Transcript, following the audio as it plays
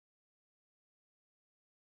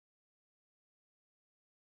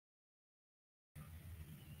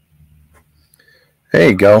There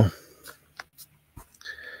you go.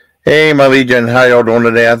 Hey, my Legion, how y'all doing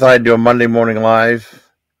today? I thought I'd do a Monday morning live.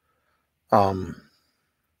 Um,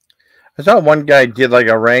 I saw one guy did like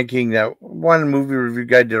a ranking. That one movie review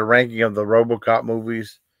guy did a ranking of the Robocop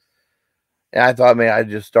movies, and I thought, man, I'd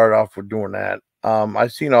just start off with doing that.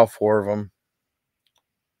 I've seen all four of them.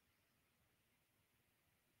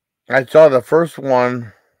 I saw the first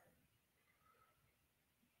one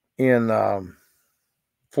in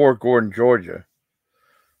Fort Gordon, Georgia.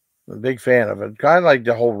 I'm a big fan of it. Kind of like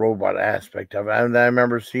the whole robot aspect of it. And I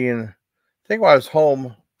remember seeing, I think when I was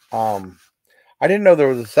home, I didn't know there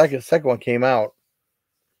was a second one came out.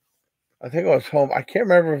 I think I was home. I can't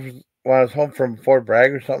remember if it was when I was home from Fort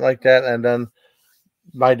Bragg or something like that. And then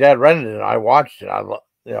my dad rented it. And I watched it. I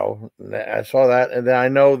saw that, and then I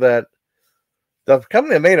know that the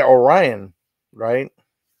company that made it, Orion, right,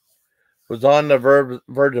 was on the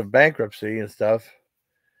verge of bankruptcy and stuff.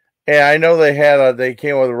 And I know they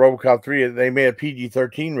came with a RoboCop 3. They made a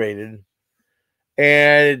PG-13 rated,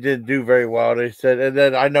 and it didn't do very well. They said, and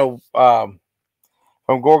then I know from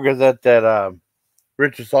Gore Gazette that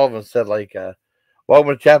Richard Sullivan said like,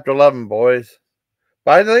 "Welcome to Chapter 11, boys."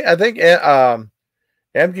 But I think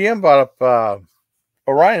MGM bought up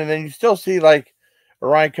Orion, and then you still see like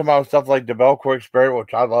Orion come out with stuff like the Belcourt Experiment,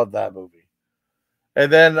 which I love that movie.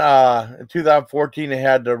 And then in 2014, they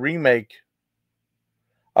had the remake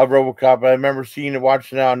of RoboCop. I remember seeing it,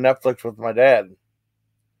 watching it on Netflix with my dad,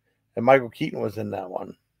 and Michael Keaton was in that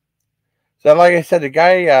one. So, like I said, the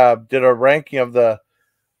guy did a ranking of the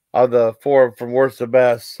four from worst to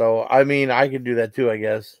best. So, I mean, I could do that too, I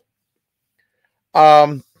guess.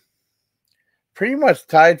 Pretty much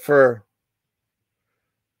tied for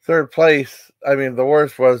third place. I mean, the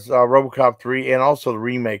worst was RoboCop 3 and also the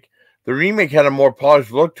remake. The remake had a more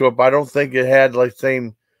polished look to it, but I don't think it had like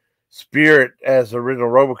same spirit as the original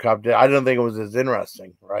RoboCop did. I don't think it was as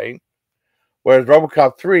interesting, right? Whereas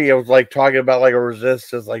RoboCop 3, it was like talking about like a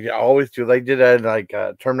resistance, like I always do. They did that in like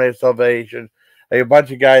Terminator Salvation. Like a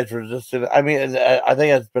bunch of guys resisted. I mean, I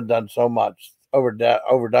think it's been done so much,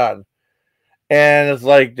 overdone. And it's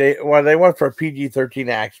like they went for a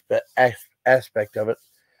PG-13 aspect of it.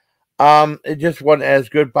 It just wasn't as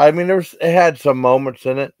good. But I mean, it had some moments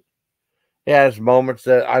in it. It has moments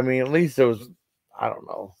that, I mean, at least it was, I don't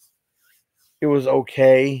know, it was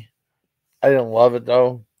okay. I didn't love it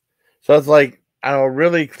though. So it's like, I don't know,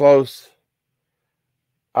 really close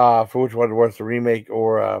for which one was the remake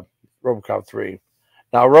or RoboCop 3.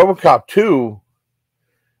 Now, RoboCop 2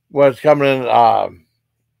 was coming in,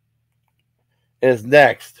 is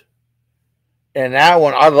next. And that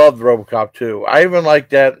one, I loved RoboCop 2. I even like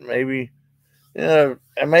that, maybe,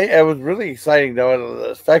 it was really exciting though. The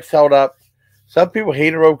effects held up. Some people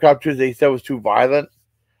hated RoboCop 2. They said it was too violent.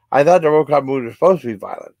 I thought the RoboCop movie was supposed to be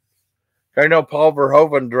violent. I know Paul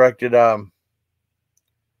Verhoeven directed the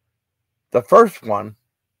first one,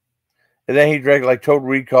 and then he directed like Total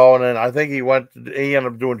Recall, and then I think he ended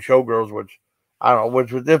up doing Showgirls, which I don't know,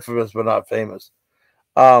 which was infamous but not famous.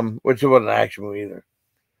 Which it wasn't an action movie either.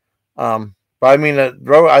 But I mean, I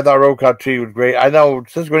thought RoboCop 2 was great. I know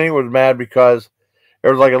Cisco Neat was mad because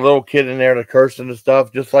there was like a little kid in there that cursing and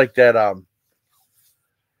stuff, just like that.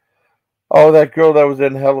 That girl that was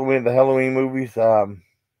in the Halloween movies.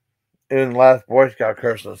 In Last Boy Scout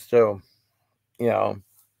cursing too, and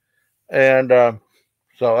so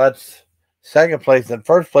that's second place. And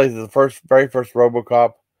first place is the very first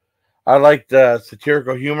RoboCop. I like the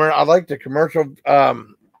satirical humor. I like the commercial.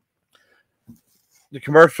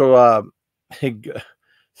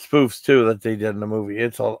 Spoofs too that they did in the movie.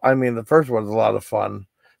 I mean, the first one's a lot of fun.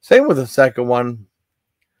 Same with the second one.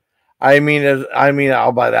 I mean,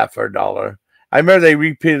 I'll buy that for $1. I remember they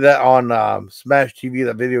repeated that on Smash TV,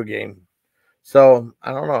 the video game. So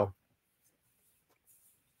I don't know.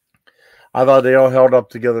 I thought they all held up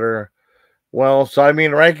together well. So I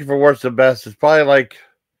mean, ranking for worst to best is probably like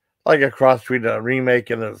a cross between a remake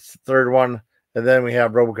and the third one, and then we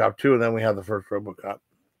have RoboCop 2, and then we have the first RoboCop.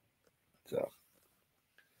 So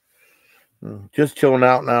just chilling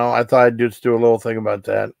out now. I thought I'd just do a little thing about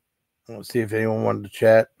that. Let's see if anyone wanted to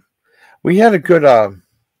chat. We had a good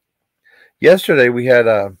yesterday. We had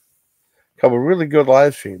a couple really good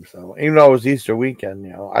live streams, though. Even though it was Easter weekend,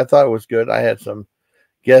 I thought it was good. I had some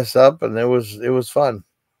guests up, and it was fun.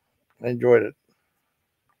 I enjoyed it.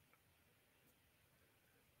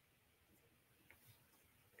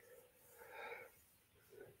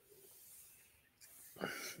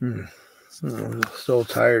 I'm so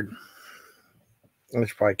tired. I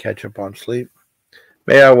should probably catch up on sleep.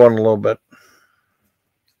 Maybe I won a little bit.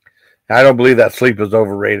 I don't believe that sleep is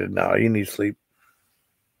overrated now. You need sleep.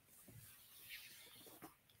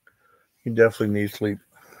 You definitely need sleep.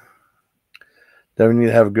 Definitely need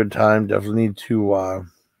to have a good time. Definitely need to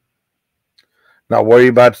not worry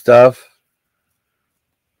about stuff.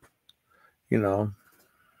 You know,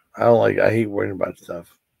 I hate worrying about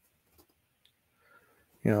stuff.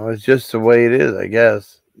 It's just the way it is, I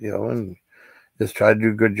guess. And just try to do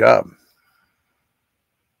a good job.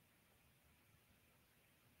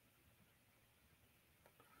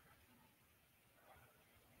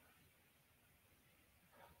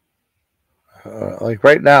 Like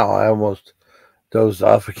right now, I almost dozed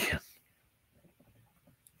off again.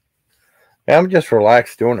 I'm just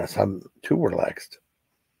relaxed doing this. I'm too relaxed.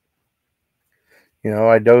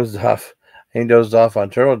 I dozed off. I ain't dozed off on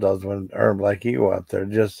turtle doves when Earn Black Eagle out there.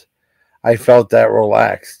 Just I felt that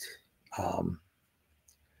relaxed um,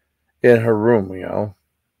 in her room.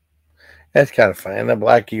 That's kind of funny. And the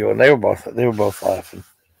Black Eagle, and they were both laughing.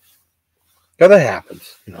 But that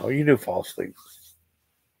happens. You do fall asleep.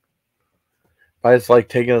 I just like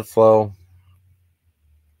taking it slow.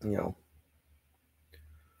 You know,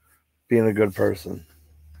 being a good person,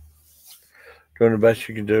 doing the best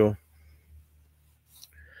you can do,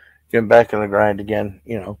 getting back in the grind again.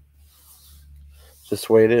 It's just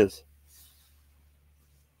the way it is.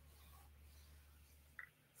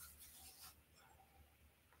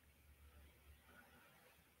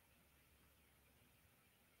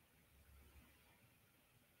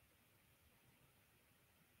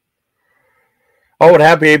 Oh, and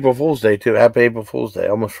happy April Fool's Day too. Happy April Fool's Day. I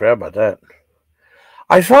almost forgot about that.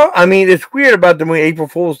 I mean, it's weird about the movie April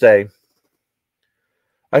Fool's Day.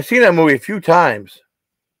 I've seen that movie a few times,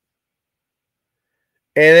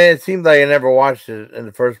 and it seemed like I never watched it in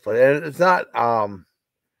the first place. And it's not.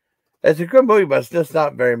 It's a good movie, but it's just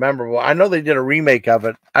not very memorable. I know they did a remake of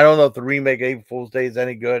it. I don't know if the remake of April Fool's Day is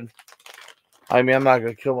any good. I mean, I'm not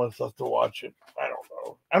gonna kill myself to watch it. I don't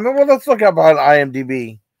know. I mean, well, let's look up on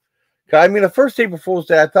IMDb. I mean, the first April Fool's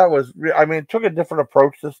Day I thought was. I mean, it took a different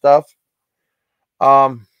approach to stuff.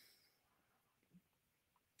 Um,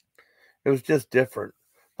 it was just different.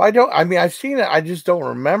 But I don't. I mean, I've seen it. I just don't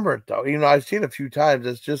remember it though. I've seen it a few times.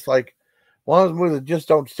 It's just like one of those movies that just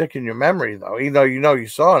don't stick in your memory though. You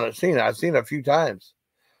saw it. Seen it. I've seen it a few times.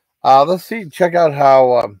 Let's see. Check out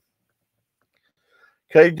how.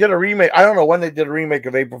 They did a remake. I don't know when they did a remake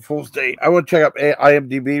of April Fool's Day. I will check up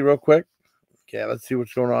IMDb real quick. Okay, let's see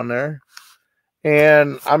what's going on there.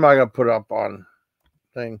 And I'm not gonna put it up on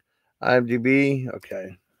thing. IMDb.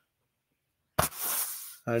 Okay.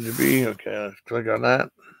 IMDb. Okay, let's click on that.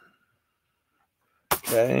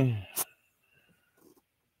 Okay.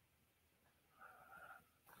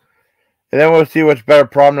 And then we'll see what's better,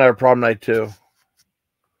 Prom Night or Prom Night 2.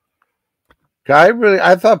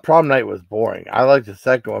 I thought Prom Night was boring. I like the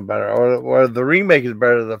second one better, or the remake is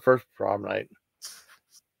better than the first Prom Night.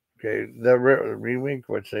 Okay, the remake,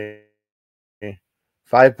 which say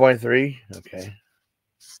 5.3. Okay,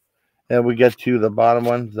 and we get to the bottom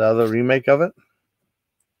one, the other remake of it.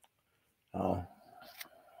 Oh,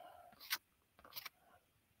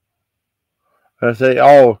 I say,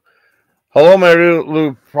 Hello, My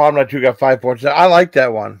Lou Prom Night 2 got 5.7. I like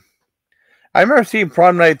that one. I remember seeing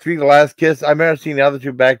Prom Night 3, The Last Kiss. I remember seeing the other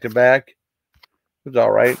two back to back. It was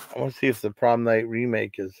all right. I want to see if the Prom Night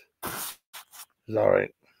remake is all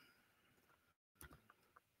right.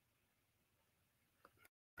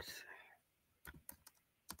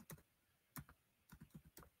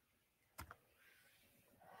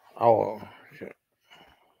 Oh, shit.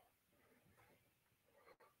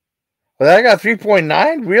 Well, I got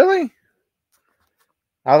 3.9? Really?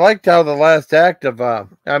 I liked how the last act of, I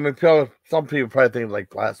mean, some people probably think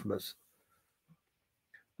like blasphemous.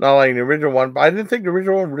 Not like the original one, but I didn't think the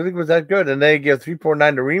original one really was that good. And they give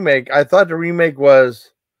 3.9 to remake. I thought the remake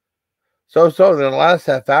was so. Then the last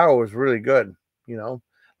half hour was really good.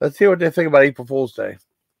 Let's see what they think about April Fool's Day. It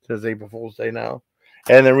says April Fool's Day now.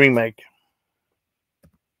 And the remake.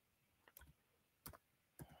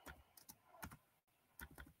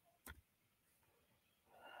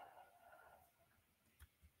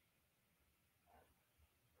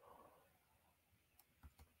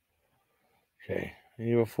 Okay.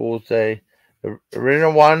 April Fool's Day. The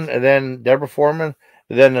original one, and then Deborah Foreman,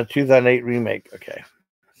 and then the 2008 remake. Okay.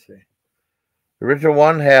 Let's see. The original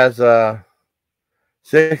one has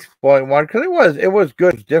 6.1 because it was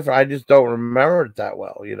good. It's different. I just don't remember it that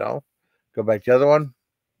well. Go back to the other one.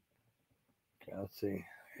 Okay, let's see.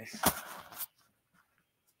 It's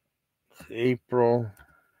April.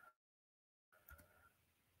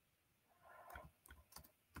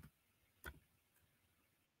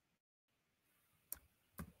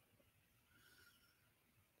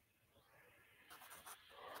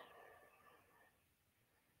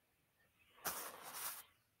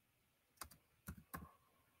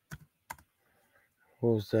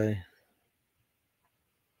 What was they?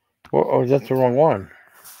 Oh, that's the wrong one.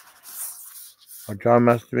 Oh, John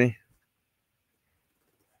messaged me.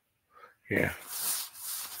 Yeah.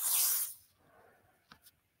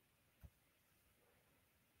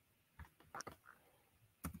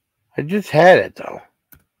 I just had it though.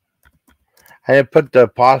 I had put the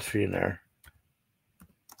apostrophe in there.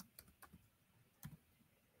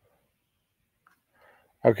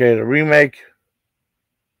 Okay, the remake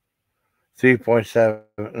 3.7.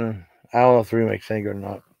 I don't know if the remake's any good or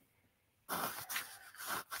not.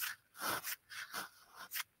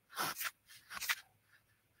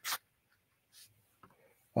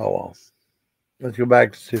 Oh well. Let's go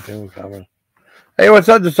back to see if anyone comments. Hey, what's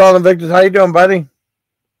up, DeSaul Invictus? How you doing, buddy?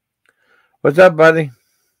 What's up, buddy?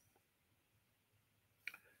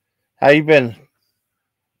 How you been?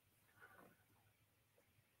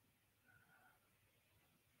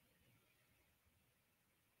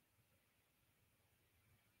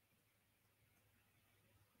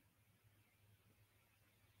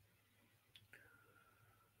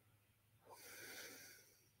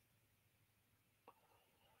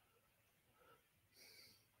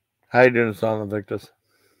 How you doing, DeSaul Invictus?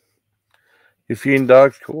 You feeding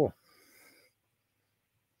dogs? Cool.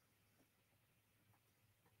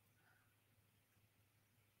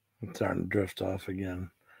 I'm starting to drift off again.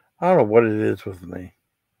 I don't know what it is with me.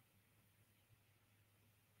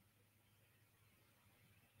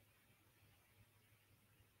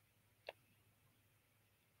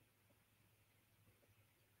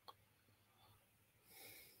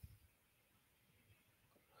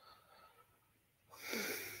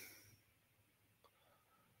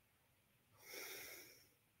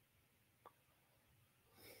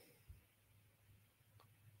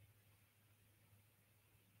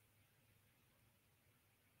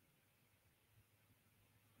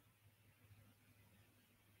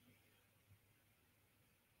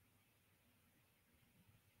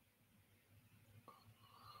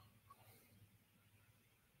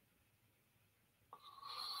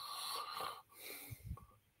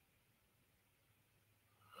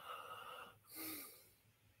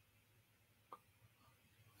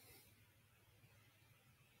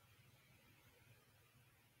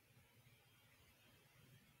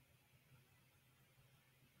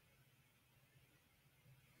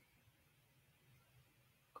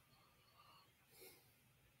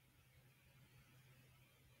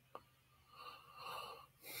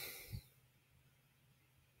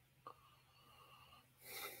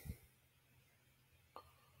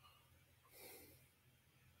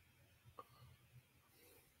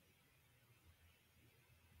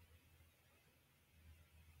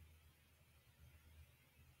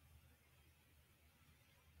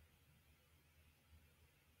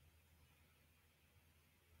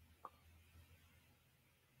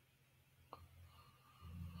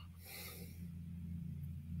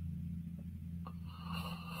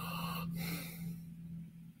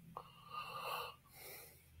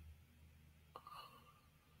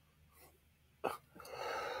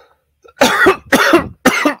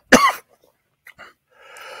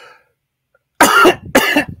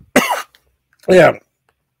 Yeah.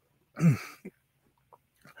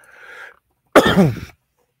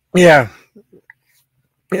 Yeah.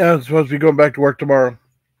 Yeah, I'm supposed to be going back to work tomorrow.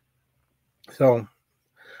 So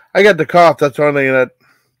I got the cough. That's the only thing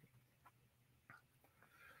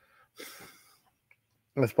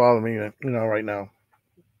that's bothering me, right now.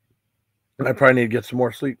 And I probably need to get some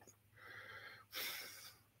more sleep.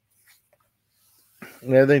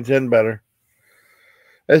 And everything's getting better.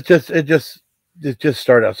 It just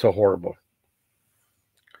started out so horrible.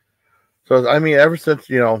 So I mean, ever since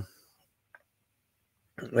that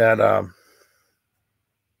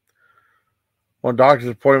one doctor's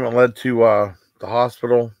appointment led to the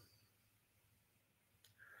hospital,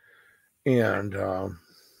 and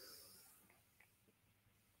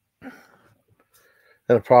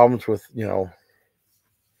had problems with I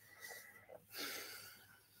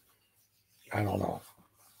don't know.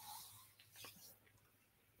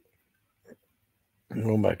 I'm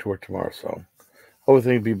going back to work tomorrow, so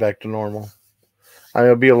hopefully be back to normal. I mean,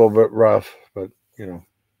 it'll be a little bit rough, but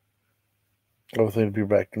hopefully be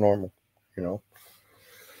back to normal. You know,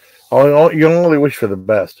 you only wish for the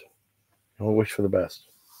best. You only wish for the best.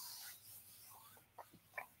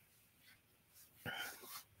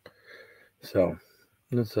 So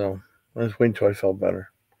I just wait until I felt better.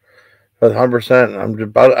 But 100%, I'm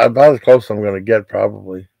about as close as I'm going to get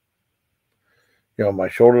probably. My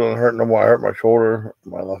shoulder doesn't hurt no more. I hurt my shoulder.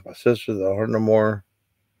 I lost my sister. That don't hurt no more.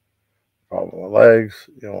 Problem with my legs.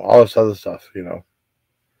 All this other stuff.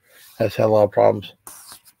 Has had a lot of problems.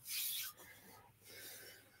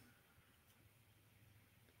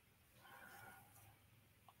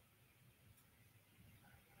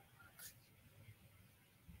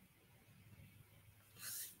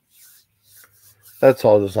 That's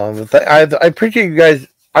all this on. I appreciate you guys.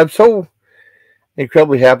 I'm so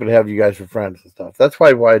incredibly happy to have you guys for friends and stuff. That's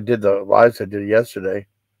why I did the lives I did yesterday.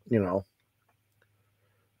 You know,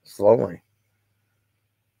 slowly.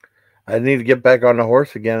 I need to get back on the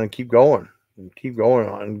horse again and keep going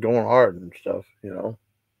on and going hard and stuff. You know,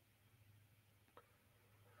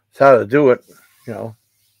 it's how to do it. You know,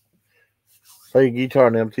 play guitar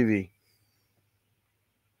on MTV.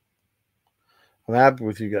 I'm happy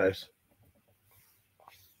with you guys.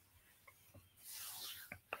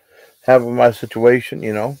 Happy with my situation.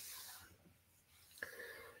 You know,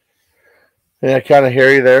 and I kind of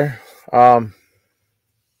hear you there.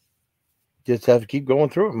 Just have to keep going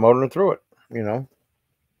through it, motoring through it. You know,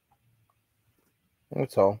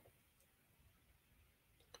 that's all.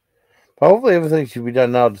 But hopefully everything should be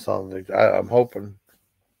done now to solve it. I'm hoping.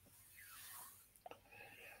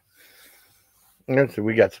 Actually,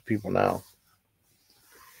 we got some people now.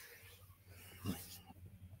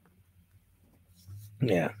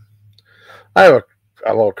 Yeah. I have a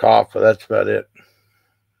little cough, but that's about it.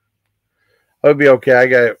 I'll be okay. I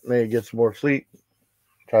got maybe get some more sleep.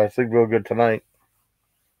 Try to sleep real good tonight.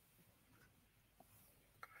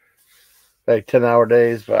 Like 10-hour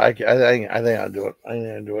days, but I think I'll do it. I think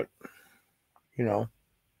I'll do it. You know.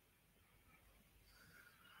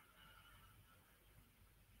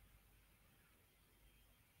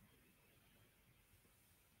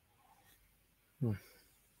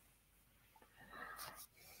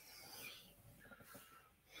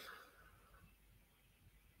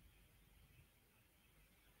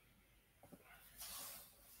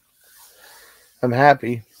 I'm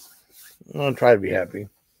happy. I'm gonna try to be happy.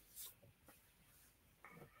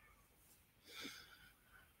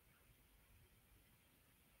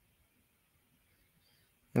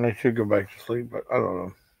 And I should go back to sleep, but I don't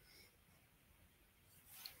know.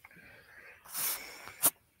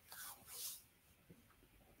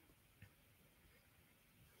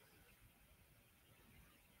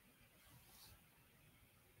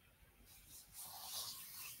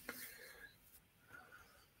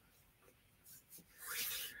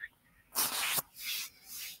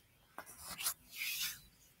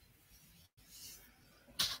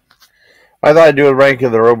 I thought I'd do a rank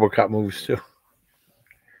of the Robocop movies too.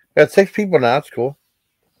 Got 6 people now. That's cool.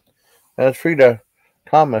 And it's free to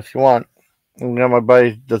comment if you want. And got my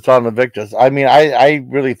buddy that's on the Victus. I mean, I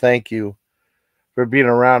really thank you for being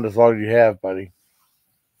around as long as you have, buddy.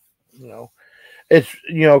 You know, it's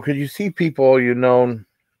because you see people the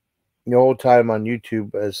whole time on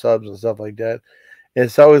YouTube as subs and stuff like that.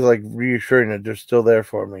 It's always like reassuring that they're still there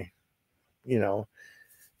for me. You know,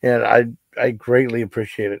 and I greatly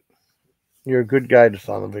appreciate it. You're a good guy, just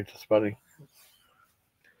on the Victus, buddy.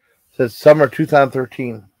 Since summer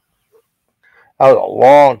 2013. That was a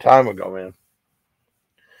long time ago, man.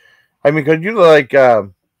 I mean, because you like,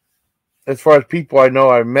 as far as people I know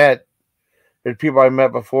I met, there's people I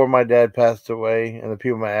met before my dad passed away, and the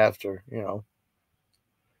people I met after. You know,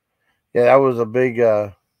 yeah, that was a big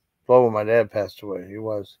blow when my dad passed away. He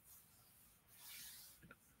was,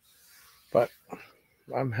 but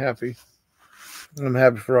I'm happy. I'm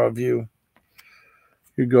happy for all of you.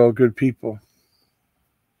 You go, good people.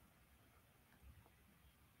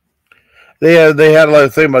 They had a lot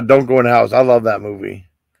of thing about "Don't Go in the House." I love that movie.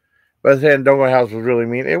 But saying "Don't Go in the House" was really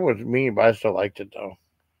mean. It was mean, but I still liked it though.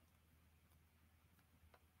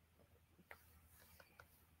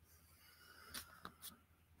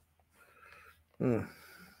 Hmm.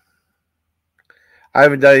 I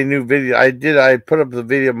haven't done any new video. I did. I put up the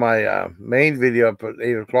video, my main video up at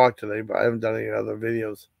 8 o'clock today, but I haven't done any other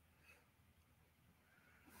videos.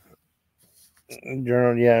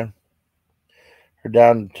 Journal, yeah. We're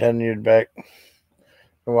down 10 years back.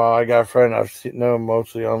 Well, I got a friend I've known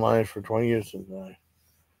mostly online for 20 years.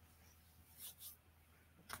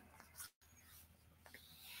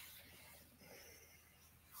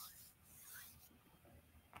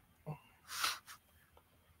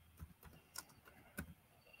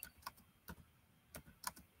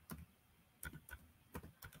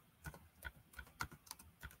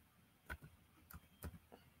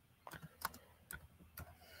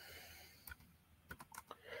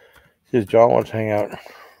 Says John wants to hang out.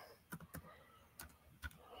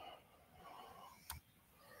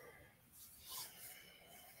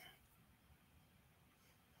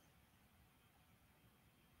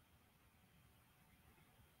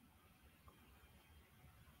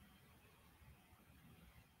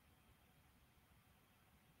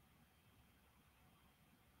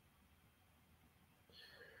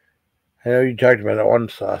 I know you talked about that one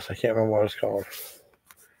sauce. I can't remember what it's called.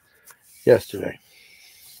 Yesterday.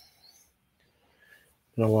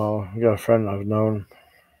 No, well, I got a friend I've known.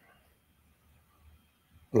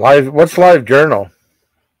 Live. What's Live Journal?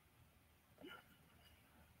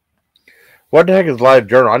 What the heck is Live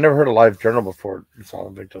Journal? I never heard of Live Journal before. It's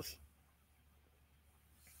Invictus.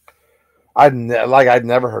 I'd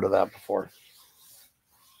never heard of that before.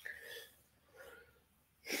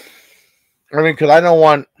 I mean, because I don't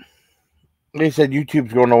want. They said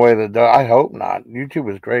YouTube's going away. I hope not. YouTube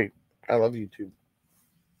is great. I love YouTube.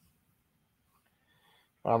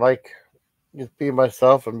 I like just being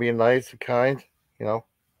myself and being nice and kind. You know.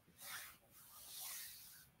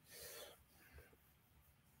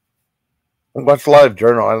 What's Live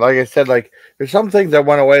Journal? And like I said, like there's some things that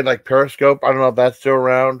went away, like Periscope. I don't know if that's still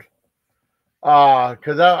around.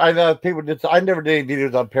 Because I know people did. I never did any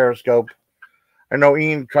videos on Periscope. I know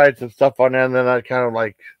Ian tried some stuff on there, and then I kind of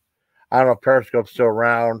like, I don't know if Periscope's still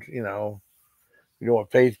around. You know,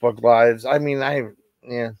 Facebook lives. I mean,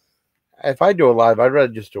 yeah. If I do a live, I'd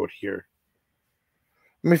rather just do it here.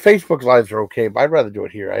 I mean, Facebook lives are okay, but I'd rather do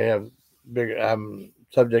it here. I have bigger. I'm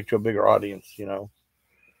subject to a bigger audience. You know.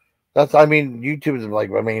 I mean, YouTube is like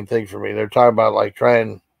my main thing for me. They're talking about like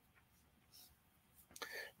trying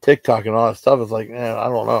TikTok and all that stuff. It's like, man, I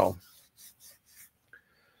don't know.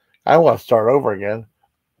 I want to start over again.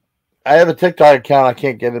 I have a TikTok account. I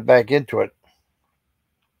can't get it back into it.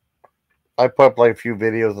 I put up like a few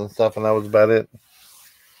videos and stuff, and that was about it.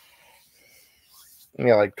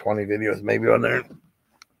 Yeah, like 20 videos maybe on there.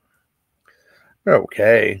 They're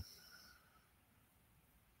okay.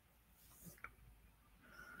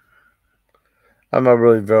 I'm not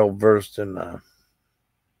really well versed in the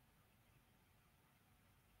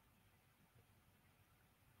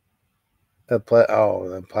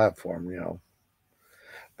platform, you know.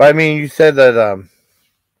 But I mean, you said that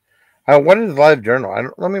what is Live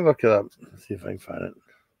Journal? Let me look it up. Let's see if I can find it.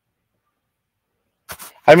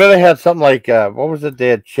 I know they had something like what was it? They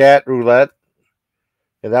had chat roulette.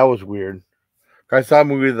 Yeah, that was weird. I saw a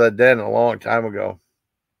movie The Den a long time ago.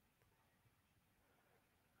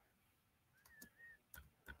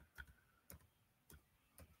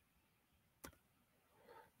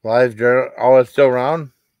 Live Journal. Oh, it's still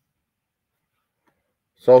around.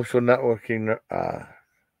 Social networking.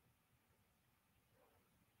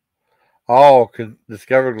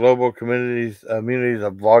 Discover global communities of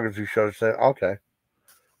bloggers who show. Okay,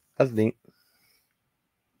 that's neat.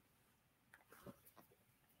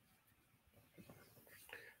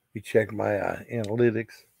 You check my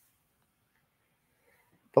analytics.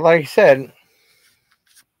 But like I said,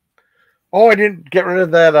 I didn't get rid of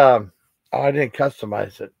that. I didn't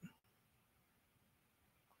customize it.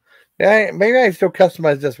 Yeah, maybe I still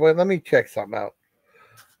customize this. Wait, let me check something out.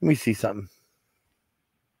 Let me see something.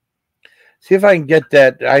 See if I can get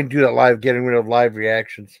that. I can do that live, getting rid of live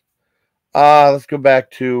reactions. Let's go back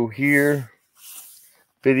to here.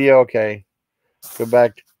 Video, okay. Go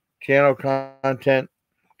back to channel content.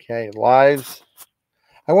 Okay, lives.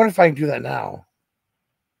 I wonder if I can do that now.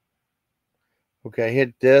 Okay,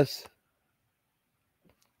 hit this.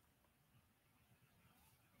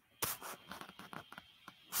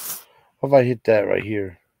 What if I hit that right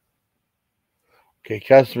here? Okay,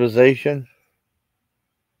 customization.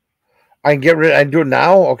 I can get rid. I can do it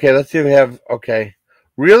now. Okay, let's see if we have. Okay,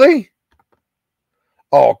 really?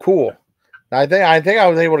 Oh, cool. I think I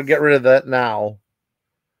was able to get rid of that now.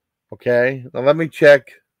 Okay, now let me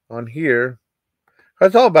check on here.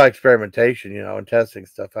 It's all about experimentation, you know, and testing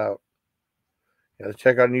stuff out. Yeah, let's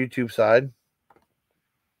check on YouTube side.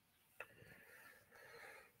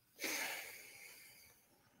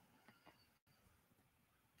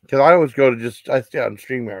 Because I always go to I stay on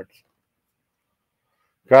StreamYards.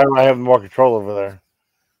 I have more control over there.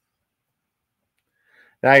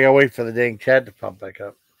 Now I gotta wait for the dang chat to pump back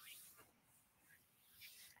up.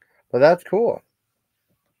 But that's cool.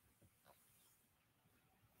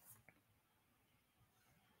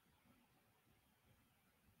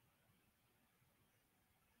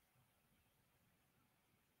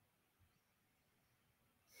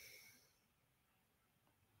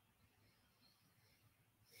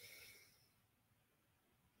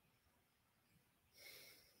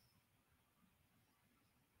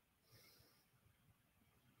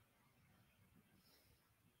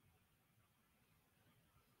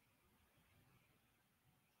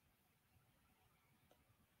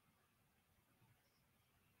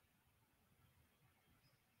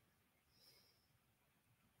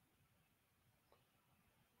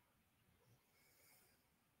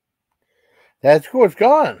 That's cool. It's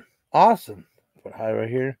gone. Awesome. Put high right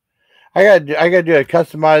here. I gotta do a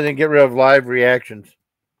customize and get rid of live reactions.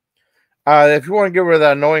 If you want to get rid of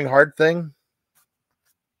that annoying heart thing,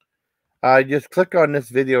 just click on this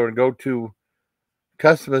video and go to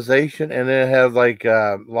customization, and then it has like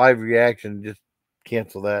live reaction. Just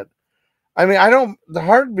cancel that. I mean, the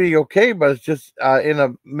heart would be okay, but it's just in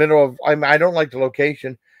the middle of, I mean, I don't like the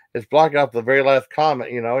location. It's blocking out the very last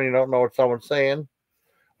comment, you know, and you don't know what someone's saying,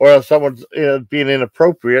 or else someone's being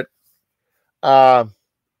inappropriate. Uh,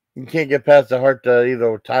 you can't get past the heart to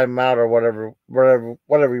either time them out or whatever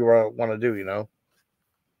you want to do, you know.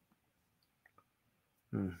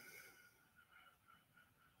 Hmm.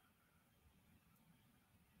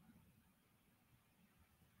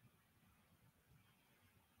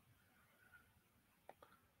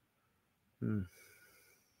 Hmm.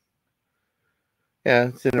 Yeah,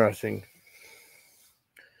 it's interesting.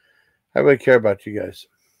 I really care about you guys.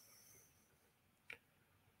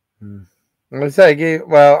 Hmm. Like I say,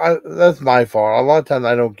 that's my fault. A lot of times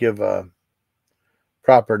I don't give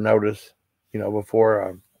proper notice, you know,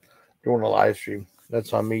 before doing a live stream.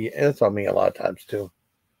 That's on me. And it's on me a lot of times too.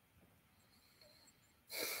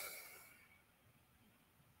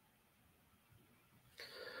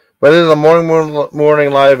 But in the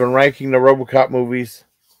morning live and ranking the Robocop movies,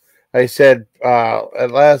 I said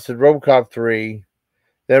at last said Robocop 3,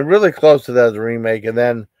 then really close to that as a remake, and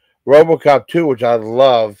then Robocop 2, which I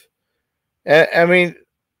love. And I mean,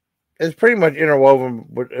 it's pretty much interwoven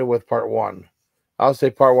with part 1. I'll say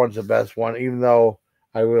part 1's the best one, even though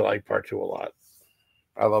I really like part 2 a lot.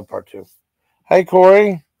 I love part 2. Hey,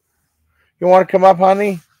 Corey, you want to come up,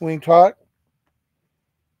 honey? We can talk.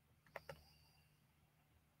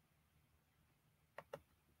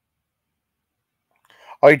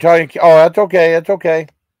 Oh, you talking? Oh, that's okay. That's okay.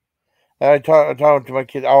 I'm talking to my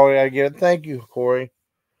kid. Oh, I get it. Thank you, Corey.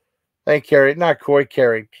 Thank Carey. Not Corey,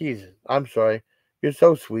 Carey. Jesus. I'm sorry. You're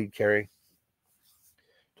so sweet, Carey.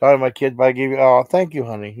 Talking to my kids, but I give you. Oh, thank you,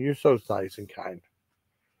 honey. You're so nice and kind.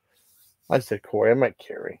 I said Corey. I meant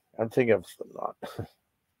Carey. I'm thinking of Slipknot.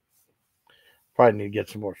 Probably need to get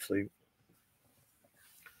some more sleep.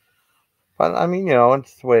 But I mean, you know,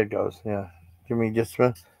 it's the way it goes. Yeah. Give me just a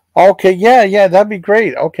minute. Okay. Yeah. Yeah. That'd be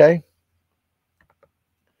great. Okay.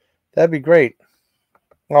 That'd be great.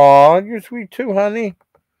 Oh, you're sweet too, honey.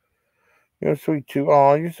 You're sweet too.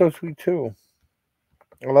 Oh, you're so sweet too.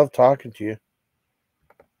 I love talking to you.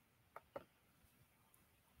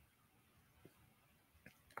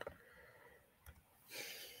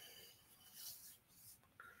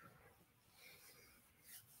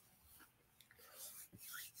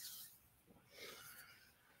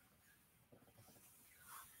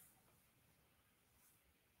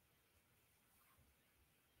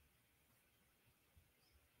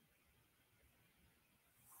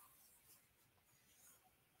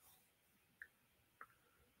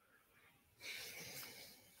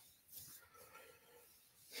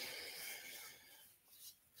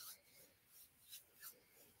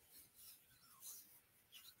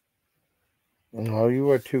 Oh, you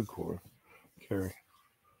are too, Corey. Carey.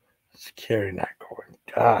 It's Carey, not Corey.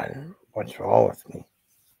 God, what's wrong with me?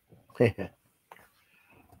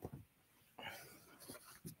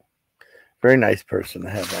 Very nice person to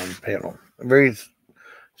have on the panel. Very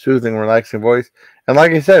soothing, relaxing voice. And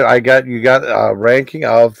like I said, you got a ranking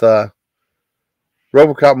of the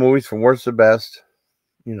RoboCop movies from worst to best.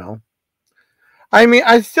 You know, I mean,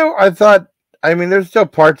 I mean, there's still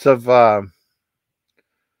parts of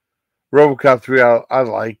RoboCop 3 I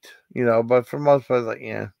liked. You know, but for most part, I was like,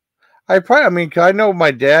 yeah. I mean, 'cause I know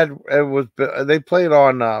my dad. They played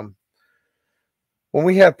on when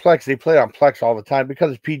we had Plex. They played on Plex all the time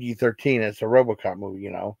because it's PG-13. It's a RoboCop movie.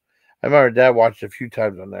 You know, I remember Dad watched it a few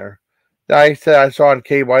times on there. I said I saw it on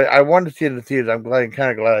cable. I wanted to see it in the theaters. I'm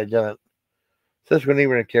kind of glad I didn't. This wasn't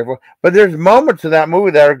even careful. But there's moments in that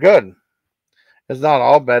movie that are good. It's not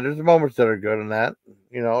all bad. There's moments that are good in that.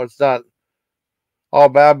 You know, it's not all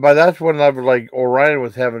bad. But that's when like Orion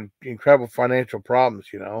was having incredible financial problems.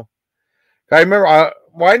 You know, I remember.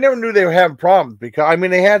 I never knew they were having problems because I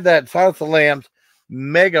mean they had that Silence of the Lambs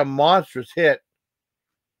mega monstrous hit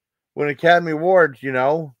with Academy Awards. You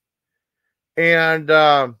know, and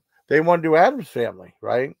they want to do Addams Family,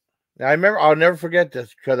 right? And I remember. I'll never forget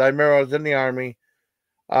this because I remember I was in the army.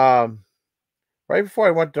 Um, right before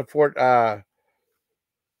I went to Fort.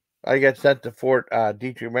 I got sent to Fort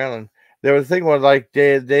Detrick, Maryland. There was a thing where like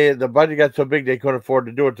the budget got so big they couldn't afford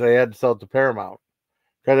to do it, so they had to sell it to Paramount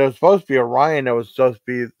because it was supposed to be Orion that was supposed to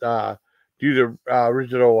be do the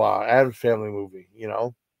original Addams Family movie, you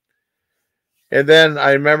know. And then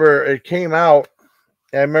I remember it came out.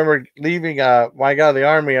 I remember leaving. When I got out of the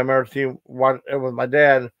army, I remember seeing what it was my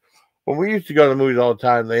dad. When we used to go to the movies all the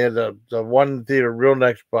time, they had the one theater real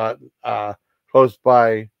next spot close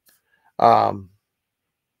by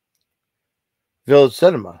Village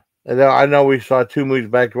Cinema. And then I know we saw 2 movies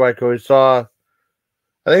back to back. We saw,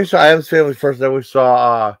 I think we saw Addams Family first, then we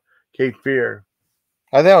saw Cape Fear.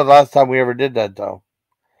 I think that was the last time we ever did that, though.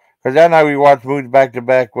 Because that night we watched movies back to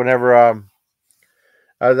back. Whenever I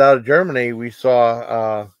was out of Germany, we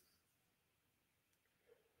saw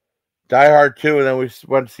Die Hard 2, and then we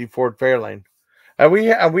went to see Fort Fairlane. And we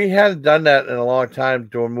hadn't done that in a long time,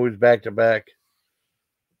 doing movies back to back.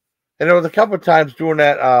 And there was a couple of times doing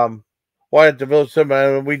that. At the Village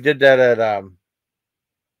Cinema, and we did that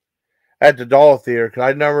at the Dollar Theater. Because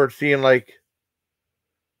I'd never seen like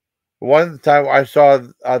one time I saw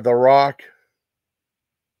The Rock.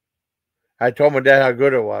 I told my dad how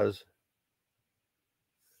good it was.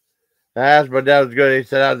 I asked my dad was good. He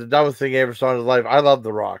said that was the dumbest thing he ever saw in his life. I love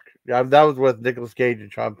The Rock. That was with Nicolas Cage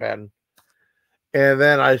and Sean Penn. And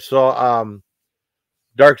then I saw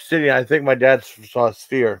Dark City. I think my dad saw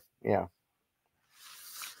Sphere. Yeah.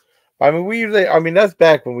 I mean, that's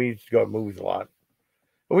back when we used to go to movies a lot.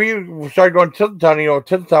 We started going to Tinseltown.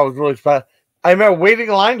 Tinseltown was really fun. I remember waiting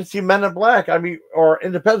in line to see Men in Black. I mean, or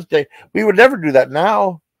Independence Day. We would never do that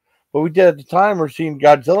now. But we did at the time. We're seeing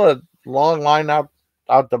Godzilla, long line out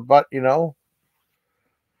the butt, And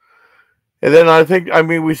then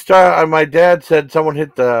my dad said someone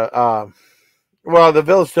hit the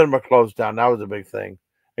Village Cinema closed down. That was a big thing.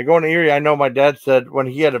 And going to Erie, I know my dad said when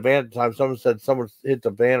he had a van at the time, someone said someone hit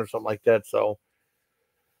the van or something like that. So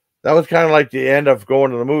that was kind of like the end of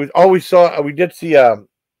going to the movies. Oh, we did see Dad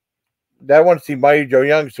wanted to see Mighty Joe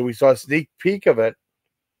Young, so we saw a sneak peek of it.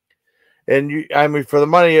 And for the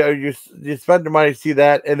money, you spent the money to see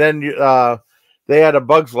that, and then they had A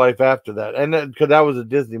Bug's Life after that, and because that was a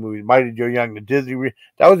Disney movie, Mighty Joe Young, the Disney.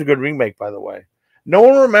 That was a good remake, by the way. No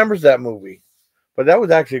one remembers that movie, but that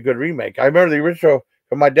was actually a good remake. I remember the original.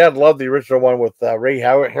 My dad loved the original one with Ray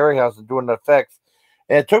Harryhausen doing the effects,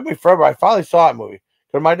 and it took me forever. I finally saw that movie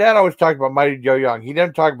because my dad always talked about Mighty Joe Young. He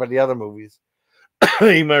didn't talk about the other movies.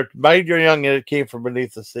 Mighty Joe Young, and It Came From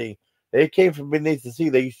Beneath the Sea. It Came From Beneath the Sea.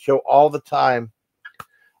 They used to show all the time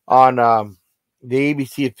on the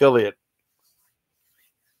ABC affiliate.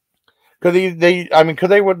 Because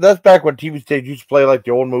that's back when TV stations used to play like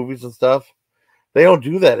the old movies and stuff. They don't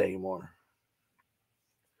do that anymore.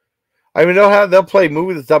 I mean, they'll play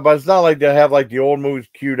movies and stuff, but it's not like they'll have like the old movies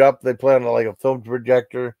queued up. They play on like a film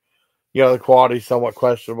projector. The quality's somewhat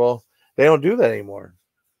questionable. They don't do that anymore.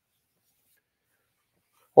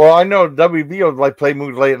 Well, I know WB would like play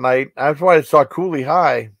movies late at night. That's why I saw Cooley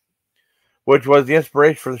High, which was the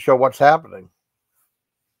inspiration for the show What's Happening.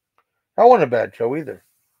 That wasn't a bad show either.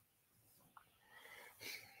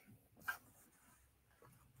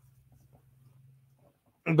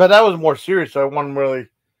 But that was more serious, so it wasn't really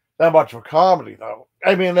that much of a comedy, though.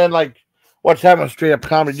 I mean, then like What's Happening, straight up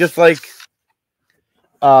comedy, just like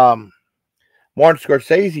Martin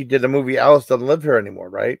Scorsese did the movie Alice Doesn't Live Here Anymore,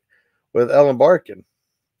 right? With Ellen Barkin.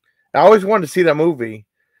 I always wanted to see that movie,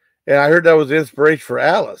 and I heard that was the inspiration for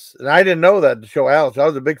Alice. And I didn't know that, to show Alice. I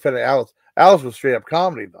was a big fan of Alice. Alice was straight up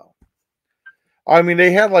comedy, though. I mean,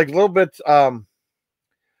 they had like little bits.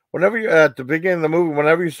 Whenever you at the beginning of the movie,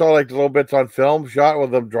 whenever you saw like the little bits on film shot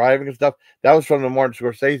with them driving and stuff, that was from the Martin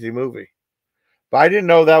Scorsese movie. But I didn't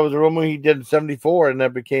know that was a real movie he did in '74, and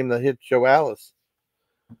that became the hit show Alice.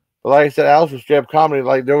 But like I said, Alice was straight up comedy.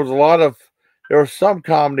 Like there was some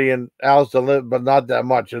comedy in Alice to Live, but not that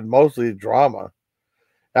much. It's mostly drama.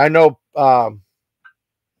 I know. Let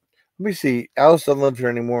me see. Alice doesn't live here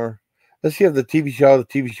anymore. Let's see if the TV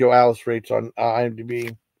show Alice rates on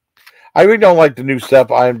IMDb. I really don't like the new stuff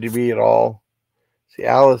IMDb at all. See,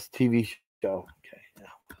 Alice TV show. Okay,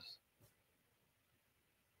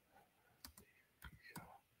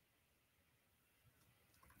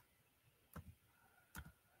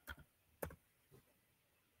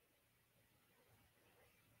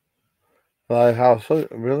 Alice. House.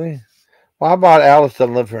 Really? Well, how about Alice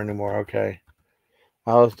doesn't live here anymore? Okay.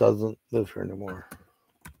 Alice doesn't live here anymore.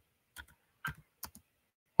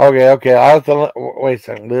 Okay. Alice doesn't, wait a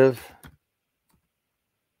second. Live.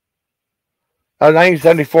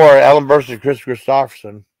 1974. Ellen versus Chris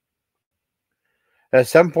Christopherson. At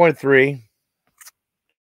 7.3.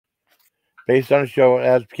 Based on the show,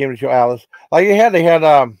 as became the show Alice. Like they had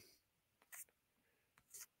Ellen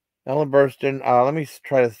Burstyn. Let me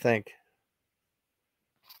try to think.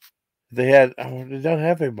 They don't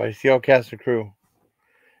have anybody. See all cast and crew.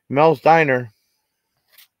 Mel's Diner.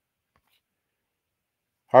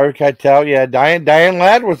 Harvey Keitel. Yeah, Diane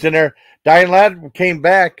Ladd was in there. Diane Ladd came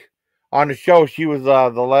back on the show. She was the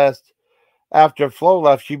last. After Flo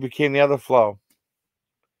left, she became the other Flo.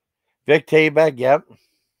 Vic Tayback. Yep.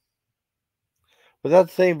 Was that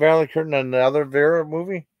the same Valerie Curtin in the other Vera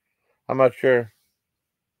movie? I'm not sure.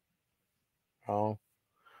 Oh.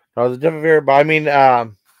 No, it was a different Vera. But I mean,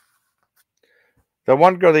 The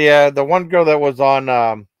one girl, the one girl that was on,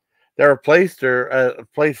 that replaced her,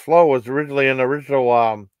 replaced Flo, was originally an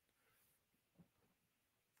original,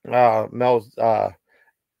 Mel's,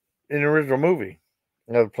 in the original movie.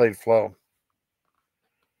 That played Flo.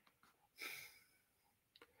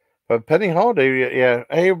 But Penny Holiday, yeah.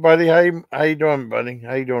 Hey, buddy, how you doing, buddy?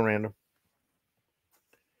 How you doing, Randall?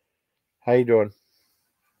 How you doing?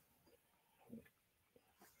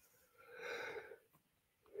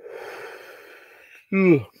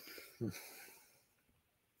 Should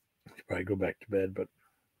probably go back to bed, but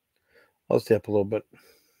I'll stay up a little bit.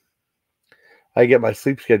 I get my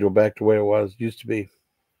sleep schedule back to where it was used to be.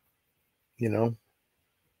 You know.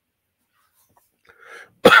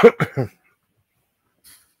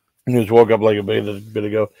 Just woke up like a bit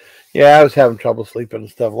ago. Yeah, I was having trouble sleeping and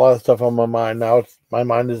stuff. A lot of stuff on my mind now. My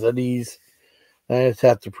mind is at ease. I just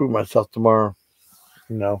have to prove myself tomorrow.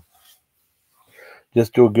 You know,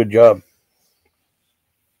 just do a good job.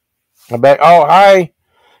 I'm back. Oh, hi!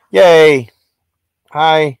 Yay!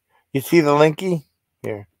 Hi! You see the linky?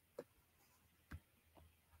 Here.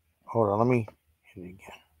 Hold on. Let me hit it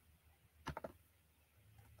again.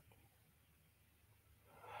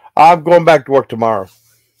 I'm going back to work tomorrow.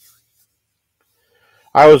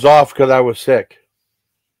 I was off because I was sick.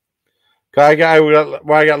 I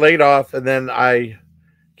got laid off, and then I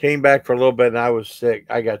came back for a little bit, and I was sick.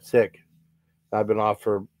 I got sick. I've been off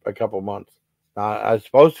for a couple months. I was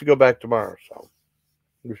supposed to go back tomorrow, so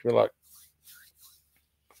wish me luck.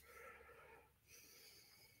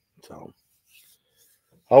 So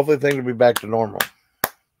hopefully things will be back to normal.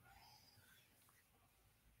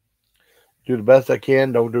 Do the best I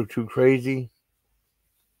can. Don't do too crazy.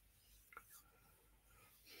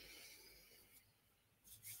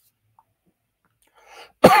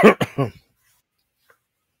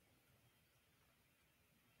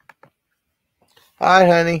 Hi,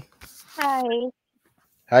 honey. Hi,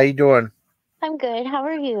 How you doing? I'm good. How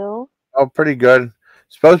are you? Oh, pretty good.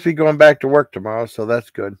 Supposed to be going back to work tomorrow, so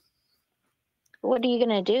that's good. What are you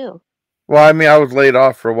gonna do? Well, I mean, I was laid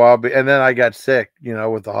off for a while, and then I got sick,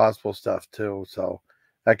 with the hospital stuff too. So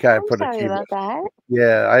that kind Oh, of I'm put a sorry key. about that.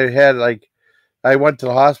 Yeah, I went to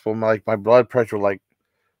the hospital. My blood pressure,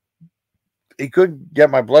 he couldn't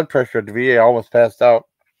get my blood pressure at the VA. I almost passed out,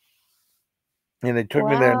 and they took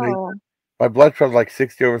me there, and Wow. my blood pressure was like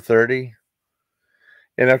 60/30,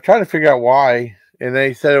 and I'm trying to figure out why. And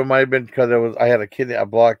they said it might have been because I had I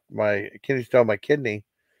blocked my kidney stone, my kidney.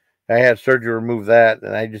 I had surgery to remove that,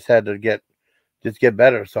 and I just had to get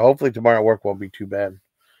better. So hopefully tomorrow work won't be too bad.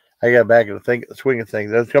 I got back in the swing of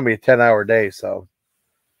things. It's gonna be a 10-hour day, so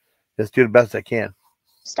just do the best I can.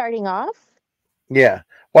 Starting off? Yeah.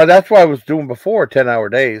 Well, that's what I was doing before 10-hour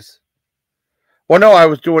days. Well, no, I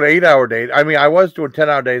was doing 8-hour days. I mean, I was doing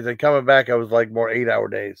 10-hour days, and coming back, I was like more 8-hour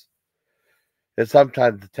days. And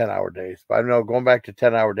sometimes the 10-hour days, but I know going back to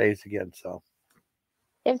 10-hour days again. So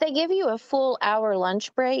If they give you a full hour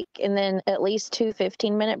lunch break and then at least two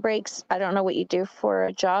 15-minute breaks, I don't know what you do for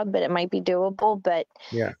a job, but it might be doable. But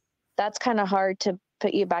yeah, that's kind of hard to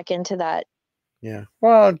put you back into that yeah.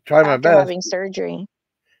 Well, I'll try my after best. having surgery.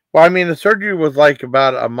 Well, I mean, the surgery was like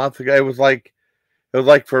about a month ago. It was like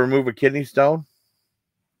for remove a kidney stone.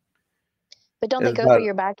 But don't they It's go through about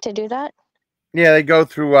your back to do that? Yeah. They go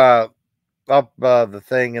through up the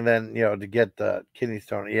thing, and then to get the kidney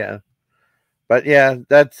stone. Yeah. But yeah,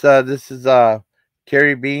 that's this is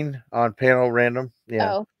Carrie Bean on panel random.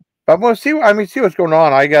 Yeah. Oh, But we'll see. I mean, see what's going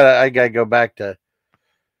on. I gotta go back to.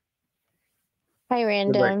 hi, Go back.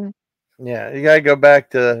 random. Yeah, you gotta go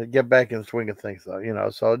back to get back in the swing of things, though.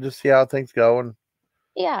 So just see how things go, and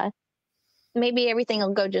Yeah, maybe everything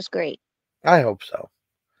will go just great. I hope so.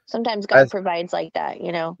 Sometimes I God provides like that.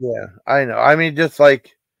 Yeah, I know. I mean, just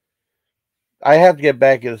like I have to get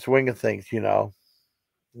back in the swing of things.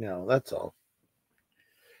 That's all.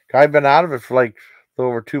 I've been out of it for like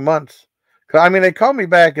over 2 months. I mean, they called me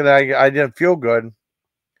back, and I didn't feel good.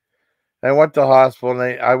 I went to the hospital,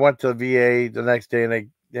 and I went to the VA the next day, and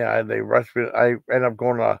they rushed me. I ended up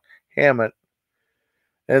going to Hammett,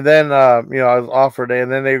 and then I was offered,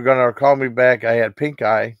 and then they were gonna call me back. I had pink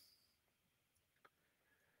eye,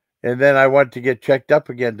 and then I went to get checked up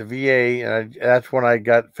again to VA, and that's when I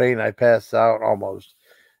got faint. I passed out almost.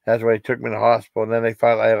 That's why they took me to the hospital, and then they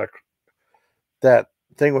found I had that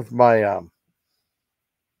thing with my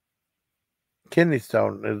kidney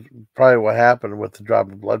stone. Is probably what happened with the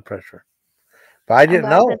drop of blood pressure, but I I'm didn't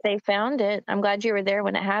glad know. that they found it. I'm glad you were there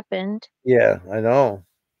when it happened. Yeah, I know.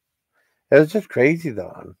 It was just crazy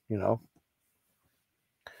though.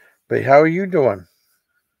 But how are you doing?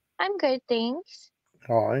 I'm good, thanks.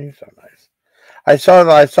 Oh, you're so nice. I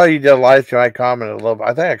saw you did a live stream. I commented a little bit.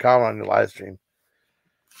 I think I commented on your live stream.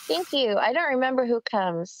 Thank you. I don't remember who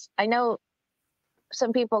comes. I know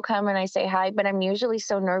some people come and I say hi, but I'm usually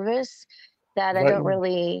so nervous that I don't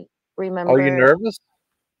really Oh, you remember. nervous?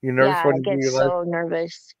 You nervous Yeah, when I you do get your live? so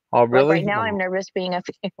nervous. Oh, Like right really? now, I'm Oh. nervous being up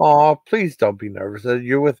here. Oh, please don't be nervous.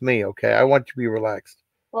 You're with me, okay? I want you to be relaxed.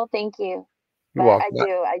 Well, thank you. You're But I welcome.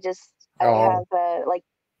 do. I Oh, have like,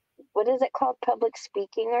 what is it called? Public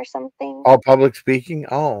speaking or something? oh, public speaking?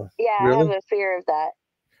 Oh, Yeah, I have really? a fear of that.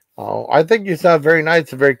 Oh, I think you sound very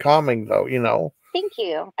nice and very calming, though, you know? Thank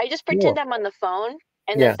you. I just You're pretend I'm on the phone,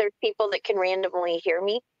 and Yeah. if there's people that can randomly hear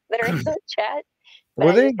me that are in the chat, then Well,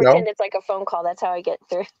 I there just you go. pretend it's like a phone call. That's how I get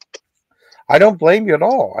through. I don't blame you at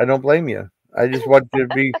all. I don't blame you. I just want you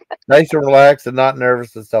to be nice and relaxed and not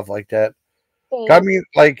nervous and stuff like that. I Thanks. mean,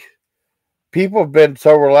 like, people have been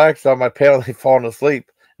so relaxed on my panel, they've fallen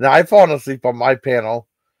asleep. Now, I've fallen asleep on my panel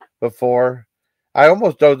before. I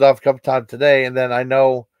almost dozed off a couple times today, and then I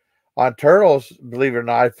know on Turtles, believe it or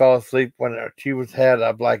not, I fell asleep when she had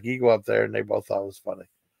a black eagle up there, and they both thought it was funny.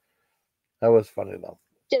 That was funny though.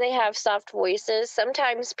 Do they have soft voices?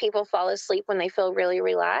 Sometimes people fall asleep when they feel really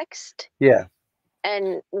relaxed. Yeah.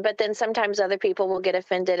 And but then sometimes other people will get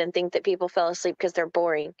offended and think that people fell asleep because they're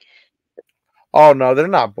boring. Oh no, they're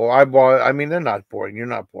not boring. I mean, they're not boring. You're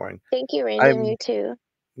not boring. Thank you, Randy, and I'm. you too.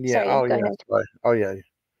 Yeah. Sorry, Oh go yeah. ahead. Right. Oh yeah.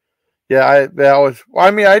 Yeah. I was. Well,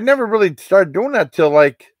 I mean, I never really started doing that till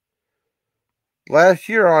like last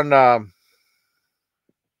year on.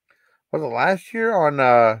 Was it last year on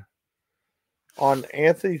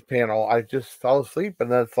Anthony's panel? I just fell asleep,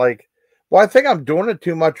 and then it's like, well, I think I'm doing it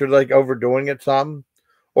too much or like overdoing it some,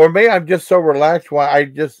 or maybe I'm just so relaxed.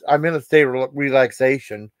 Why I'm in a state of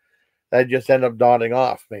relaxation that I just end up nodding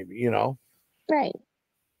off. Maybe Right.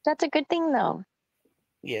 That's a good thing though.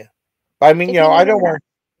 Yeah. I mean, If you need I a don't nap. want.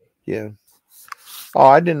 Yeah. Oh,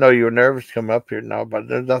 I didn't know you were nervous coming up here now, but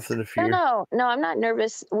there's nothing to No, fear. no, no, I'm not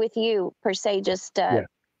nervous with you per se. Just Yeah.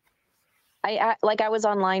 I was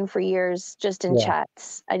online for years just in Yeah.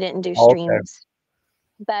 chats. I didn't do Oh, okay. streams.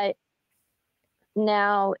 But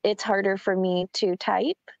now it's harder for me to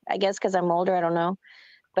type, I guess because I'm older, I don't know.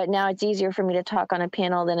 But now it's easier for me to talk on a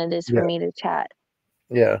panel than it is for Yeah. me to chat.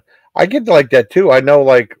 Yeah. I get like that too. I know,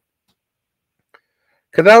 like,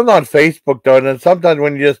 because I was on Facebook though, and then sometimes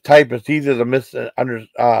when you just type, it's easy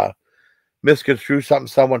to misconstrue something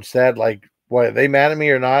someone said. Like, what, are they mad at me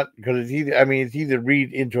or not? Because it's either, I mean, it's either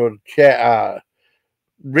read into a chat,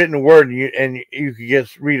 written word, and you can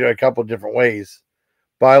just read it a couple different ways.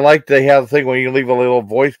 But I like they have the thing where you leave a little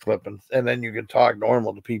voice clip and then you can talk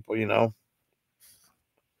normal to people.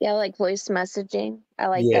 Yeah, like voice messaging. I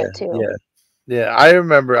like Yeah, that too. yeah, yeah. I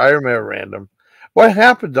remember random. What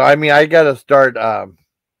happened though? I mean, I gotta start.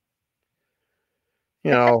 You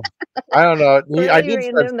know, I don't know. I Really did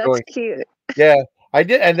start random. That's doing. cute. Yeah, I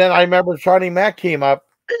did, and then I remember Shawnee Mac came up.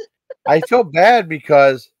 I felt bad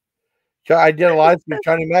because I did a live stream.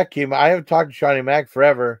 Shawnee Mac came. I haven't talked to Shawnee Mac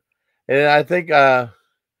forever, and I think I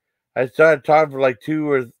started talking for like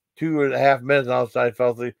 2.5 minutes, and all of a sudden I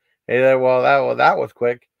fell asleep. And then, that was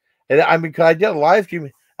quick. And I mean, cause I did a live stream,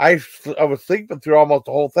 I was sleeping through almost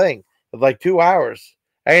the whole thing. It was like 2 hours.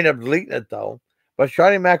 I ended up deleting it though. But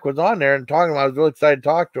Shawnee Mac was on there and talking to him. I was really excited to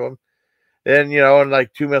talk to him. And and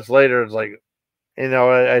like 2 minutes later, it's like,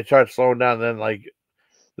 I started slowing down. And then like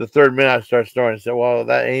the third minute, I started snoring. I said, "Well,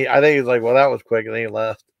 I think he's like, well, that was quick," and then he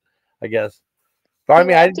left. I guess. But I He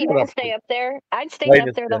mean, I left. didn't He do it didn't on stay up there. I'd stayed up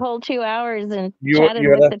purpose. there the whole 2 hours and chatted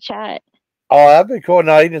You with had the chat. Oh, that'd be cool.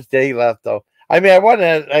 No, he didn't stay. He left though. I mean, I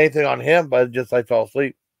wasn't anything on him, but just I fell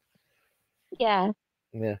asleep. Yeah.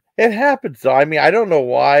 Yeah, it happens though. I mean, I don't know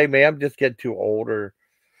why. Maybe I'm just getting too old, or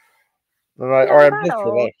No, I'm not just old.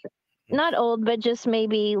 relaxed. Not old, but just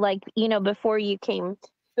maybe like, before you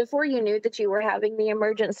knew that you were having the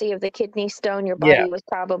emergency of the kidney stone, your Yeah, body was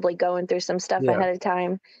probably going through some stuff yeah, ahead of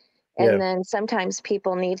time. And yeah, then sometimes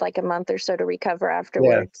people need like a month or so to recover yeah,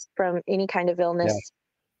 afterwards from any kind of yeah, illness.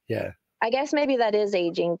 yeah, I guess maybe that is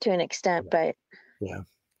aging to an extent, but yeah.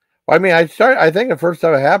 Well, I mean, I think the first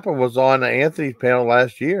time it happened was on Anthony's panel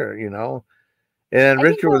last year. And I didn't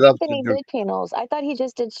Richard know was up to Anthony do. did panels. I thought he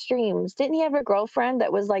just did streams. Didn't he have a girlfriend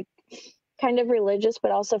that was like kind of religious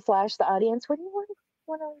but also flashed the audience? What do you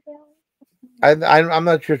want to do? I'm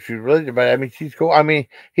not sure if she's religious, but I mean, she's cool. I mean,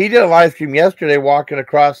 he did a live stream yesterday walking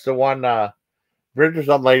across the one bridge or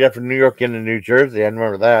something like that from New York into New Jersey. I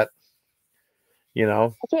remember that. You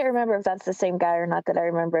know. I can't remember if that's the same guy or not that I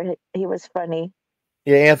remember. He was funny.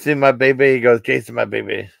 Yeah, Anthony, my baby. He goes, Jason, my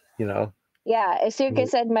baby. You know. Yeah, Asuka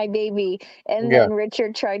said my baby, and Yeah, then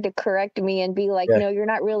Richard tried to correct me and be like, yeah, "No, you're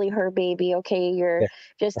not really her baby, okay? yeah,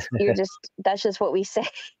 You're just that's just what we say."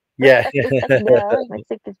 yeah, He's like, "No, it's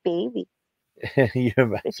like this baby." You She's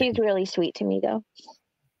imagine. really sweet to me, though.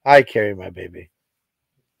 I carry my baby.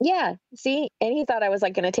 Yeah. See, and he thought I was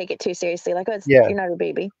like going to take it too seriously. Like, oh, Yeah. you're not a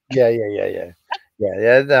baby. Yeah. Yeah. Yeah. Yeah. Yeah.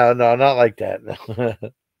 Yeah. No, no, not like that.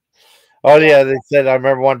 No. Oh Yeah. yeah, they said I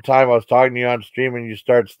remember one time I was talking to you on stream and you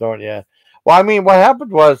started snoring. Yeah. Well, I mean, what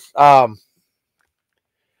happened was,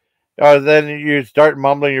 then you start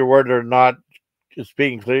mumbling your words or not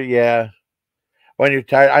speaking clear. Yeah, when you're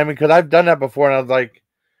tired. I mean, because I've done that before, and I was like,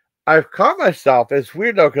 I've caught myself. It's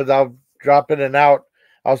weird though, because I'll drop in and out.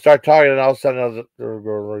 I'll start talking, and all of a sudden I'll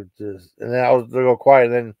go like this, and then I'll go quiet,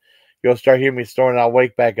 and then you'll start hearing me snoring, and I'll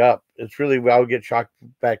wake back up. It's really I'll get shocked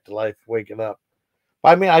back to life waking up.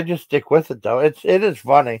 I mean, I just stick with it though. It is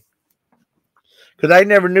funny because I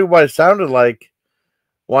never knew what it sounded like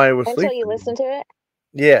when I was Until you sleeping. listen to it.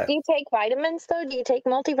 Yeah. Do you take vitamins though? Do you take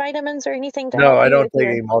multivitamins or anything to No, help I you don't with take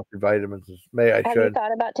your? any multivitamins. Maybe I Have you should.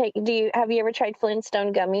 thought about taking? Have you ever tried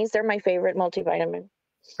Flintstone gummies? They're my favorite multivitamin.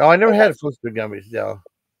 Oh, I never It's like had Flintstone gummies. Yeah.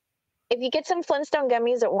 if you get some Flintstone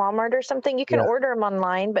gummies at Walmart or something, you can Yeah. order them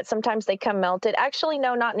online, but sometimes they come melted. Actually,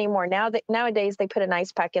 no, not anymore. Nowadays they put an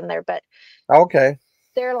ice pack in there, but Okay.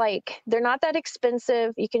 they're not that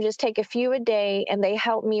expensive. You can just take a few a day, and they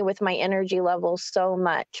help me with my energy levels so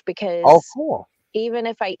much Oh, because cool. even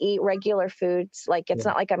if I eat regular foods, like it's Yeah.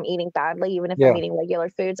 not like I'm eating badly, even if I'm Yeah. eating regular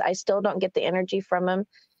foods, I still don't get the energy from them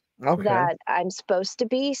Okay. that I'm supposed to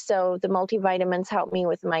be. So the multivitamins help me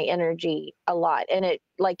with my energy a lot. And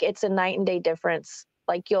it's a night and day difference.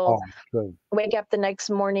 Like you'll Oh, good. wake up the next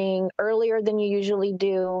morning earlier than you usually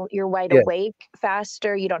do. You're wide Yeah. awake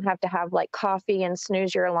faster. You don't have to have like coffee and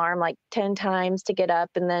snooze your alarm like 10 times to get up.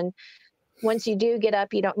 And then once you do get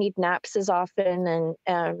up, you don't need naps as often.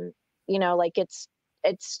 And, like it's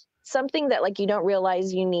something that like you don't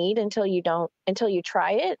realize you need until you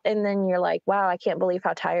try it. And then you're like, wow, I can't believe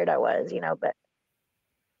how tired I was, but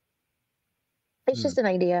it's Hmm. just an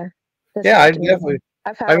idea that's Yeah, I helped me. definitely.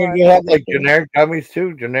 I've had I a mean, lot of you have times like too. generic gummies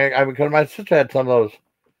too. Generic. I mean, because my sister had some of those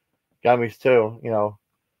gummies too.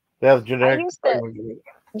 They have I generic use the vitamin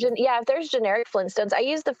gummies. Yeah, if there's generic Flintstones, I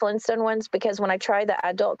use the Flintstone ones because when I try the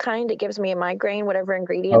adult kind, it gives me a migraine, whatever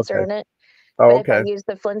ingredients are Okay. in it. Oh, But if I okay. use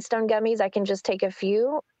the Flintstone gummies, I can just take a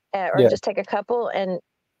few or Yeah. just take a couple, and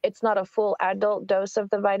it's not a full adult dose of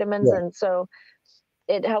the vitamins. Yeah. And so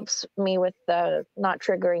it helps me with the not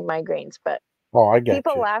triggering migraines. But Oh, I got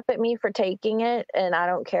people you. laugh at me for taking it, and I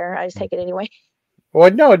don't care. I just take it anyway.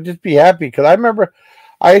 Well, no, just be happy because I remember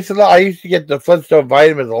I used to get the Flintstone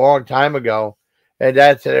vitamins a long time ago, and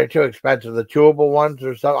they're too expensive. The chewable ones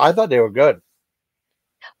or something. I thought they were good.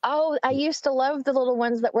 Oh, I used to love the little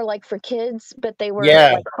ones that were like for kids, but they were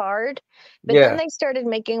Yeah. like hard. But then Yeah. they started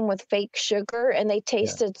making them with fake sugar and they Yeah.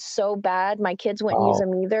 tasted so bad. My kids wouldn't use Oh.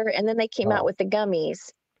 them either. And then they came out Oh. with the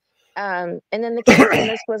gummies. And then the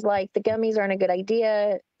chemist was like, the gummies aren't a good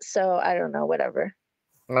idea. So I don't know, whatever.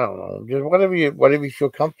 I don't know. Just whatever you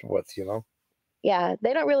feel comfortable with. Yeah,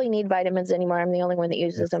 they don't really need vitamins anymore. I'm the only one that Yeah.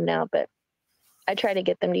 uses them now, but I try to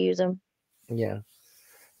get them to use them. Yeah.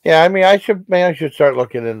 Yeah. I mean, I should start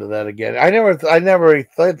looking into that again. I never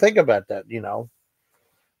think about that.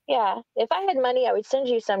 Yeah, if I had money, I would send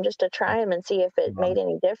you some just to try them and see if it Um, made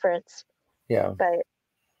any difference. yeah. But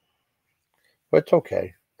But it's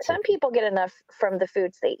okay. It's some okay. people get enough from the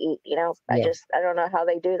foods they eat. Yeah. I don't know how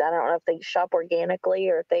they do that. I don't know if they shop organically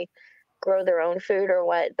or if they grow their own food or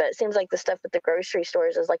what, but it seems like the stuff at the grocery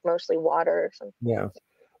stores is like mostly water or something. Yeah.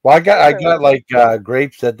 Well, I got Better I for got living. like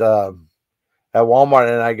grapes at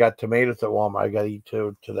Walmart, and I got tomatoes at Walmart. I got to eat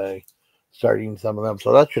two today. Start eating some of them,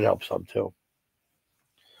 so that should help some too.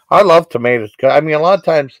 I love tomatoes. 'Cause, I mean, a lot of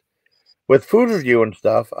times with food review and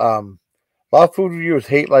stuff, a lot of food reviewers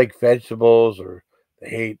hate like vegetables or they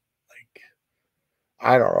hate like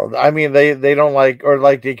I don't know. I mean, they don't like or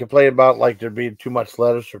like they complain about like there being too much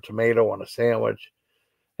lettuce or tomato on a sandwich.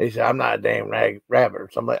 They say I'm not a damn rabbit or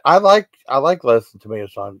something. I like lettuce and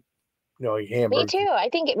tomatoes on Me hamburgers. too. I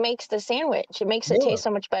think it makes the sandwich. It makes it Yeah. taste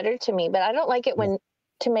so much better to me, but I don't like it Yeah. when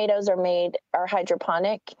tomatoes are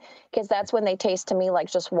hydroponic because that's when they taste to me like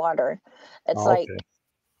just water. It's Oh, like okay.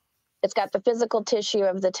 it's got the physical tissue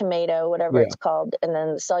of the tomato, whatever Yeah. it's called, and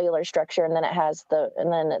then the cellular structure, and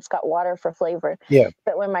then it's got water for flavor. Yeah.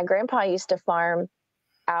 But when my grandpa used to farm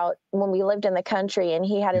out when we lived in the country and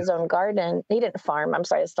he had Yeah. his own garden, he didn't farm. I'm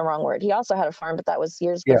sorry, it's the wrong word. He also had a farm, but that was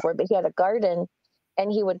years Yeah. before. But he had a garden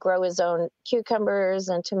and he would grow his own cucumbers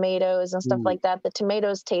and tomatoes and stuff Ooh. like that. The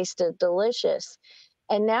tomatoes tasted delicious.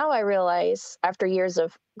 And now I realize after years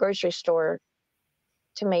of grocery store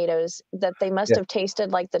tomatoes that they must Yeah. have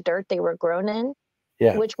tasted like the dirt they were grown in,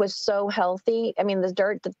 Yeah. which was so healthy. I mean, the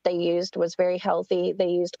dirt that they used was very healthy. They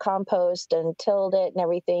used compost and tilled it and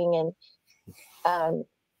everything. And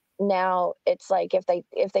Now it's like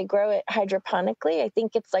if they grow it hydroponically, I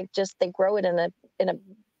think it's like just they grow it in a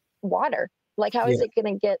water. Like how is Yeah, it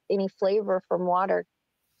going to get any flavor from water?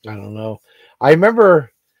 I don't know. I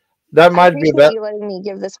remember that I might be appreciate that. you letting me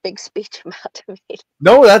give this big speech about tomatoes.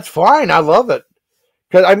 No, that's fine. I love it.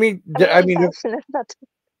 Because I'm I really mean, passionate about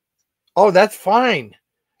oh, that's fine.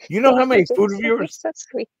 You know how thank you, many food Jason. You're reviewers? so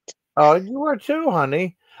sweet. Oh, you are too,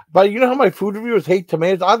 honey. But you know how many food reviewers hate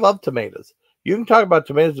tomatoes? I love tomatoes. You can talk about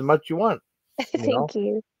tomatoes as much as you want. You know, Thank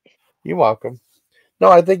you. you're welcome. No,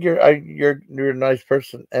 I think you're a nice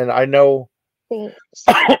person, and I know Thanks.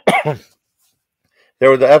 there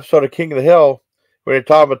was an episode of King of the Hill where they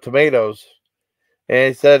talked about tomatoes, and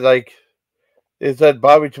he said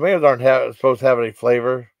Bobby, tomatoes aren't supposed to have any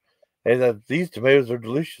flavor, and that these tomatoes are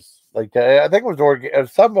delicious. Like that. I think it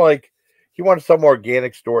was something like he wanted some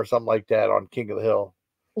organic store or something like that on King of the Hill.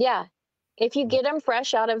 Yeah. If you get them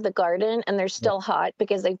fresh out of the garden and they're still hot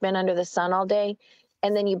because they've been under the sun all day,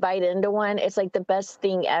 and then you bite into one, it's like the best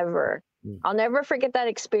thing ever. Mm. I'll never forget that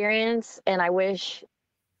experience, and I wish,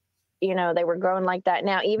 they were grown like that.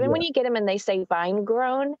 Now, even Yeah, when you get them and they say vine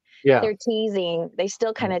grown, yeah, they're teasing. They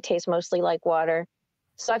still kind of taste mostly like water.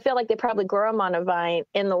 So I feel like they probably grow them on a vine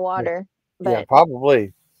in the yeah, water. yeah, But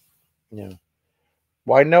probably. Yeah.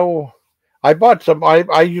 Well, I know. I bought some. I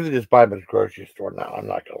usually just buy them at the grocery store now. I'm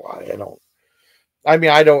not gonna lie. I don't. I mean,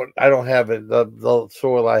 I don't have it. The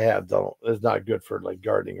soil I have don't is not good for like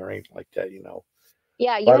gardening or anything like that.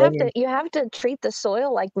 yeah, But I mean, you have to treat the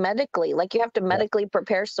soil like medically. Like you have to yeah, medically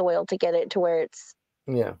prepare soil to get it to where it's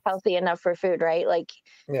yeah, healthy enough for food, right? Like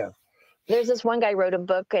yeah, there's this one guy wrote a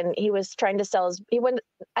book and he was trying to sell his he went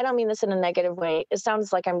I don't mean this in a negative way. It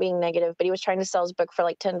sounds like I'm being negative, but he was trying to sell his book for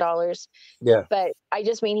like $10. yeah, But I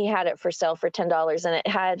just mean he had it for sale for $10 and it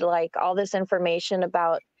had like all this information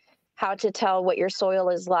about how to tell what your soil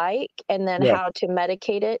is like and then yeah, how to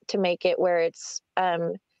medicate it to make it where it's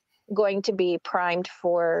going to be primed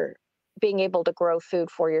for being able to grow food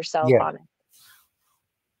for yourself yeah, on it.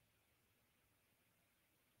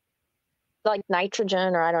 Like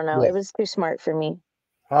nitrogen or I don't know. yeah. It was too smart for me.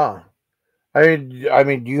 Huh. I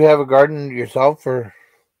mean, do you have a garden yourself, or?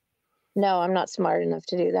 No, I'm not smart enough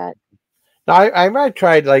to do that. No, I might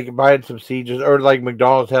try like buying some seeds, or like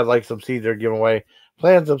McDonald's had like some seeds they're giving away,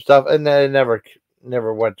 planting some stuff, and then it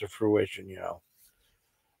never went to fruition.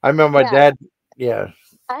 I remember my Yeah, dad. Yeah,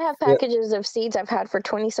 I have yeah, packages of seeds I've had for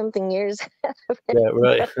 20 something years. yeah,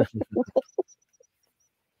 really.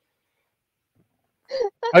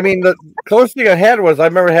 I mean, the closest thing I had was I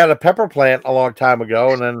remember I had a pepper plant a long time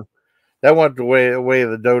ago, and then that went away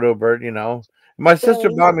the dodo bird. My sister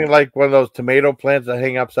Really? bought me like one of those tomato plants that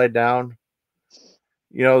hang upside down.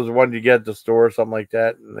 The one you get at the store or something like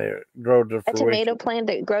that, and they grow to A tomato fruition. plant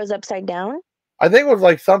that grows upside down? I think it was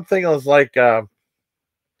like something. It was like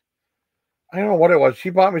I don't know what it was. She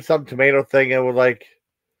bought me some tomato thing. It was like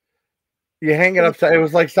you hang it Is it upside. It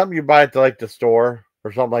was like something you buy at like the store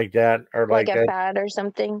or something like that, or like like a fad or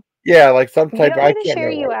something? yeah, like some Do you type. want I me to can't share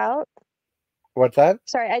remember what you it was. out? What's that?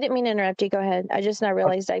 Sorry, I didn't mean to interrupt you. Go ahead. I just now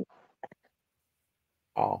realized I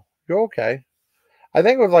Oh, you're okay. I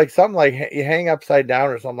think it was like something like you hang upside down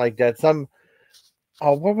or something like that.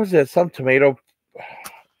 What was it? Some tomato.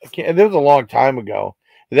 I can't. It was a long time ago.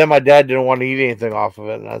 And then my dad didn't want to eat anything off of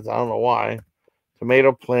it, and I don't know why.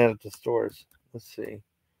 Tomato plant at the stores. Let's see.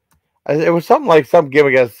 It was something like some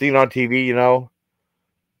gimmick I've seen on TV.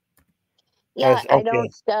 yeah, As I okay,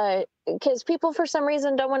 don't because people for some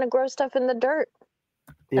reason don't want to grow stuff in the dirt.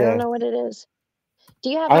 I don't yeah. know what it is. Do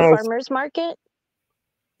you have I a don't know. farmer's market?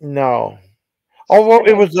 No. Oh well,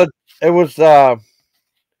 Okay. it was I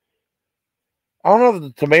don't know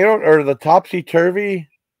the tomato or the topsy turvy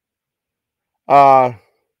uh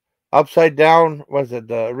upside down, was it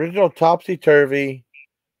the original topsy turvy?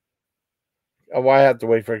 Oh, I have to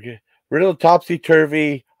wait for it. Original topsy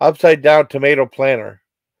turvy upside down tomato planter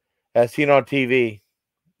as seen on TV.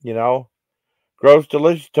 You know, grows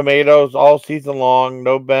delicious tomatoes all season long,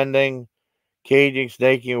 no bending, caging,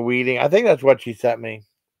 snaking, and weeding. I think that's what she sent me.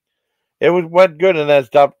 Went good and then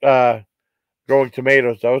stopped growing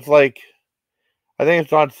tomatoes. So it's like I think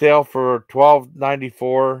it's on sale for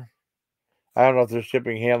 $12.94. I don't know if there's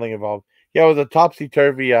shipping and handling involved. Yeah, it was a topsy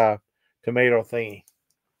turvy tomato thingy.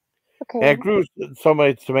 And it Okay. grew so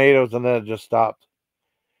many tomatoes and then it just stopped.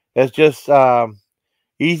 It's just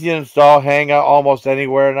easy to install, hang out almost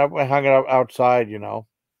anywhere, and I hung it out outside. And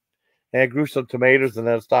it grew some tomatoes and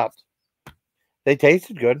then it stopped. They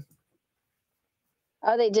tasted good.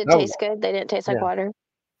 Oh, they did That was taste good. They didn't taste like yeah. water.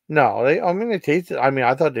 No, I mean they tasted. I mean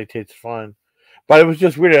I thought they tasted fine, but it was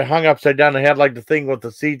just weird. It hung upside down. They had like the thing with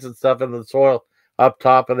the seeds and stuff in the soil up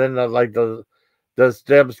top, and then like the the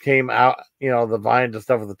stems came out, the vines and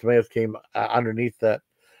stuff with the tomatoes came underneath that.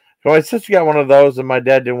 So my sister got one of those, and my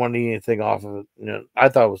dad didn't want to eat anything off of it. I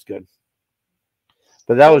thought it was good,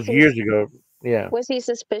 but that Was was he years ago. Yeah, was he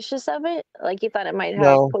suspicious of it? Like he thought it might have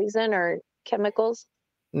no, poison or chemicals?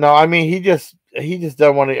 no. I mean, he just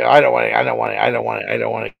doesn't want to. I don't want it. I don't want it. I don't want it. I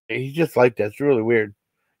don't want it. He's just like that. It's really weird,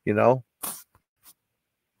 you know.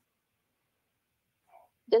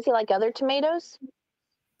 Does he like other tomatoes?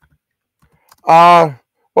 Uh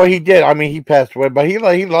well, he did. I mean, he passed away, but he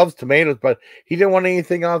loves tomatoes, but he didn't want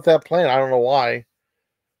anything off that plant. I don't know why.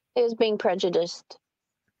 He was being prejudiced.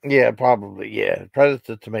 Yeah, probably. Yeah,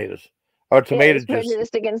 predator tomatoes or Yeah, he tomato was juice.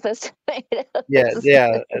 prejudiced against those Yeah, tomatoes.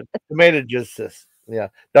 yeah, tomato juice. Yeah.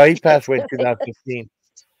 No, he passed Against away in tomatoes. 2015.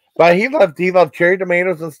 But he loved cherry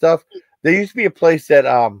tomatoes and stuff. There used to be a place that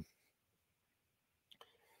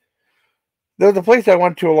there was a place I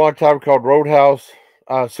went to a long time called Roadhouse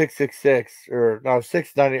 666 or no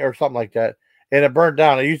 690 or something like that. And it burned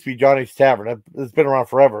down. It used to be Johnny's Tavern. It's been around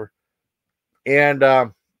forever. And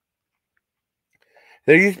there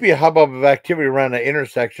used to be a hubbub of activity around the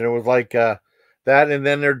intersection. It was like that, and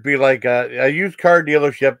then there'd be like a used car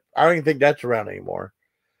dealership. I don't even think that's around anymore.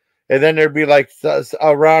 And then there'd be like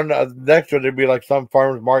around next to it, there'd be like some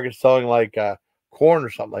farmers market selling like corn or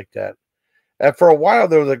something like that. And for a while,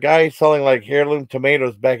 there was a guy selling like heirloom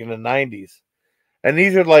tomatoes back in the '90s. And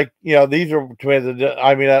these are like, these are tomatoes.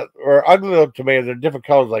 I mean, or ugly little tomatoes. They're different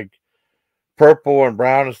colors, like purple and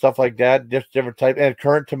brown and stuff like that. Just different type and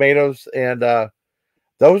currant tomatoes. And those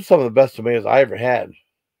are some of the best tomatoes I ever had.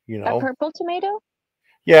 You A know, purple tomato?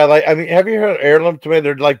 yeah. Like I mean, have you heard of heirloom tomato?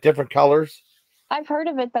 They're like different colors. I've heard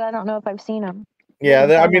of it, but I don't know if I've seen them. You Yeah,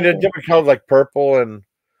 can I tell mean, they're maybe. different colors, like purple and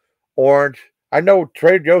orange. I know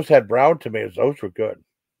Trader Joe's had brown tomatoes; those were good.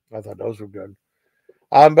 I thought those were good.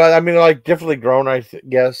 But I mean, like differently grown, I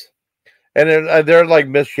guess. And they're like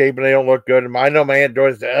misshapen; they don't look good. And I know my aunt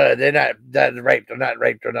Doris said, "They're not that ripe. They're not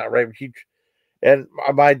ripe. They're not ripe." And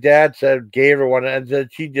my dad said gave her one, and said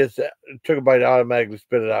she just took a bite, automatically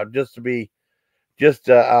spit it out, just to be just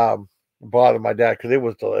to bother my dad because it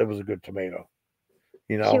was a good tomato.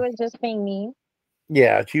 You She know, was just being mean.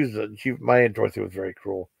 yeah, my aunt Dorothy was very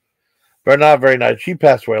cruel, but not very nice. She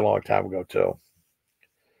passed away a long time ago too.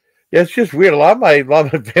 Yeah, it's just weird. A lot of my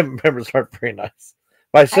family members aren't very nice.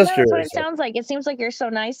 My I know sister that's what is. it sounds like. It seems like you're so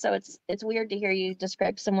nice, so it's weird to hear you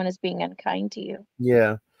describe someone as being unkind to you.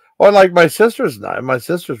 Yeah. Well, like my sister's nice. My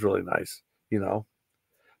sister's really nice. You know,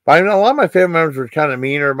 but I know a lot of my family members were kind of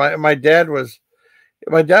meaner. My dad was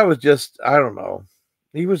just, I don't know.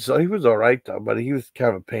 He was all right though, but he was kind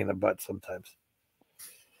of a pain in the butt sometimes.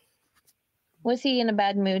 Was he in a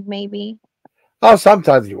bad mood? Maybe Oh,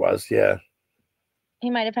 sometimes he was. Yeah. he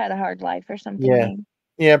might have had a hard life or something. Yeah. Maybe.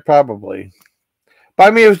 Yeah, probably. But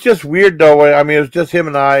I mean, it was just weird though. I mean, it was just him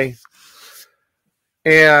and I,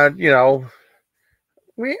 and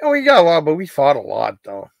we got along, but we fought a lot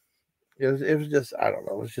though. It was just, I don't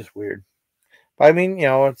know. It was just weird. But I mean,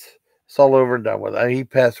 it's all over and done with. He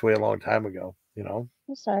passed away a long time ago.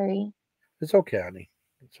 I'm sorry. It's okay, honey.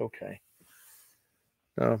 It's okay.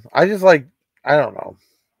 No, I just like, I don't know.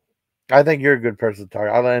 I think you're a good person to talk.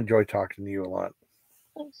 I enjoy talking to you a lot.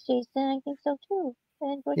 Thanks, Jason. I think so too.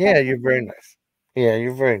 I enjoy Yeah, talking you're to very you. nice. Yeah,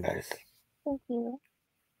 you're very nice. Thank you.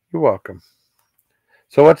 You're welcome.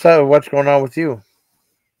 So what's going on with you?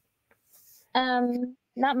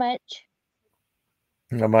 Not much.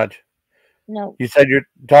 Not much. No. You said you're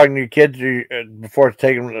talking to your kids before it's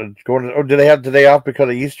taking going. Oh, do they have today off because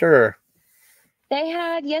of Easter? Or? They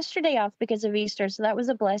had yesterday off because of Easter, so that was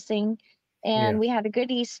a blessing. Yeah. And we had a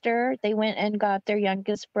good Easter. They went and got their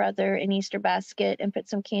youngest brother an Easter basket and put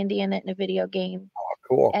some candy in it and a video game. Oh,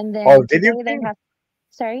 cool. And Oh, then video today they game. have,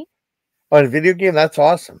 sorry? Oh, a video game. That's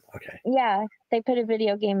awesome. Okay. Yeah, they put a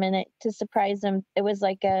video game in it to surprise them. It was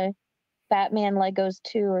like a Batman Legos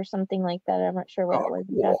 2 or something like that. I'm not sure what Oh, it was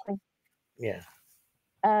cool. exactly. Yeah.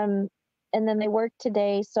 Um, and then they worked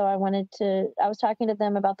today, so I was talking to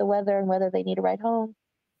them about the weather and whether they need a ride home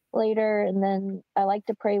later. And then I like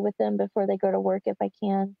to pray with them before they go to work if I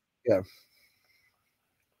can. Yeah.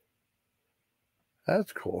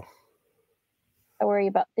 That's cool. I worry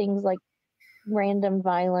about things like random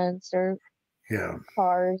violence or Yeah.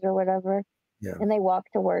 cars or whatever. Yeah. And they walk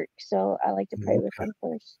to work, so I like to pray with Okay. them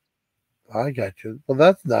first. I got you. Well,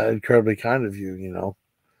 that's not incredibly kind of you.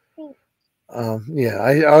 Thanks. Yeah,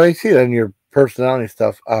 I see that in your personality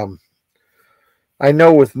stuff. I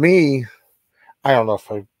know with me, I don't know if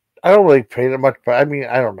I don't really pray that much, but I mean,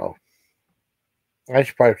 I don't know. I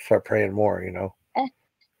should probably start praying more. Eh,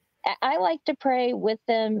 I like to pray with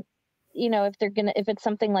them, if they're gonna, if it's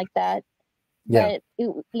something like that. Yeah.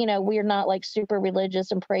 But we're not like super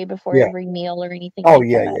religious and pray before Yeah. every meal or anything Oh like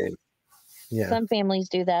yeah, that. yeah, yeah. Some families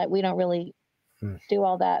do that. We don't really Mm. do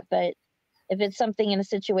all that, but if it's something in a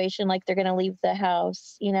situation like they're going to leave the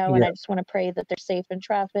house, and Yeah. I just want to pray that they're safe in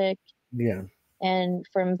traffic Yeah. and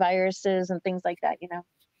from viruses and things like that.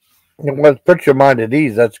 Well, put your mind at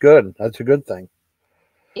ease. That's good. That's a good thing.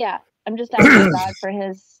 Yeah, I'm just asking God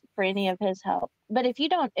for any of his help. But if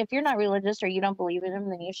you're not religious or you don't believe in him,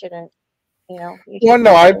 then you shouldn't, you Well, should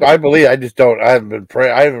no, be good. I believe. I just don't. I haven't been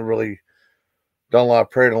praying. I haven't really done a lot of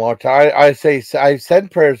prayer in a long time. I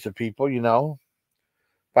send prayers to people,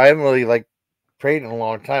 but I haven't really like prayed in a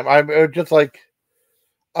long time. I'm just like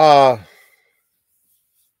uh.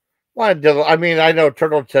 Well, I mean, I know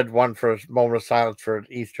Turtle said one for a moment of silence for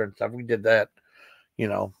Easter and stuff. We did that, you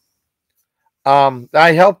know.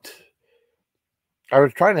 I helped. I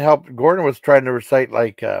was trying to help. Gordon was trying to recite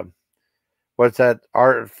like what's that?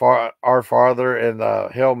 Our Father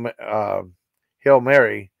and Hail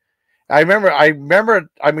Mary. I remember. I mean,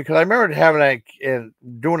 because I remember having that and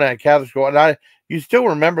doing that in Catholic school, and you still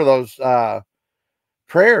remember those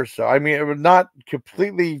prayers. So I mean, it was not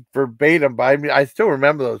completely verbatim, but I mean, I still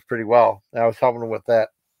remember those pretty well. And I was helping them with that,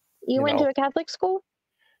 You you went know. to a Catholic school?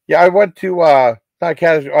 Yeah, I went to not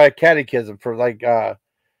catechism for like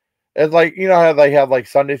it's like how they have like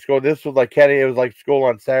Sunday school. This was like it was like school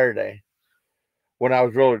on Saturday when I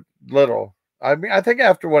was really little. I mean, I think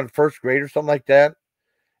after one first grade or something like that,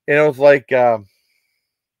 and it was like from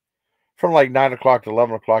like 9 o'clock to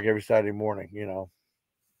 11 o'clock every Saturday morning. And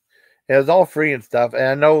it was all free and stuff. And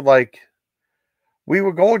I know like we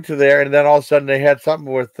were going to there, and then all of a sudden they had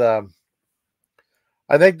something with. I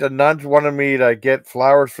think the nuns wanted me to get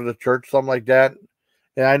flowers for the church, something like that.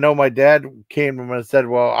 And I know my dad came to him and said,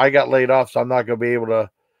 "Well, I got laid off, so I'm not going to be able to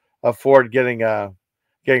afford getting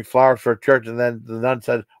flowers for a church." And then the nun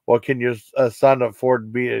said, "Well, can your son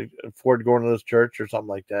afford going to this church or something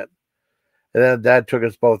like that?" And then Dad took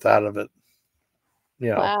us both out of it. You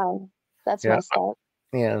know, Wow, that's yeah, messed up.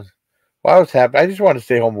 yeah. Well, I was happy. I just wanted to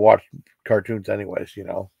stay home and watch cartoons, anyways.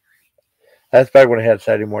 That's back when I had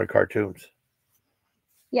Saturday morning cartoons.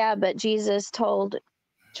 Yeah, but Jesus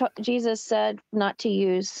said not to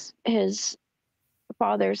use his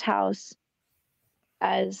father's house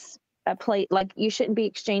as a plate. Like you shouldn't be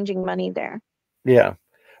exchanging money there. Yeah,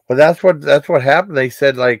 but that's what happened. They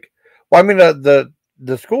said like, well, I mean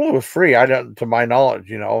the school was free. I don't, to my knowledge.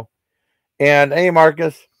 And hey,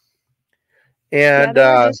 Marcus, Yeah, and they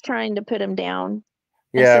were just trying to put him down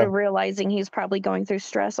instead yeah, of realizing he's probably going through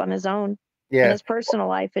stress on his own in yeah, his personal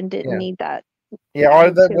life and didn't yeah, need that yeah. Or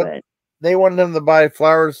added that, to but it. they wanted them to buy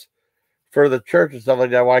flowers for the church and stuff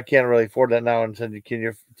like that. Well, I can't really afford that now, and said, "Can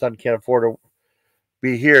your son can't afford to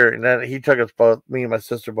be here?" And then he took us both, me and my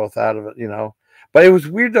sister, both out of it. But it was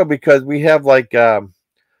weird though because we have like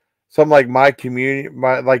some like my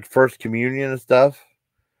like first communion and stuff.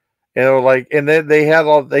 And then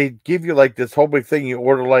they give you like this whole big thing. You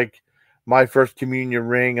order like my first communion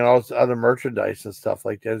ring and all this other merchandise and stuff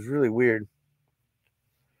like that. It's really weird.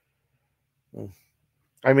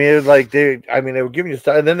 I mean, it was like they would give you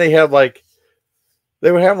stuff, and then they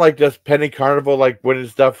would have like this penny carnival, like winning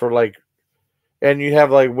stuff for like, and you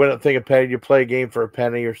have like win a thing of penny, you play a game for a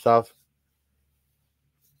penny or stuff.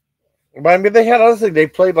 But I mean, they had other things. They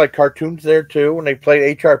played like cartoons there too, and they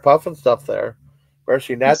played HR Puff and stuff there. I've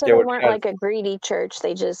seen that So there, they which weren't kind of, like a greedy church.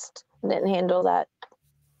 They just didn't handle that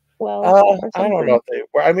well or I don't know something. if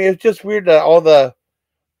they. I mean, it's just weird that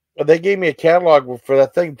they gave me a catalog for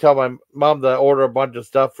that thing. Tell my mom to order a bunch of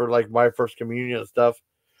stuff for like my first communion and stuff,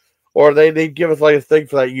 or they give us like a thing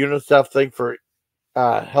for that UNICEF thing for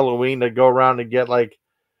Halloween to go around and get like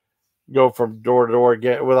go from door to door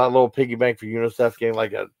get with that little piggy bank for UNICEF getting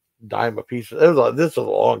like a dime a piece. This was a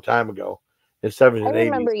long time ago, in I seventies and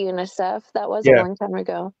remember eighties. UNICEF. That was a Yeah, long time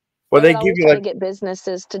ago. well They they would give always you try to like get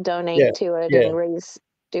businesses to donate yeah to it yeah and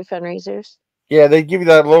do fundraisers. yeah they give you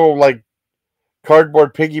that little like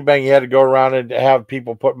cardboard piggy bank. You had to go around and have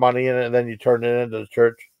people put money in it, and then you turn it into the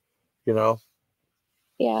church. You know,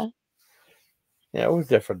 Yeah, yeah, it was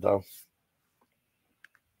different though.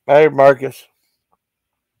 Hey, Marcus.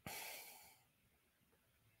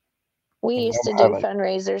 we used to I do like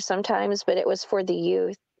fundraisers sometimes, but it was for the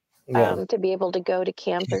youth yeah, to be able to go to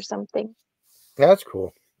camp or something. that's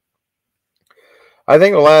cool. I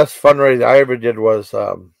think the last fundraiser I ever did was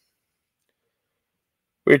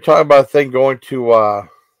we were talking about a thing going to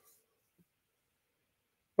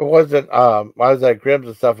it wasn't I was at Grimm's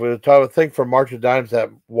and stuff. We were talking about a thing for March of Dimes that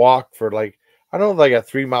walk for like I don't know like a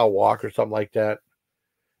 3 mile walk or something like that.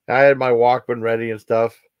 And I had my Walkman ready and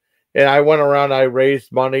stuff. And I went around, I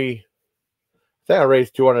raised money. think I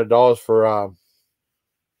raised $200 for.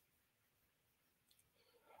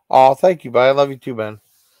 Oh, thank you, bud. I love you too, man.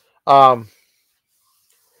 Um,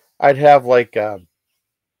 I'd have like. I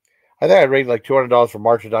think I raised like $200 for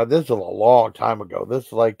March of Dimes. This is a long time ago. This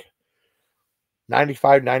is like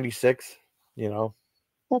 95, 96. You know.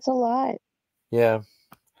 That's a lot. Yeah.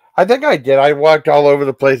 I think I did. I walked all over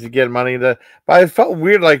the place to get money. But I felt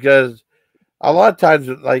weird, like a lot of times,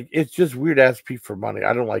 like it's just weird to ask people for money.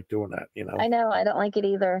 I don't like doing that. You know. I know. I don't like it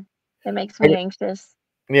either. It makes me anxious.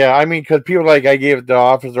 Yeah, I mean, because people like I gave it to the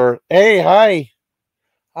officer. Hey,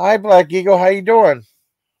 hi, Black Eagle. How you doing?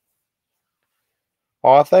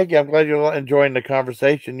 Oh, thank you. I'm glad you're enjoying the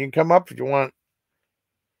conversation. You can come up if you want.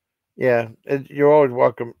 Yeah, you're always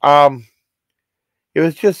welcome. It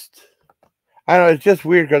was just, I don't know. It's just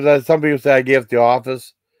weird because some people say I gave it to the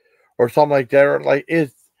office or something like that. Or like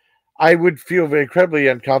it's, I would feel very incredibly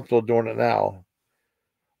uncomfortable doing it now.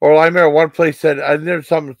 Or I remember one place said I there's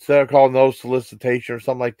something called no solicitation or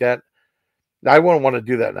something like that. I wouldn't want to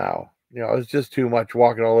do that now. You know, it's just too much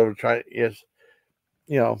walking all over trying. Yes,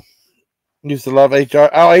 you know, used to love HR.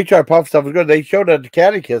 Oh, HR Puff stuff was good. They showed it at the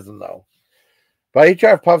Catechism though. But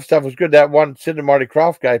HR Puff stuff was good. That one Sid and Marty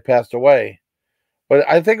Croft guy passed away. But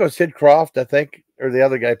I think it was Sid Croft, I think, or the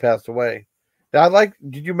other guy passed away. Now,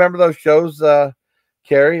 did you remember those shows,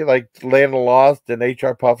 Carrie? Like Land of Lost and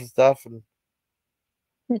HR Puff and stuff? And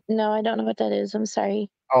No, I don't know what that is. I'm sorry.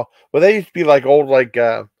 oh, well, they used to be like old, like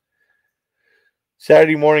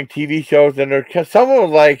Saturday morning TV shows, and some of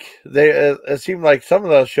them like it seemed like some of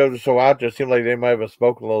those shows are so out there. It seemed like they might have been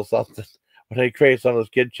smoking a little something when they created some of those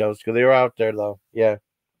kid shows because they were out there though. Yeah.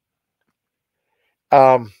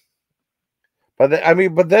 But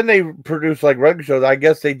then they produced like regular shows. I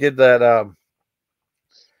guess they did that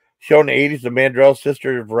show in the '80s, the Mandrell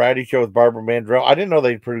Sister variety show with Barbara Mandrell. I didn't know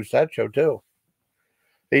they produced that show too.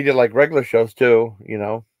 They did like regular shows too, you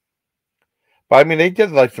know. But I mean, they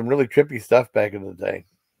did like some really trippy stuff back in the day.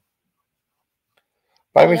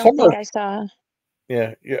 But, I mean, don't think I saw.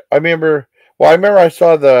 Yeah. I remember. Well, I remember I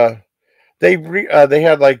saw they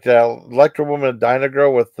had like the Electro Woman and Dyna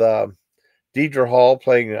Girl with Deidre Hall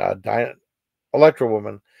playing Electro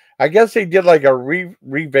Woman. I guess they did like a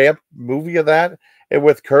revamped movie of that and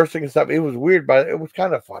with cursing and stuff. It was weird, but it was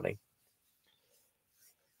kind of funny.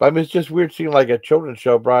 But I mean, it's just weird seeing like a children's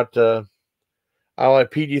show brought to I don't know,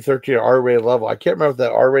 like PG-13 or R-rated level. I can't remember if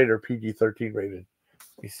that R-rated or PG-13 rated.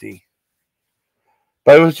 Let me see.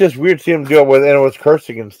 But it was just weird seeing them do it with, and it was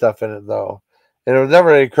cursing and stuff in it though. And there was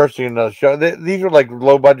never any cursing in the show. These were like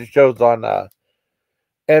low budget shows on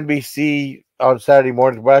NBC on Saturday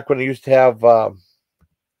mornings back when they used to have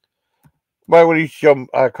when they used to show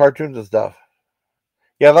cartoons and stuff.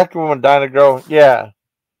 Yeah, Electro Woman, Dyna Girl. Yeah.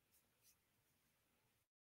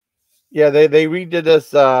 Yeah, they redid this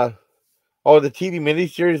the TV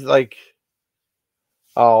miniseries like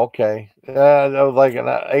oh okay. Yeah, that was like an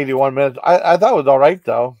 81 minutes. I thought it was all right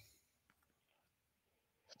though.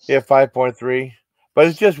 Yeah, 5.3. But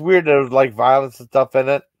it's just weird there was like violence and stuff in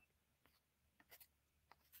it.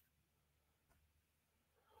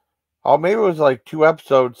 Oh, maybe it was like 2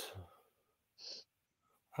 episodes.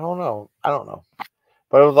 I don't know.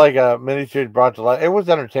 But it was like a miniseries brought to life. It was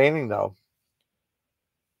entertaining though.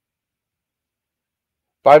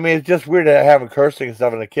 But I mean, it's just weird to have cursing and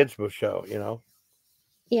stuff in a kids' show, you know.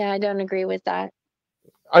 Yeah, I don't agree with that.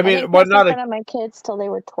 I didn't mean, but curse in not front of my kids till they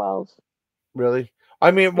were 12. really. I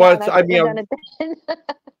mean, Yeah, and what's I I shouldn't have mean, done it then.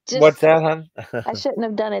 what's Just that, hon? I shouldn't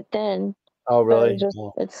have done it then. Oh, But really?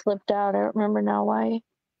 Well, it slipped out. I don't remember now why.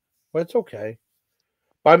 it's okay.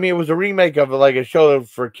 But I mean, it was a remake of like a show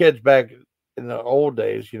for kids back in the old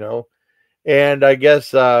days, you know. And I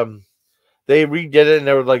guess they redid it, and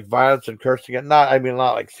there was like violence and cursing. I mean,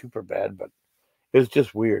 not like super bad, but it was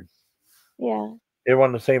just weird. Yeah. It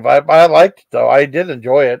wasn't the same vibe. I liked it though. I did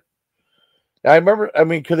enjoy it. I remember. I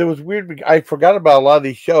mean, because it was weird. I forgot about a lot of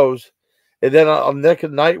these shows, and then on Nick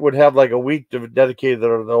at Night would have like a week dedicated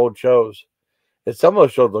to the old shows. And some of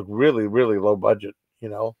those shows look really, really low budget. You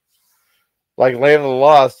know, like Land of the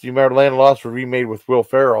Lost. You remember Land of the Lost was remade with Will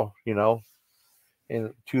Ferrell. You know, in I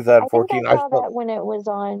think I 2014. saw that when it was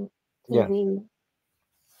on Yeah. TV.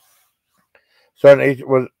 So it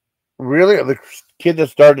was really the kid that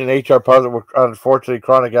started in HR Puzzle was unfortunately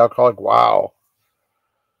chronic alcoholic. Wow.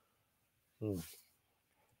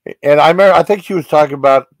 And I remember, I think she was talking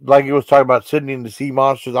about, like he was talking about Sydney and the Sea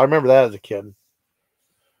Monsters. I remember that as a kid.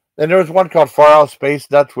 And there was one called Far Out Space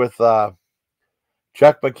Nuts with Chuck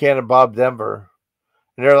McCann and Bob Denver.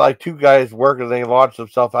 And they're like two guys working. They launched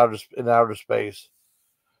themselves in outer space.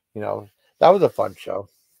 You know, that was a fun show.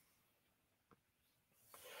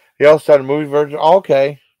 He also had a movie version. Oh,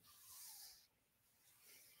 okay.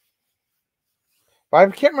 I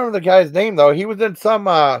can't remember the guy's name though. He was in some.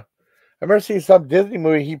 I remember seeing some Disney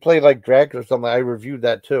movie. He played like Dracula or something. I reviewed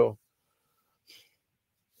that too.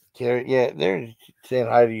 Carrie, yeah, they're saying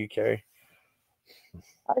hi to you, Carrie.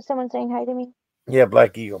 Oh, is someone saying hi to me? Yeah,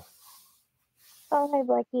 Black Eagle. Oh, hi,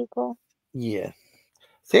 Black Eagle. Yeah.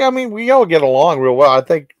 See, I mean, we all get along real well. I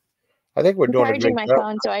think we're I'm doing a charging great my job.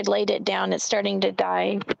 phone, so I laid it down. It's starting to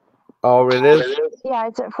die. Oh, it is. Yeah,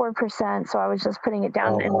 it's at 4%, so I was just putting it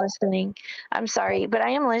down and Oh, listening. I'm sorry, but I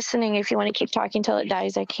am listening. If you want to keep talking till it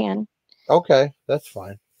dies, I can. okay, that's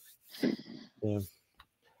fine. Yeah.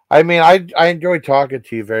 I mean, I enjoy talking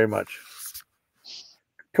to you very much.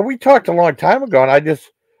 Cause we talked a long time ago, and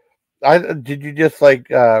I did you just like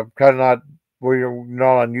kind of not were you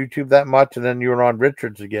not on YouTube that much, and then you were on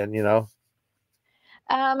Richards again, you know?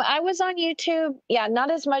 I was on YouTube. Yeah,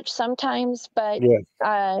 not as much sometimes, but Yeah.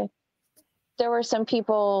 uh, there were some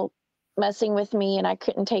people messing with me, and I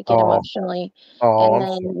couldn't take it Oh, emotionally. oh, And I'm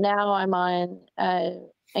sorry. then now I'm on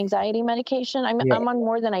anxiety medication. Yeah, I'm on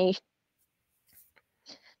more than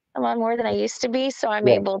I'm on more than I used to be, so I'm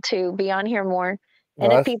yeah. able to be on here more.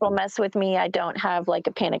 And No, if that's people mess with me, I don't have like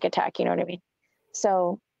a panic attack. You know what I mean?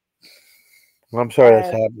 So well, I'm sorry that's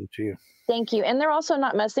uh, happened to you. thank you. And they're also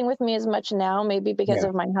not messing with me as much now, maybe because Yeah,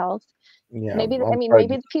 of my health. yeah. Maybe I I'm mean sorry.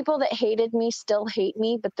 maybe the people that hated me still hate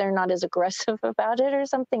me, but they're not as aggressive about it or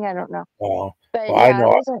something. I don't know. Oh, But well, I yeah, I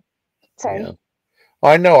know. wasn't Yeah, sorry.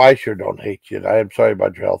 I know. I sure don't hate you. I am sorry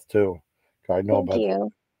about your health too. I know Thank about that.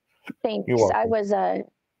 you. You're Thanks. welcome.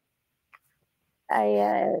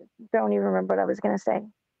 I don't even remember what I was gonna say.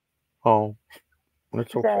 Oh,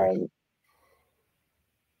 it's okay. The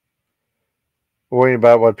Worrying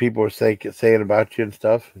about what people were saying about you and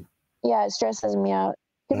stuff. Yeah, it stresses me out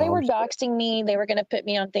because they No, were I'm sorry. doxing me. They were going to put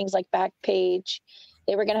me on things like Backpage.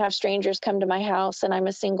 They were going to have strangers come to my house, and I'm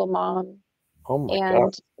a single mom. Oh my God.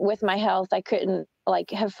 And with my health, I couldn't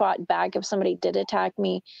like have fought back if somebody did attack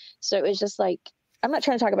me. So it was just like I'm not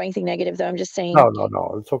trying to talk about anything negative though. I'm just saying. No, no,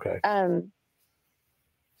 no. It's okay. Um,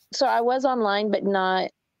 so I was online, but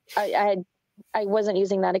not. I wasn't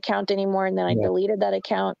using that account anymore, and then I Yeah, deleted that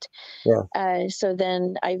account. yeah. So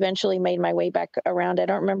then I eventually made my way back around. I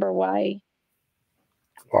don't remember why.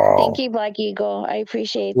 Thank Wow. you, Black Eagle. I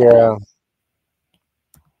appreciate that. Yeah,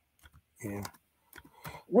 yeah,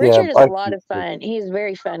 yeah. Richard is a Black lot of people. fun. He's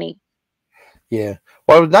very funny. Yeah.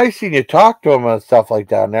 Well, it was nice seeing you talk to him and stuff like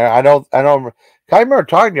that. There, I don't. I don't. I remember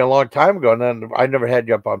talking to you a long time ago, and then I never had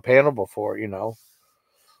you up on panel before. You know,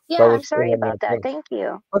 so Yeah, I I'm was still sorry having about that that. fun. Thank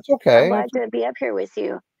you. That's I'm okay. glad to be up here with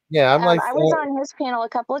you. Yeah, I'm like, I was on his panel a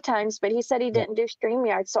couple of times, but he said he yeah, didn't do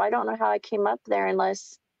StreamYard, so I don't know how I came up there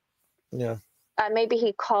unless yeah, maybe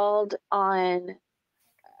he called on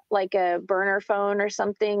like a burner phone or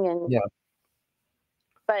something. And yeah,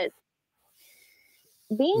 but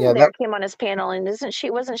Being yeah. there came on his panel, and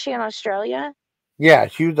wasn't she in Australia? Yeah,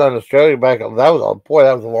 she was on Australia back. That was a boy.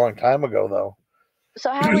 That was a long time ago, though.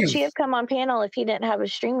 So how would she have come on panel if he didn't have a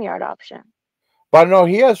StreamYard option? But no,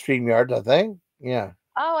 he has StreamYard, I think. Yeah,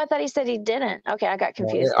 Oh, I thought he said he didn't. Okay, I got yeah,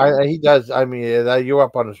 confused then. he does. I mean, you're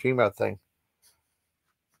up on the StreamYard thing.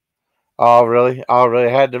 Oh, really? Oh, really?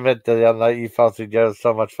 I had to admit that the other night you felt together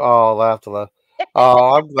so much. Oh, laughed a lot.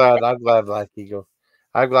 Oh, I'm glad. I'm glad, Black Eagle.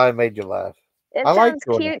 I'm glad I made you laugh. It I like sounds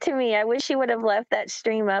doing it. cute to me. I wish he would have left that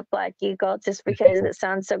stream up, Black Eagle, just because it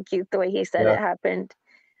sounds so cute the way he said Yeah, it happened.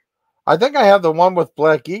 I think I have the one with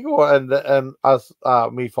Black Eagle and us,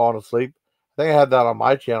 me falling asleep. I think I had that on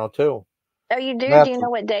my channel too. Oh, you do? Do That's you know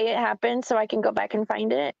what day it happened so I can go back and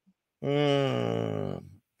find it? mm,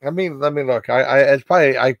 let me look. I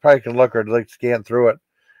probably can look or like scan through it.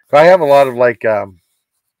 I have a lot of like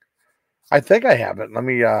I think I have it. Let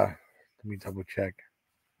me double check.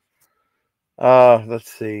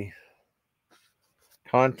 Let's see.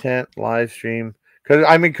 Content live stream. Cause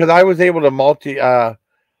I was able to multi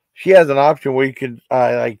she has an option where you can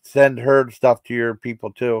like send her stuff to your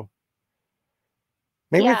people too.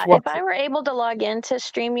 Maybe it's Yeah, if what's I were able to log into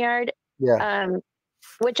StreamYard, yeah, um,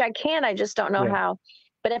 which I can, I just don't know yeah, how.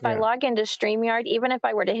 But if I yeah, log into StreamYard, even if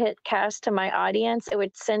I were to hit cast to my audience, it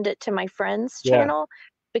would send it to my friend's yeah, channel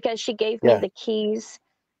because she gave me yeah. the keys,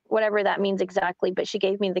 whatever that means exactly, but she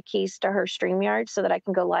gave me the keys to her StreamYard so that I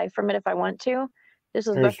can go live from it if I want to. This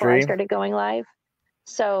was Her before I stream. started going live.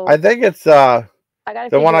 So I think it's I got to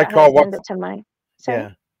the one figure I out how to call send what's it to my. Sorry? yeah.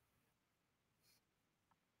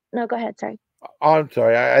 No, go ahead. Sorry. Oh, I'm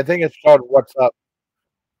sorry. I think it's called what's up.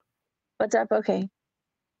 What's up? Okay.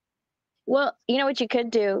 Well, you know what you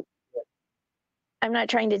could do? I'm not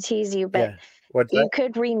trying to tease you, but Yeah. What's you that?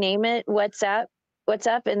 could rename it What's up,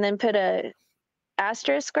 and then put a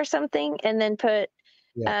asterisk or something, and then put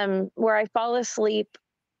Yeah. where I fall asleep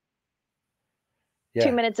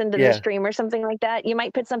 2 minutes into the stream or something like that. You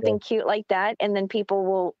might put something cute like that, and then people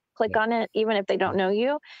will click on it, even if they don't know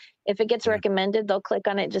you. If it gets recommended, they'll click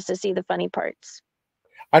on it just to see the funny parts.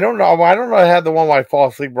 I don't know. I don't know. I had the one where I fall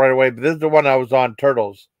asleep right away, but this is the one I was on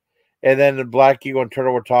Turtles, and then the Black Eagle and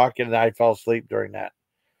Turtle were talking, and I fell asleep during that.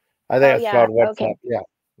 I think it's called What's Up.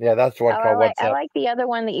 Yeah, that's the one called What's Up. I like the other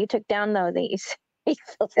one that you took down though. That you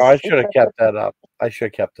fell asleep. Oh, I should have kept that up. I should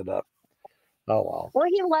have kept it up. Oh well. Well,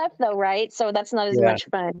 he left though, right? So that's not as much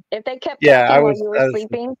fun. If they kept talking while you were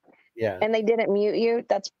sleeping, and they didn't mute you,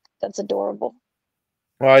 that's adorable.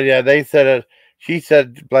 Well, yeah, they said it. She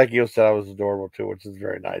said Black Eagle said I was adorable too, which is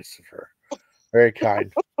very nice of her. Very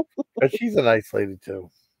kind. But she's a nice lady too.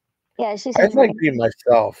 Yeah, she's. I just like being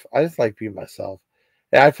myself.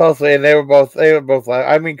 Yeah, I fell asleep, and they were both laughing.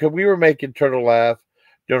 I mean, because we were making Turtle laugh,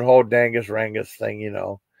 doing whole Dangus Rangus thing, you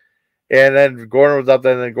know. And then Gordon was up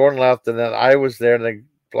there, and then Gordon left, and then I was there, and then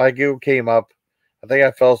Black Eagle came up. I think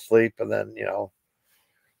I fell asleep, and then, you know.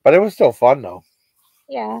 But it was still fun, though.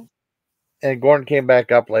 Yeah. And Gordon came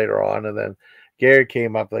back up later on, and then Gary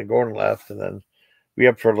came up, and then Gordon left, and then we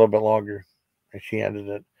up for a little bit longer, and she ended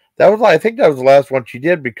it. I think that was the last one she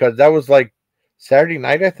did, because that was like Saturday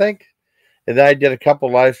night, I think. And then I did a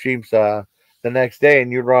couple live streams the next day,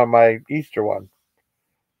 and you were on my Easter one.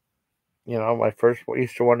 You know, my first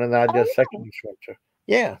Easter one, and then I did a second Easter one too.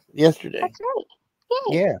 Yeah, yesterday. That's right.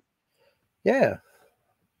 Yay. Yeah.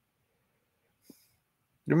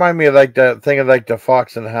 Remind me of like the thing of like the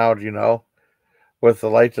Fox and the Hound, you know, with the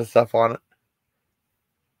lights and stuff on it.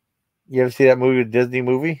 You ever see that movie, Disney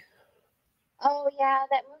movie? Oh yeah,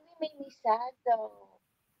 that movie made me sad though.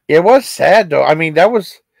 It was sad though. I mean, that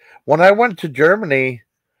was when I went to Germany.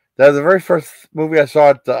 That was the very first movie I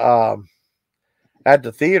saw at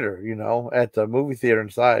the theater. You know, at the movie theater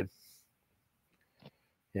inside.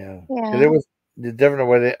 Yeah. And it was the different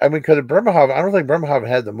way. I mean, because Bremerhaven, I don't think Bremerhaven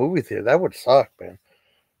had the movie theater. That would suck, man.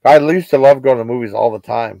 I used to love going to movies all the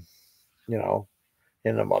time. You know,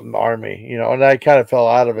 in the army. You know, and I kind of fell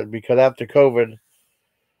out of it because after COVID,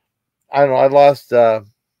 I don't know. I lost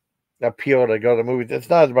appeal to go to movies. It's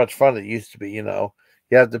not as much fun as it used to be. You know,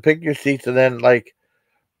 you have to pick your seats, and then like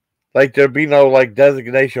there'd be no like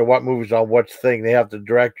designation of what movie's on which thing. They have to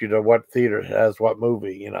direct you to what theater has what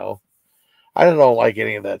movie. You know, I don't like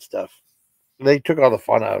any of that stuff. They took all the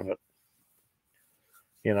fun out of it.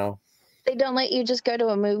 You know, they don't let you just go to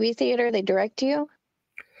a movie theater. They direct you.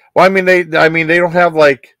 Well, I mean they don't have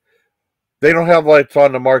like lights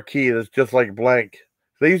on the marquee. It's just like blank.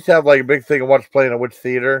 They used to have like a big thing of what's playing at which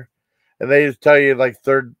theater, and they just tell you like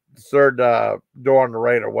third door on the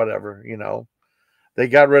right or whatever. You know, they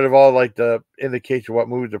got rid of all like the indication of what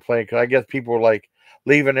movies they're playing because I guess people were like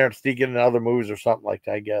leaving there and sneaking in other movies or something like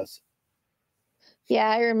that. I guess. Yeah,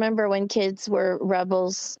 I remember when kids were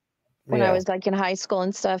rebels when I was like in high school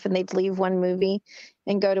and stuff, and they'd leave one movie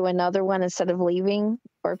and go to another one instead of leaving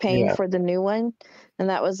or paying for the new one, and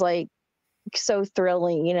that was like so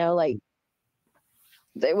thrilling. You know, like.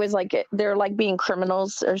 It was like they're like being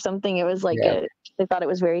criminals or something. It was like they thought it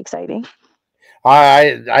was very exciting.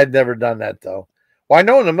 I'd never done that though. Well, I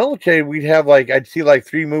know in the military we'd have like I'd see like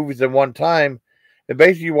 3 movies at one time, and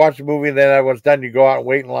basically you watch a movie and then when it's done you go out and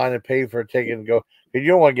wait in line and pay for a ticket and go. Because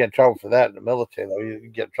you don't want to get in trouble for that in the military though.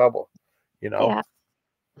 You get in trouble, you know. Yeah.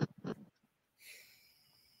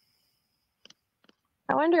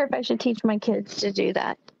 I wonder if I should teach my kids to do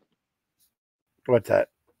that. What's that?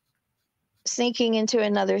 Sneaking into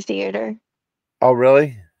another theater. Oh,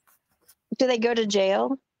 really? Do they go to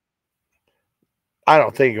jail? I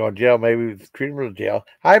don't think you go to jail. Maybe treat them to jail.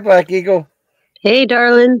 Hi, Black Eagle. Hey,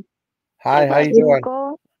 darling. Hi, how you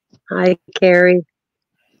doing? Hi, Carey.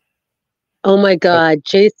 Oh my God,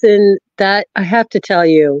 Jason, that I have to tell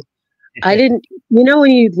you, I didn't, you know,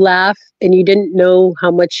 when you laugh and you didn't know how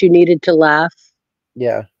much you needed to laugh?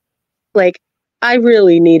 Yeah. Like, I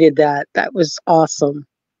really needed that. That was awesome.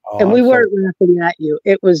 Oh, and we weren't laughing at you.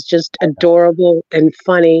 It was just adorable and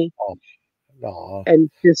funny and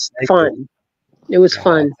just fun. It was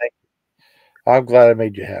fun. I'm glad I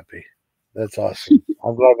made you happy. That's awesome.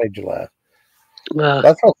 I'm glad I made you laugh.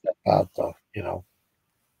 That's what it's about, though, you know.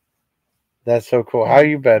 That's so cool. How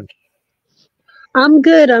you been? I'm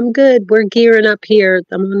good. We're gearing up here.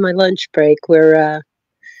 I'm on my lunch break. We're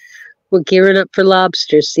gearing up for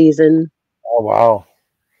lobster season. Oh, wow.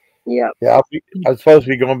 Yep. Yeah, I'm supposed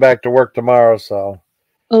to be going back to work tomorrow, so.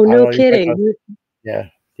 Oh, no kidding.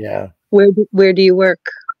 Yeah. Where do you work?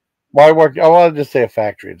 Well, I work. I want to just say a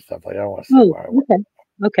factory and stuff. Like I don't want to say where I work.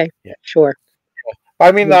 Okay. Yeah. Sure.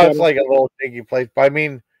 I mean, no, it's like a little dinky place. But I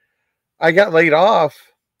mean, I got laid off,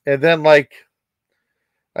 and then like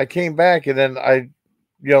I came back, and then I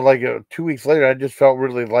like 2 weeks later, I just felt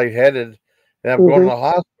really lightheaded, and I'm going to Mm-hmm. the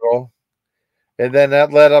hospital, and then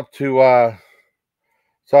that led up to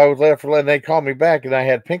so I was there for, and they called me back, and I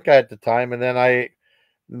had pink eye at the time, and then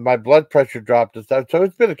my blood pressure dropped and stuff. So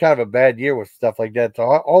it's been a kind of a bad year with stuff like that. So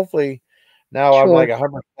hopefully now I'm Sure. like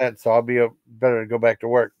 100%, so I'll be better to go back to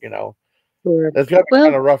work. Sure. It's gonna be Well,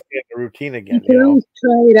 kind of rough getting the routine you again. can always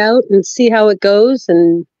try it out and see how it goes,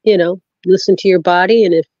 and listen to your body,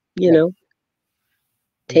 and if Yeah.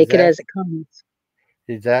 take it as it comes.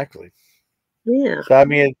 Exactly. Yeah. So I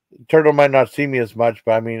mean, Turtle might not see me as much,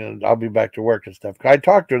 but I mean, I'll be back to work and stuff. I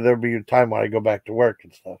talked to her. There'll be a time when I go back to work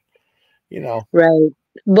and stuff. Right.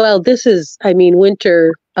 Well,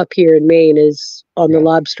 winter up here in Maine is on the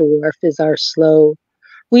Lobster Wharf is our slow.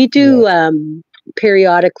 We do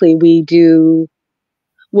periodically.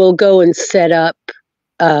 We'll go and set up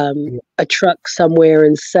a truck somewhere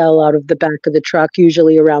and sell out of the back of the truck.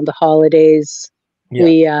 Usually around the holidays,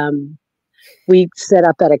 Yeah. we set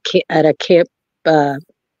up at a camp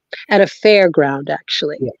at a fairground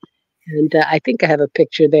actually. Yeah. And I think I have a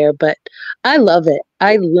picture there, but I love it.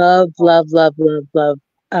 I love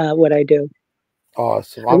what I do.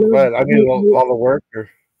 Awesome. I'm glad. I mean, all the work.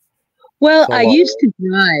 Well, I used to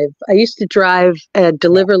drive. I used to drive a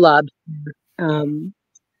deliver lobster,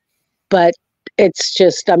 but it's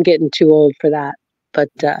just I'm getting too old for that. But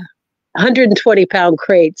 120-pound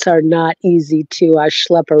crates are not easy to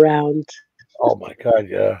schlep around. Oh my God!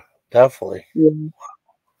 Yeah, definitely. Yeah.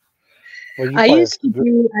 Well,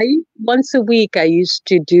 once a week. I used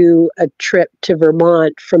to do a trip to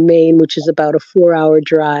Vermont from Maine, which is about a 4-hour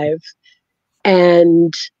drive,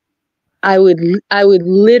 and it would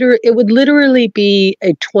literally be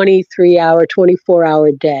a 23-hour,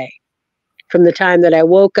 24-hour day from the time that I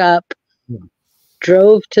woke up,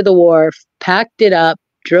 drove to the wharf, packed it up,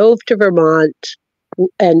 drove to Vermont,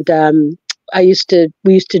 and we used to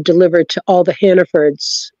deliver to all the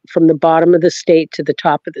Hannafords from the bottom of the state to the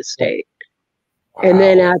top of the state. Wow. And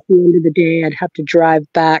then at the end of the day, I'd have to drive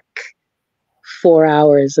back 4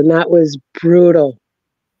 hours, and that was brutal.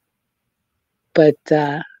 But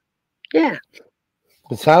yeah.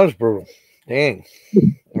 It sounds brutal. Dang. I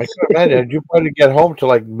can imagine. Did you probably get home to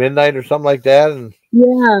like midnight or something like that? And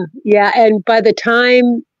yeah. And by the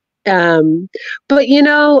time, but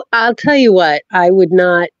I'll tell you what, I would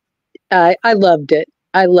not. I loved it.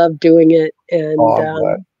 I loved doing it, and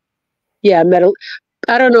yeah,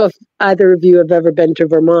 I don't know if either of you have ever been to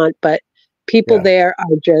Vermont, but people there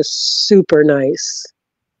are just super nice.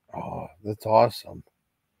 Oh, that's awesome.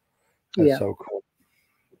 That's so cool.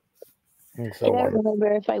 I don't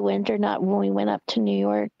remember if I went or not when we went up to New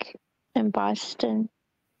York and Boston.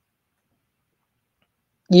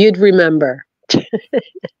 You'd remember.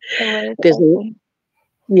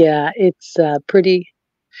 It's pretty.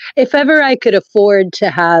 If ever I could afford to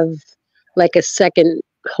have like a second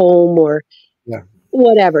home or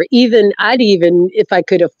whatever, I'd even if I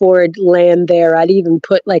could afford land there, I'd even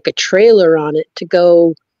put like a trailer on it to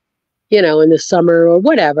go, in the summer or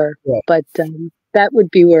whatever. Yeah. But that would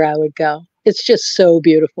be where I would go. It's just so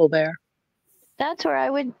beautiful there. That's what I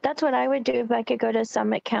would do if I could go to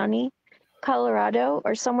Summit County, Colorado,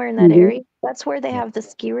 or somewhere in that area. That's where they have the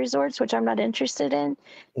ski resorts, which I'm not interested in.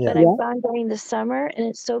 But I've gone during the summer, and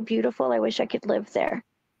it's so beautiful. I wish I could live there.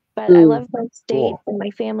 But I love my state, and my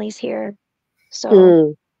family's here.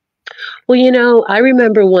 So, well, I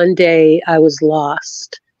remember one day I was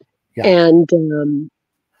lost, and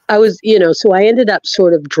I was, so I ended up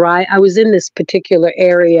sort of I was in this particular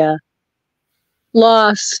area,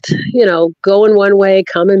 lost, going one way,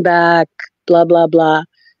 coming back, blah, blah, blah.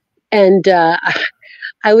 And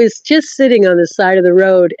I was just sitting on the side of the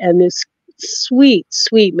road, and this sweet,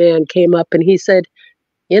 sweet man came up and he said,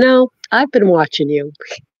 I've been watching you.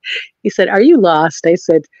 He said, "Are you lost?" I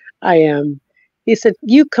said, "I am." He said,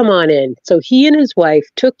 "You come on in." So he and his wife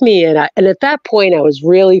took me in. And at that point, I was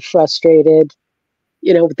really frustrated.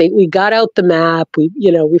 We got out the map. We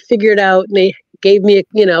figured out, and they gave me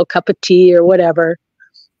a cup of tea or whatever.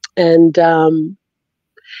 And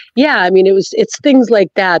it's things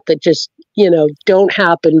like that just, don't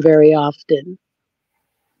happen very often.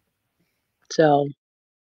 So.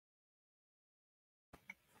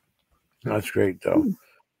 That's great, though.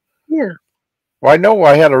 Yeah. Well, I know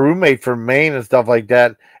I had a roommate from Maine and stuff like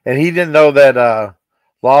that, and he didn't know that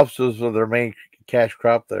lobsters were their main cash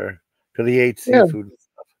crop there because he ate seafood and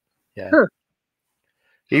stuff. Yeah. Huh.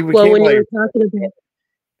 He became when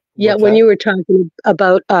you were talking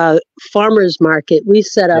about farmers market, we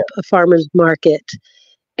set up a farmers market,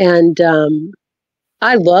 and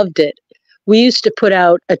I loved it. We used to put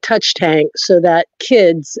out a touch tank so that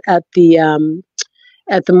kids at the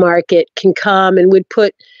at the market can come and would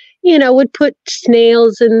put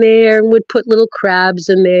snails in there and would put little crabs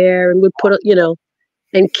in there and would put,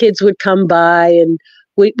 and kids would come by, and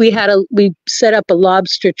we set up a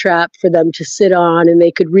lobster trap for them to sit on, and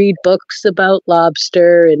they could read books about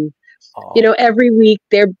lobster. And every week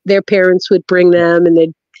their parents would bring them, and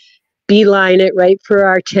they'd beeline it right for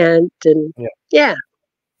our tent. And yeah.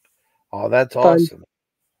 Oh, that's fun. Awesome.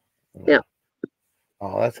 Yeah.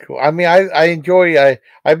 Oh, that's cool. I mean, I enjoy.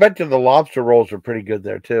 I bet you the lobster rolls are pretty good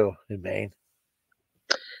there too in Maine.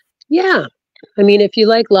 Yeah, I mean, if you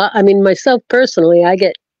like, myself personally,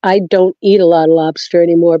 I don't eat a lot of lobster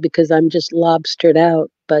anymore because I'm just lobstered out.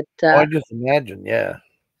 But I just imagine, yeah.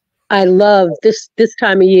 I love this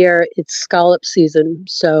time of year. It's scallop season,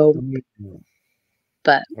 so.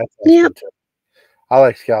 But yeah, I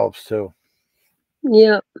like scallops too.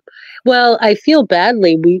 Yeah, well, I feel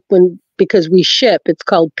badly because we ship. It's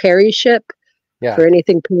called Ship. Yeah. For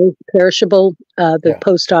anything perishable. The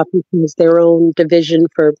post office has their own division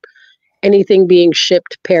for anything being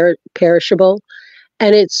shipped perishable,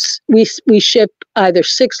 and we ship either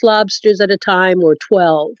 6 lobsters at a time or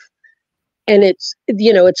 12, and it's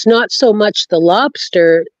not so much the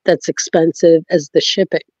lobster that's expensive as the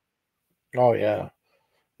shipping. Oh yeah,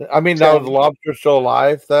 I mean, now the lobster's still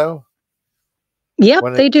alive though. Yep,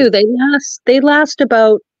 they do. They last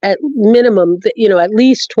about at minimum, at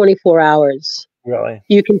least 24 hours. Really?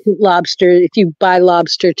 You can put lobster. If you buy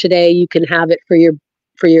lobster today, you can have it for your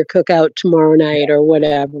cookout tomorrow night or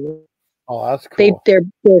whatever. Oh, that's cool. Their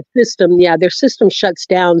system shuts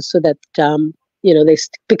down so that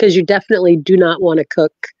because you definitely do not want to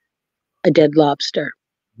cook a dead lobster.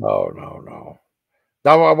 No.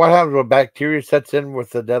 Now, what happens when bacteria sets in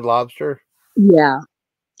with the dead lobster? Yeah.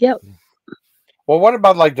 Yep. Well, what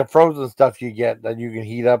about like the frozen stuff you get that you can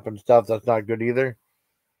heat up and stuff? That's not good either.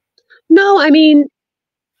 No, I mean,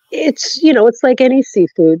 it's it's like any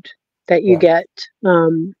seafood that you get.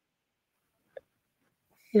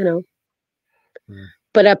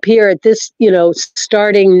 But up here at this,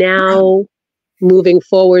 starting now, moving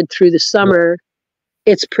forward through the summer,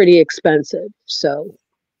 it's pretty expensive. So,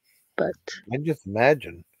 but I just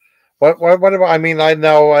imagine. What about? I mean, I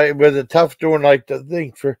know was it tough doing like the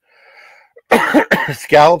thing for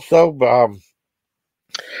scallops though.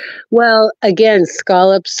 Well, again,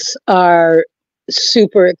 scallops are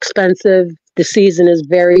super expensive. The season is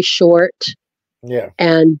very short. Yeah,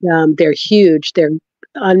 and they're huge. They're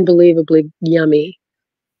unbelievably yummy.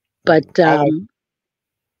 But yeah.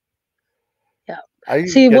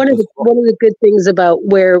 See, one of the good things about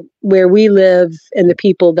where we live and the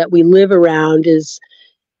people that we live around is,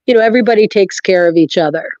 everybody takes care of each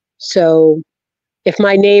other. So if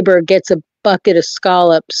my neighbor gets a bucket of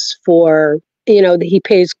scallops for, he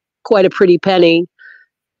pays quite a pretty penny,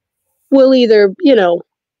 we'll either,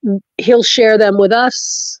 he'll share them with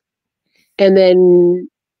us. And then,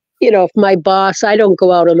 if my boss, I don't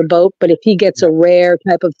go out on the boat, but if he gets a rare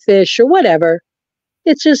type of fish or whatever,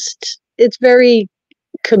 it's very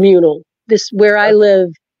communal. Where I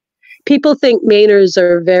live, people think Mainers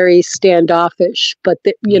are very standoffish, but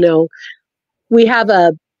we have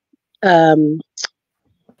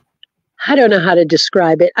I don't know how to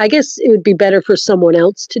describe it. I guess it would be better for someone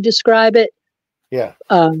else to describe it. Yeah.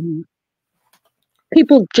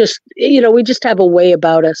 People just, we just have a way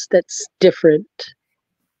about us that's different.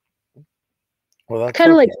 Well, that's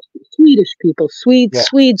kind of like Swedish people.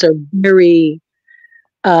 Swedes are very,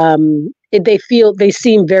 they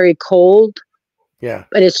seem very cold. Yeah.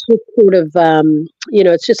 But it's just sort of,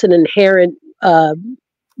 it's just an inherent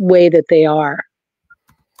way that they are.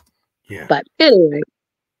 Yeah. But anyway.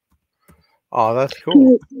 Oh, that's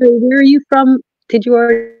cool. Where are you from? Did you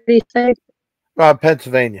already say?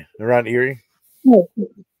 Pennsylvania, around Erie. No,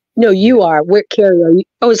 you are. Where, Carey? Are you?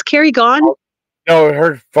 Oh, is Carey gone? No,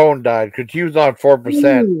 her phone died because she was on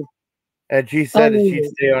 4%, and she said that she'd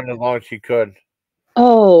stay on as long as she could.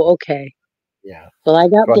 Oh, okay. Yeah. Well, I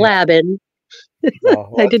got blabbing.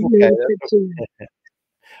 I didn't know that.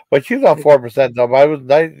 But she was on 4% though. But I was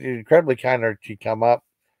incredibly kind of her. She come up.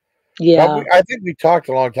 Yeah. I think we talked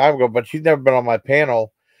a long time ago, but she's never been on my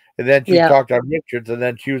panel. And then she talked on Richards, and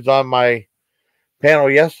then she was on my panel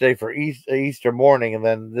yesterday for Easter morning, and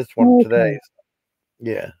then this one today.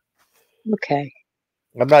 Yeah. Okay.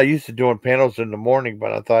 I'm not used to doing panels in the morning,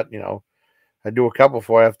 but I thought, I'd do a couple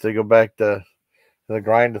before I have to go back to the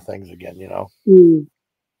grind of things again, Well,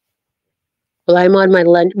 I'm on my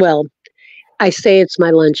lunch. Well, I say it's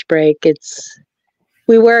my lunch break.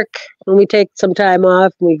 We work and we take some time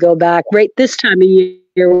off and we go back. Right this time of year,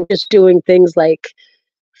 we're just doing things like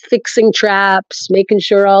fixing traps, making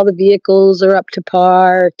sure all the vehicles are up to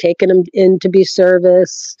par, taking them in to be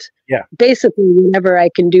serviced. Yeah. Basically, whatever I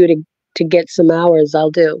can do to get some hours,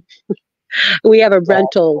 I'll do. We have a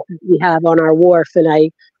rental we have on our wharf, and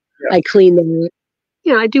I clean them.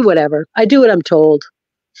 You know, I do whatever. I do what I'm told.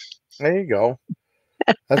 There you go.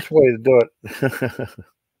 That's the way to do it.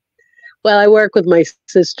 Well, I work with my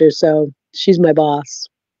sister, so she's my boss.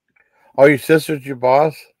 Oh, your sister's your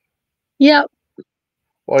boss? Yep.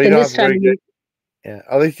 Well, you And don't this have to time, worry. Yeah,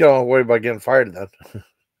 at least you don't have to worry about getting fired then.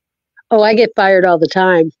 oh, I get fired all the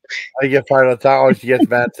time. I get fired all the time. Oh, she gets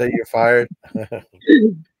mad and say you're fired.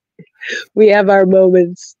 We have our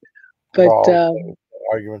moments, but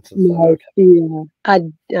arguments and stuff. no,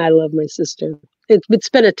 yeah, I love my sister. It's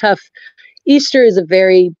been a tough. Easter is a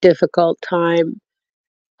very difficult time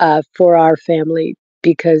for our family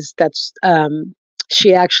because that's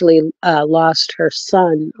she actually lost her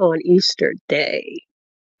son on Easter Day.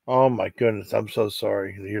 Oh my goodness, I'm so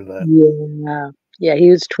sorry to hear that. Yeah, he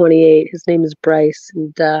was 28. His name is Bryce,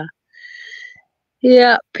 and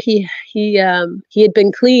yeah, he had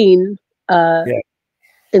been clean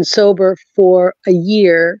and sober for a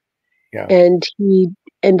year, and he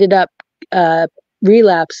ended up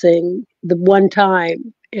relapsing the one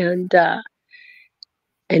time, and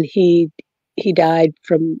he died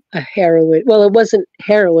from a heroin. Well, it wasn't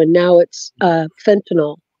heroin. Now it's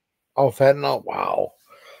fentanyl. Oh, fentanyl! Wow.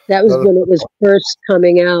 That was when it was first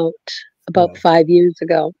coming out about 5 years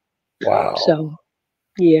ago. Wow. So,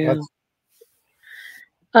 yeah.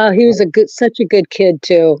 He was such a good kid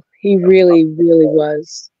too. He really, really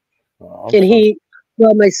was. And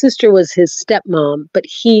my sister was his stepmom, but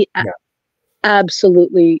he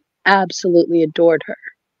absolutely, absolutely adored her.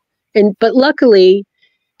 But luckily,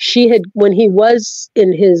 when he was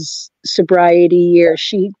in his sobriety year,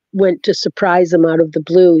 she went to surprise him out of the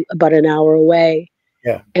blue about an hour away.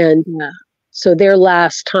 Yeah. And so their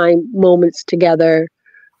last moments together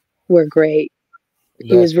were great.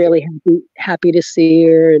 He was really happy to see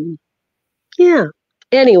her, and yeah.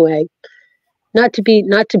 Anyway, not to be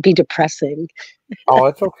depressing. Oh,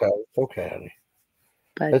 it's okay. It's okay, honey.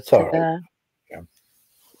 But it's all right.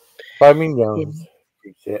 But I mean,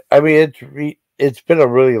 I mean, it's been a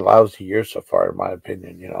really lousy year so far, in my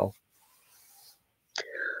opinion. You know.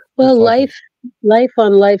 Well, life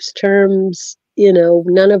on life's terms. You know,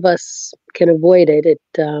 none of us can avoid it.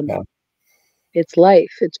 It's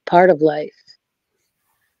life. It's part of life.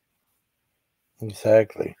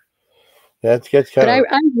 Exactly. That's kind but I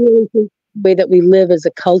really think the way that we live as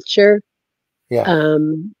a culture,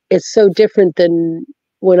 it's so different than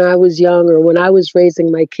when I was young or when I was raising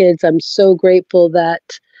my kids. I'm so grateful that,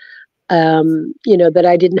 that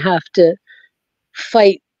I didn't have to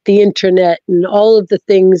fight the internet and all of the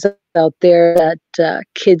things out there that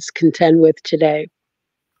kids contend with today.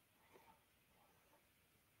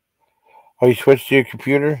 Oh, you switched to your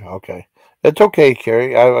computer? Okay. It's okay,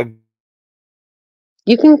 Carey.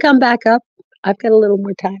 You can come back up. I've got a little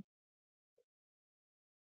more time.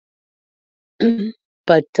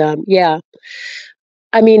 But yeah,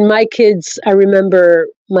 I mean, my kids, I remember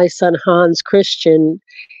my son Hans Christian,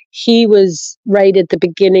 he was right at the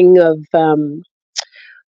beginning of,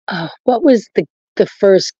 what was the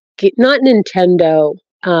first, not Nintendo.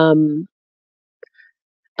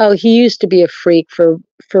 He used to be a freak for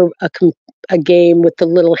a game with the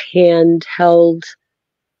little handheld.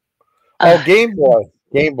 Game Boy.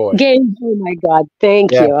 Game Boy. Oh my God!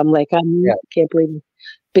 Thank you. I'm like, I can't believe it,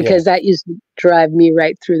 because that used to drive me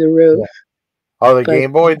right through the roof. Yeah. Oh, the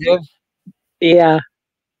Game Boy did. Yeah,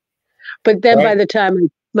 but then by the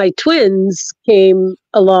time my twins came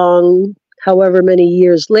along, however many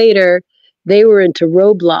years later, they were into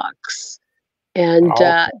Roblox, and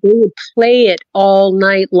they would play it all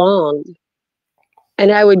night long.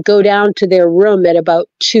 And I would go down to their room at about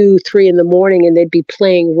 2, 3 in the morning, and they'd be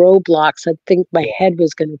playing Roblox. I'd think my head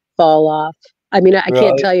was going to fall off. I mean, I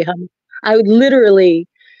can't tell you how. I would literally.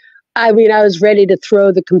 I mean, I was ready to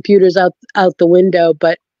throw the computers out the window,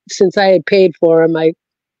 but since I had paid for them, I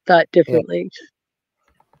thought differently.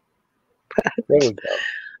 There we go.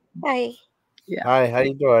 Hi. Yeah. Hi. How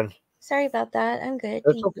you doing? Sorry about that. I'm good.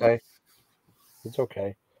 It's okay. It's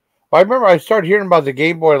okay. Well, I remember I started hearing about the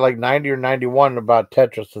Game Boy like 90 or 91 about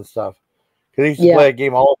Tetris and stuff. Because they used to play a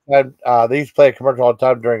game all the time. They used to play a commercial all the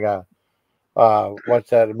time during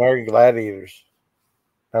what's that? American Gladiators.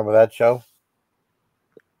 Remember that show?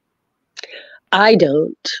 I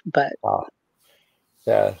don't, but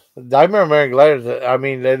yeah, I remember American Gladiators. I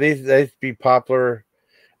mean, they used to be popular.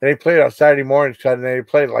 And they played on Saturday mornings, and they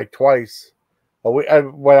played like twice. When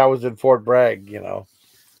I was in Fort Bragg, you know.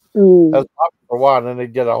 That was popular for a while, and then they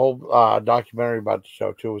did a whole documentary about the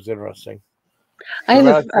show too. It was interesting. I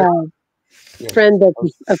have a friend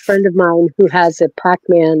of mine who has a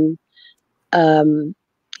Pac-Man.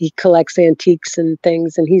 He collects antiques and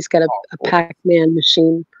things, and he's got a Pac-Man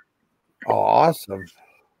machine. Oh, awesome!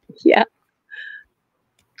 Yeah,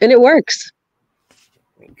 and it works.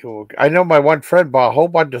 Cool. I know my one friend bought a whole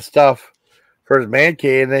bunch of stuff for his man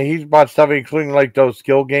cave, and then he's bought stuff including like those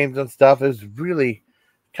skill games and stuff. It's really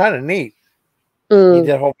kind of neat. He did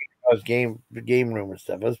a whole game room and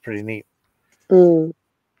stuff. It was pretty neat.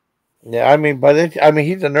 Yeah, I mean,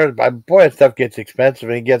 he's a nerd. But boy, that stuff gets expensive,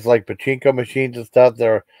 and he gets like pachinko machines and stuff.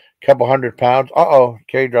 They're a couple £100.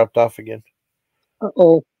 Carey dropped off again.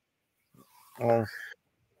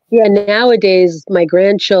 Yeah, nowadays my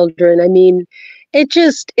grandchildren, I mean,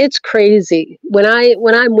 it's crazy. When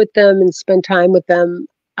I'm with them and spend time with them,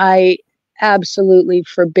 I absolutely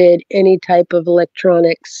forbid any type of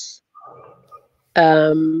electronics at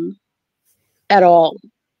all.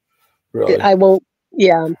 Really? I won't.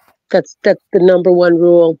 Yeah, that's the number one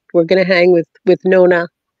rule. We're gonna hang with Nona.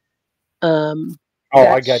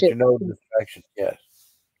 I got you. No distractions. Yes.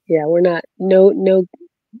 Yeah, we're not no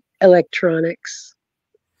electronics.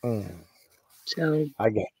 So I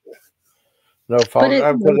get you. No phone. But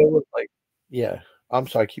it was like, yeah. I'm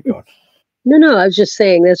sorry. Keep going. No. I was just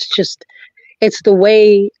saying it's the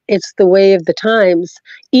way of the times.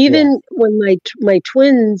 Even when my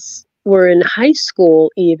twins were in high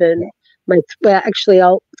school, actually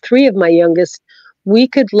all three of my youngest, we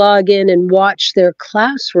could log in and watch their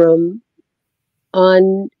classroom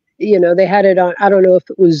on. They had it on. I don't know if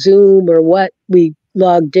it was Zoom or what we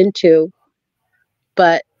logged into,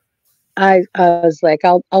 but I was like,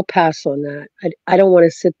 I'll pass on that. I don't want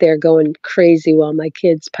to sit there going crazy while my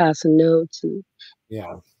kid's passing notes and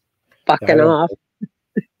fucking off.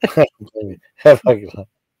 Hi,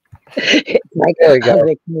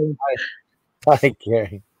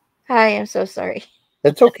 Carey. Hi, I'm so sorry.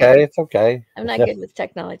 It's okay. It's okay. I'm not good with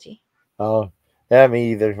technology. Oh, yeah,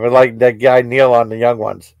 me either. We're like that guy Neil on the Young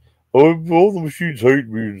Ones. Oh, all the machines hate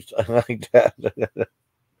me. Like that.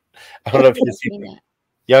 I don't know if you see that.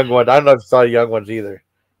 Young Ones. I don't know if you saw Young Ones either.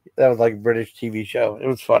 That was like a British TV show. It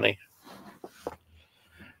was funny.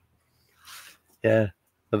 Yeah.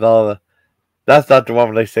 With all that's not the one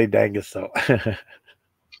where they say dangus, though.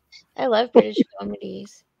 I love British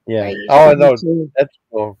comedies. Yeah. I know. That's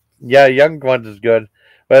cool. Yeah, Young Ones is good.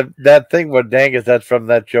 But that thing with dangus, that's from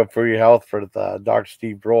that show For Your Health for the Dr.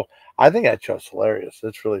 Steve Brule. I think that show's hilarious.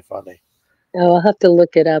 It's really funny. Oh, I'll have to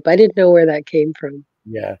look it up. I didn't know where that came from.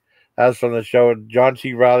 Yeah. That was from the show. John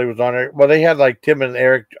C. Reilly was on there. Well, they had like Tim and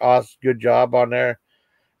Eric Oss Good Job on there.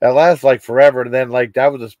 That lasted like forever. And then like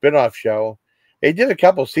that was a spinoff show. They did a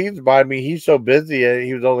couple seasons by me. He's so busy,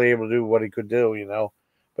 he was only able to do what he could do, But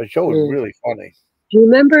the show was really funny. Do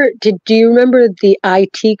you remember the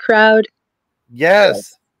IT Crowd?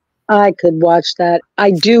 Yes. I could watch that.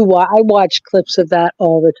 I do. I watch clips of that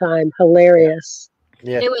all the time. Hilarious.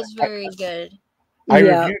 Yeah. It was very good. I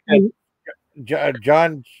reviewed it.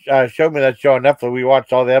 John showed me that show on Netflix. We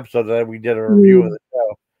watched all the episodes and we did a review of the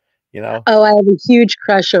show, Oh, I have a huge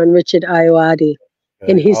crush on Richard Ayoade.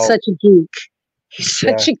 And he's such a geek. He's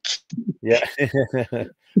such a geek. Yeah.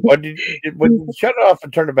 When you shut it off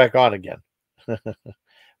and turn it back on again?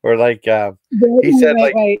 Or like he said,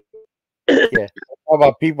 right. Yeah. How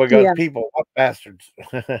about people? Goes, people, what bastards?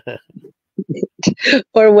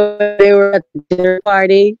 Or when they were at the dinner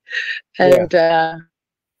party, and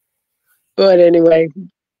but anyway,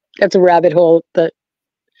 that's a rabbit hole. But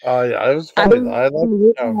it was funny. I love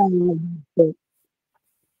it.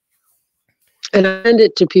 And I send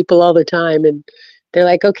it to people all the time, and they're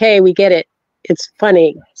like, "Okay, we get it. It's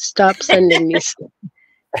funny. Stop sending me stuff."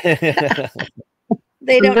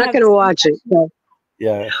 I'm not going to watch it. So.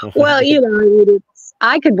 Yeah. Well,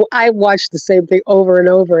 I watch the same thing over and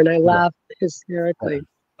over, and I laugh hysterically.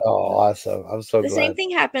 Oh, awesome! I'm so glad. The same thing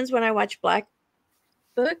happens when I watch Black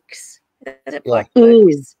Books. Is it Black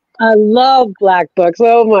Books? I love Black Books.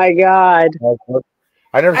 Oh my God!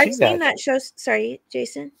 I've seen that show. Sorry,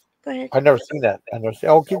 Jason. Go ahead. I've never seen that.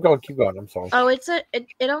 Oh, keep going. I'm sorry. Oh, it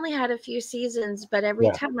only had a few seasons, but every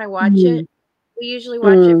time I watch it, we usually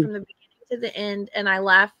watch it from the beginning to the end, and I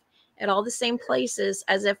laugh at all the same places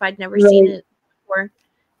as if I'd never seen it before.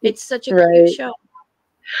 It's such a cute show.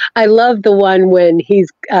 I love the one when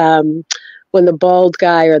he's when the bald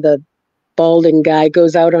guy or the balding guy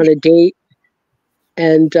goes out on a date,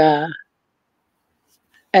 and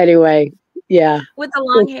anyway, with the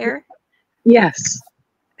long hair. Yes.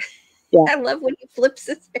 Yeah. I love when he flips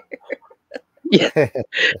his hair. Yeah.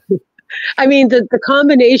 I mean, the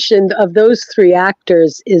combination of those three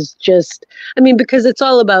actors is just, I mean, because it's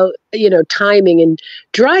all about, timing, and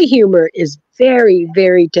dry humor is very,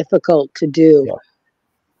 very difficult to do.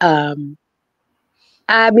 Yeah.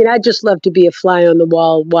 I mean, I just love to be a fly on the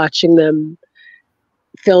wall watching them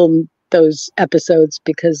film those episodes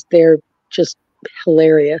because they're just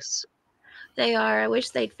hilarious. They are. I wish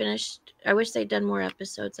they'd finished. I wish they'd done more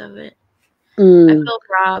episodes of it. I Mm, felt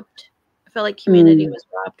robbed. I felt like humanity was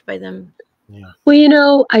robbed by them. Yeah.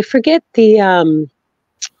 Well, I forget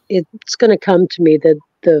it's going to come to me,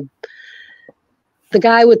 the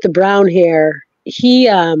guy with the brown hair. He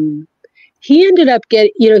ended up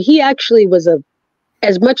getting, he actually was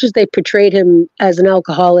as much as they portrayed him as an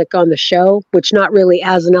alcoholic on the show, which not really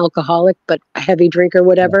as an alcoholic, but a heavy drinker,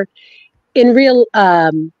 whatever.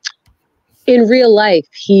 Yeah. In real life,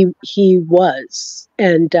 he was,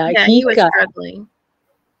 and he was struggling.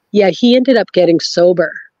 Yeah, he ended up getting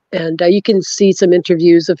sober, and you can see some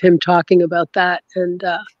interviews of him talking about that, and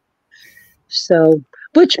so,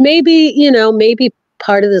 which maybe maybe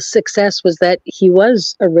part of the success was that he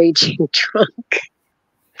was a raging drunk.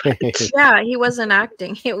 Yeah, he wasn't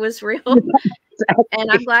acting; it was real. Exactly. And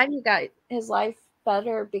I'm glad he got his life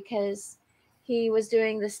better because he was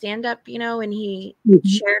doing the stand-up, and he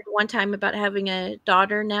shared one time about having a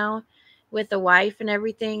daughter now with a wife and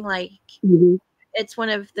everything. Like, it's one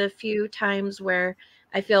of the few times where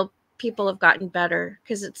I feel people have gotten better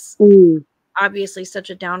because it's obviously such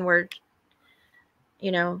a downward,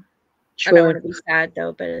 Sure. I don't want to be sad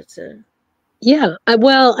though, but it's a... Yeah.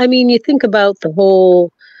 Well, I mean, you think about the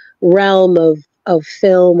whole realm of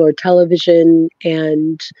film or television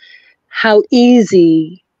and how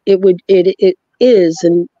easy it is,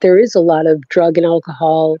 and there is a lot of drug and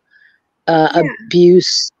alcohol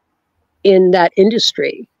abuse in that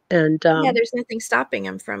industry, and there's nothing stopping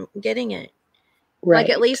them from getting it. Right. Like,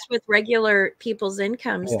 at least with regular people's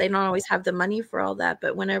incomes, they don't always have the money for all that,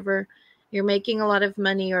 but whenever you're making a lot of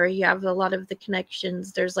money or you have a lot of the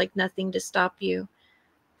connections, there's like nothing to stop you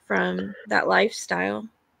from that lifestyle.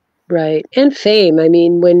 Right. And fame. I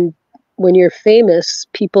mean, when you're famous,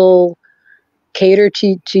 people cater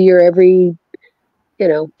to your every,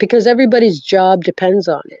 because everybody's job depends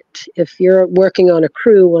on it. If you're working on a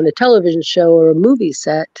crew on a television show or a movie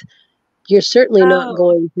set, you're certainly not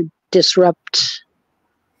going to disrupt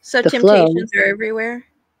the temptations flow. Are everywhere.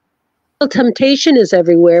 Well, temptation is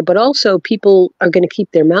everywhere, but also people are going to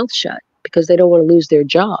keep their mouth shut because they don't want to lose their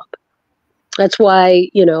job. That's why,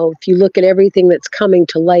 if you look at everything that's coming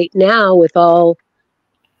to light now with all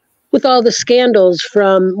the scandals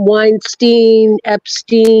from Weinstein,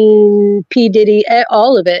 Epstein, P. Diddy,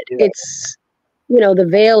 all of it, it's, the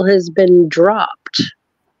veil has been dropped.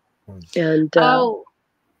 And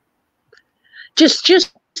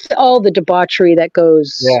just all the debauchery that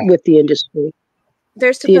goes with the industry.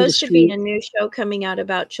 There's supposed to be a new show coming out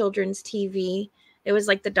about children's TV. It was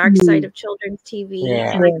like the dark side of children's TV.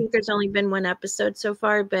 Yeah. And I think there's only been one episode so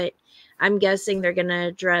far, but I'm guessing they're going to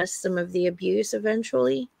address some of the abuse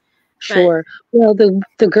eventually. Sure. Well,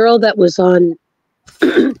 the girl that was on,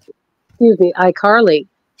 excuse me, iCarly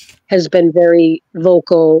has been very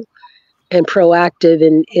vocal and proactive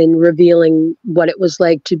in revealing what it was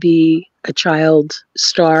like to be a child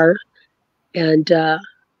star. And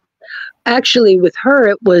actually with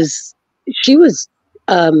her, she was,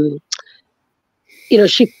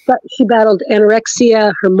 she battled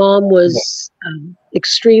anorexia. Her mom was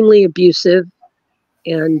extremely abusive,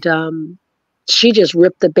 and she just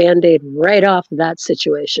ripped the Band-Aid right off of that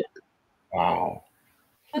situation. Wow.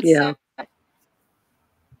 That's sad.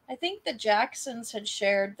 I think the Jacksons had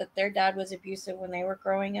shared that their dad was abusive when they were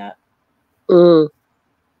growing up.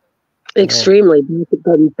 Extremely.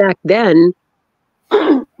 But back then,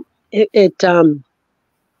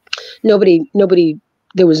 nobody,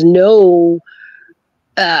 there was no,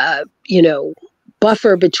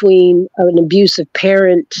 buffer between an abusive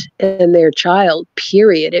parent and their child,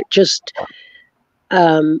 period. It just,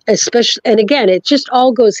 especially, and again, it just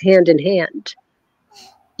all goes hand in hand.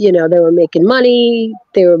 They were making money.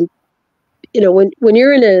 They were, when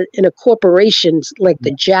you're in a corporation like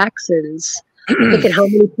the Jacksons, look at how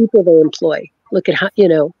many people they employ. Look at how,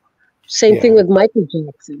 same thing with Michael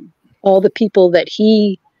Jackson. All the people that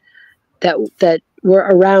that were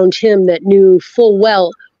around him that knew full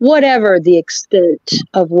well, whatever the extent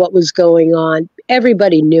of what was going on,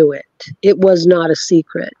 everybody knew it. It was not a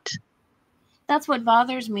secret. That's what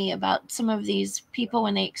bothers me about some of these people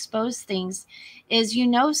when they expose things is,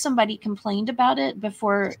 somebody complained about it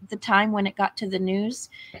before the time when it got to the news.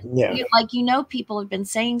 Yeah. People have been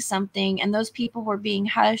saying something and those people were being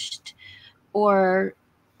hushed or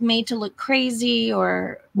made to look crazy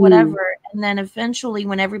or whatever. And then eventually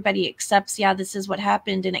when everybody accepts, yeah, this is what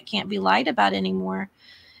happened and it can't be lied about anymore,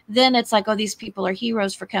 then it's like, oh, these people are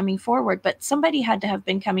heroes for coming forward. But somebody had to have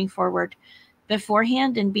been coming forward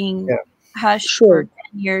beforehand and being hushed for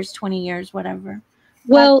 10 years, 20 years, whatever.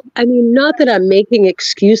 Well, I mean, not that I'm making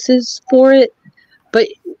excuses for it, but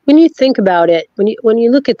when you think about it, when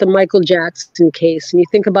you look at the Michael Jackson case and you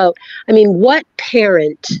think about, I mean, what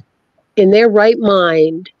parent in their right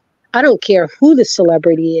mind, I don't care who the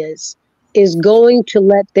celebrity is going to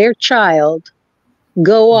let their child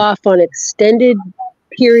go off on extended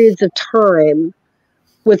periods of time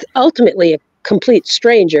with ultimately a complete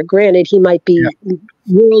stranger? Granted, he might be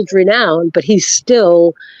world renowned, but he's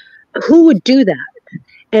still, who would do that?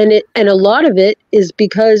 And a lot of it is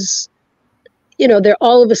because, you know, they're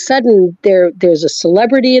all of a sudden there's a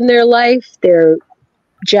celebrity in their life.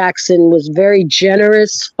 Jackson was very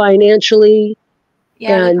generous financially.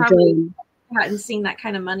 Yeah, and they probably hadn't seen that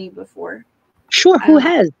kind of money before. Sure, who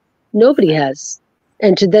has? Nobody has.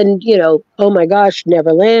 And to then, you know, oh my gosh,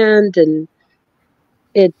 Neverland, and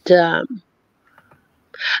it.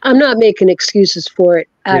 I'm not making excuses for it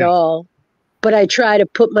at all, but I try to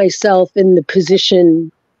put myself in the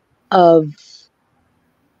position of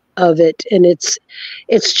it, and it's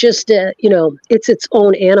just you know, it's its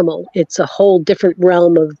own animal. It's a whole different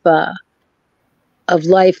realm of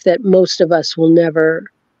life that most of us will never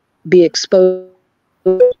be exposed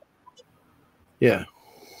to. Yeah.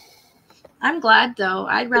 I'm glad though.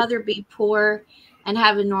 I'd rather be poor and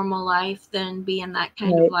have a normal life than be in that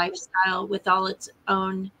kind of lifestyle with all its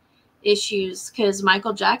own issues, because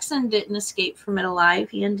Michael Jackson didn't escape from it alive.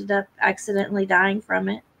 He ended up accidentally dying from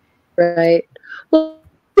it. Right. Well,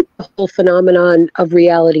 the whole phenomenon of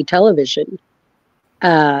reality television.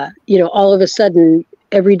 You know, all of a sudden,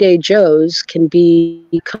 everyday Joes can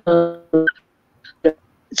become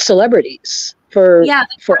celebrities for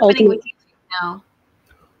ultimate. With you now.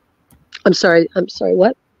 I'm sorry.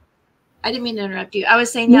 What? I didn't mean to interrupt you. I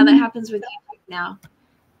was saying, that happens with YouTube now,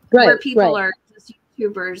 where people are just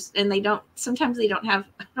YouTubers and sometimes they don't have.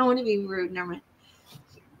 I don't want to be rude. Never mind.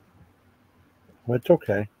 Well, it's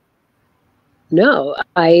okay. No,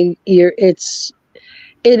 it's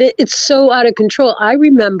so out of control. I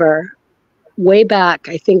remember way back,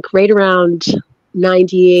 I think right around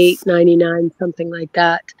 98, 99, something like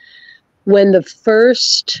that, when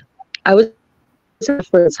I was at a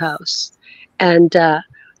friend's house, and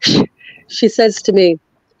she says to me,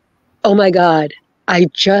 oh my God, I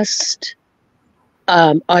just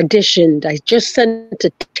auditioned. I just sent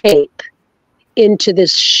a tape into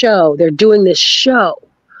this show. They're doing this show.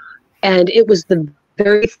 And it was the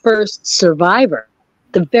very first Survivor,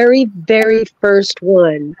 the very, very first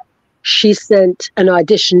one. She sent an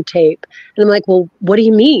audition tape. And I'm like, well, what do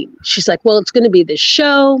you mean? She's like, well, it's going to be this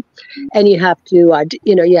show, and you have to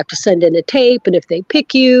send in a tape. And if they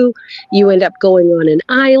pick you, you end up going on an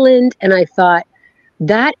island. And I thought,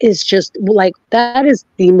 that is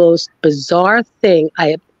the most bizarre thing I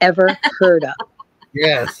have ever heard of.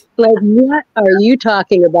 Yes. Like, what are you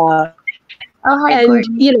talking about? Oh, hi, and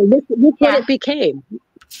Gordin. You know, look what it became.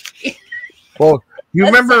 Well, you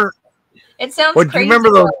remember? It sounds well, crazy. Do you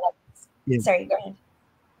remember those? Sorry, go ahead.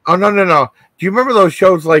 Oh no! Do you remember those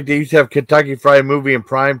shows like they used to have Kentucky Fried Movie in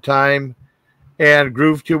prime time, and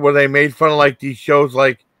Groove Tube, where they made fun of like these shows,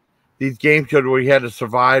 like these game shows where you had to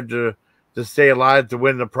survive to stay alive to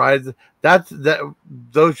win the prize?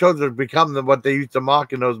 Those shows have become what they used to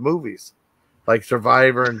mock in those movies, like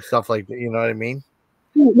Survivor and stuff like that. You know what I mean?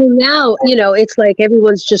 Well, now, you know, it's like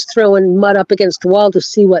everyone's just throwing mud up against the wall to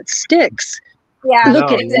see what sticks. Yeah,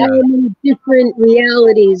 Look at how many different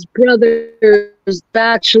realities, Brothers,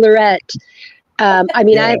 Bachelorette. I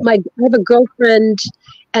mean, I have a girlfriend,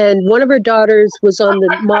 and one of her daughters was on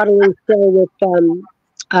the modeling show with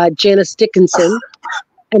Janice Dickinson,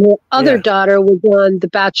 and her other daughter was on The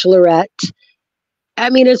Bachelorette. I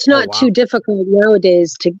mean, it's not too difficult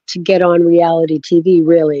nowadays to get on reality TV,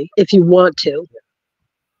 really, if you want to.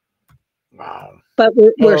 Wow. But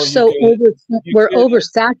we're oversaturated.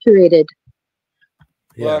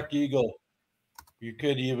 Black Eagle. You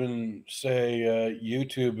could even say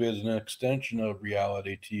YouTube is an extension of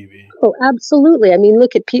reality TV. Oh, absolutely. I mean,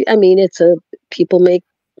 look at people make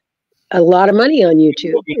a lot of money on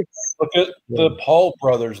YouTube. Look at the Paul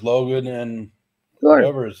brothers, Logan and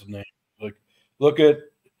whatever his name. Like, look at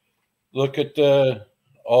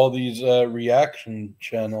all these reaction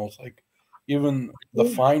channels. Like, even the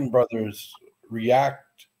Fine brothers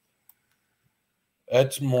react.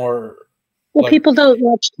 That's more. Well, people don't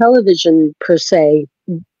watch television per se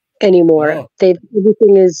anymore. No.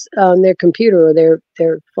 Everything is on their computer or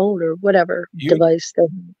their phone or whatever device.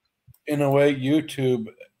 In a way, YouTube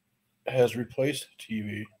has replaced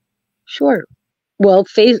TV. Sure. Well,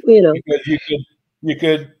 because you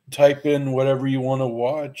could type in whatever you want to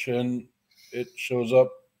watch and it shows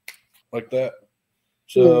up like that.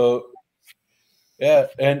 So yeah,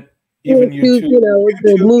 and even YouTube,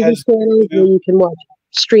 the movie channels where you can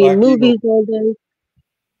stream movies all day.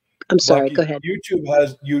 I'm sorry, go ahead. YouTube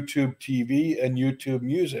has YouTube TV and YouTube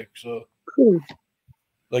Music, so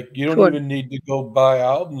like you don't even need to go buy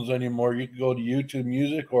albums anymore. You can go to YouTube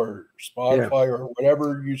Music or Spotify or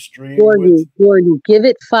whatever you stream. Gordin, give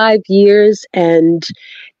it 5 years, and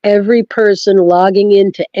every person logging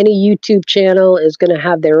into any YouTube channel is going to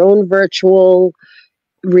have their own virtual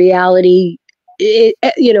reality.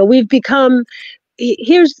 We've become.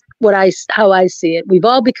 Here's how I see it. We've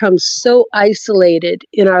all become so isolated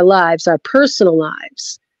in our lives, our personal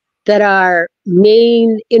lives, that our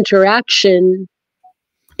main interaction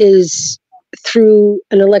is through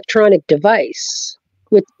an electronic device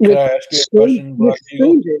with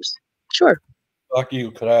strangers. Sure. Black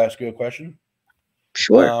Eagle, could I ask you a question?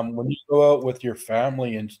 Sure. When you go out with your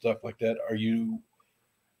family and stuff like that, do you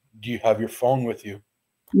have your phone with you?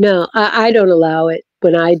 No, I don't allow it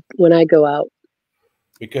when I go out.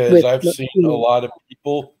 Because I've seen a lot of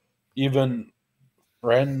people, even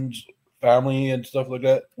friends, family, and stuff like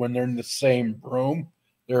that, when they're in the same room,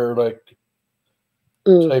 they're like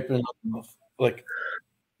typing, like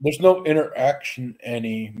there's no interaction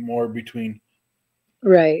anymore between.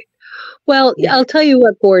 Right. Well, I'll tell you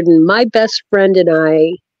what, Gordin, my best friend and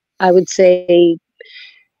I would say,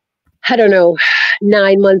 I don't know,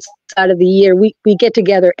 9 months out of the year, we get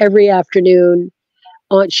together every afternoon.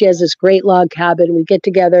 She has this great log cabin. We get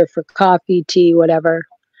together for coffee, tea, whatever.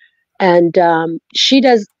 And she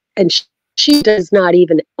does not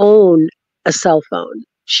even own a cell phone.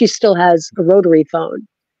 She still has a rotary phone.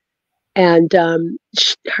 And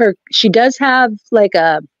she does have like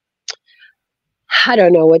I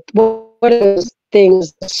don't know, what are those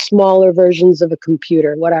things, smaller versions of a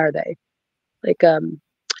computer? What are they? Like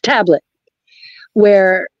tablet,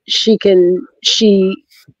 where she can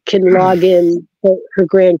log in her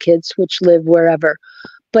grandkids, which live wherever.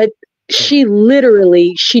 But she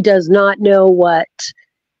does not know what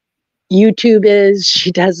YouTube is.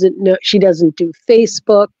 She doesn't know. She doesn't do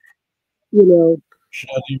Facebook. She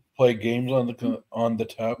doesn't play games on the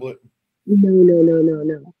tablet.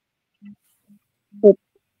 No. Oh,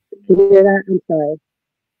 can you hear that? I'm sorry.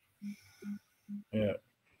 Yeah.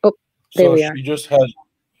 Oh, there we are.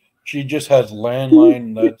 She just has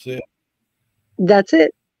landline. That's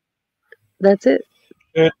it. That's it.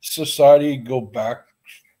 Did society go back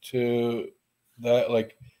to that,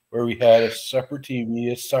 like where we had a separate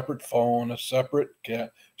TV, a separate phone, a separate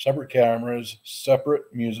cameras, separate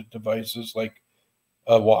music devices like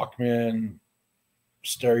a Walkman,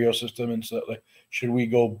 stereo system, and stuff? Like, should we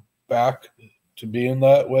go back to being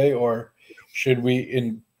that way, or should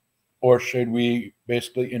we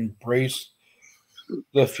basically embrace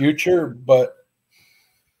the future, but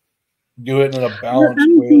do it in a balanced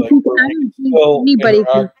way?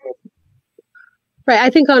 Right.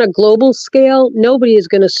 I think on a global scale, nobody is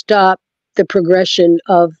going to stop the progression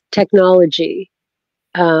of technology.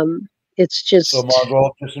 It's just so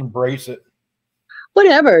Margot, just embrace it.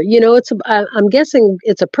 Whatever, I'm guessing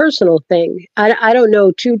it's a personal thing. I don't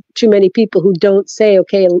know too many people who don't say,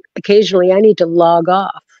 okay, occasionally I need to log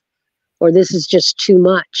off, or this is just too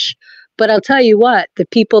much. But I'll tell you what, the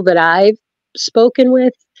people that I've spoken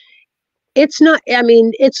with, it's not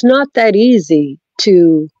that easy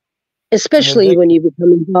to, especially when you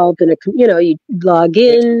become involved in you log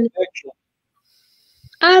in.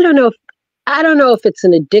 I don't know if it's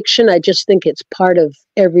an addiction. I just think it's part of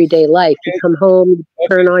everyday life. You come home,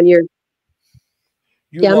 turn on your.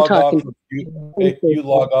 You log off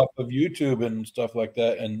of YouTube and stuff like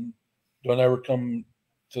that, and don't ever come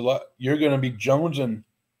to. You're going to be jonesing.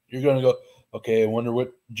 You're going to go, okay, I wonder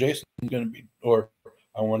what Jason's going to be, or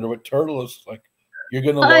I wonder what Turtle is like. You're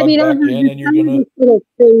going to log back in, and you're going to little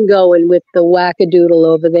thing going with the wackadoodle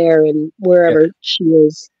over there and wherever she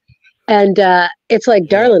is, and it's like,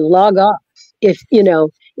 darling, log off. If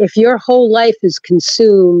your whole life is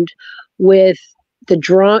consumed with the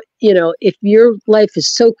drama, if your life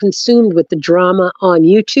is so consumed with the drama on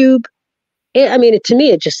YouTube, to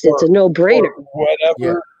me, it's a no-brainer.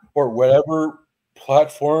 Or whatever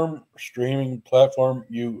streaming platform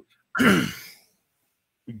you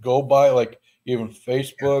go by, like even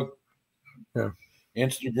Facebook,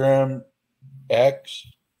 Instagram, X,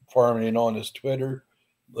 formerly known as Twitter.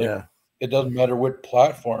 It doesn't matter what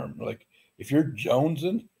platform. Like, if you're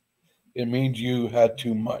jonesing, it means you had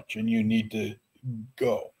too much and you need to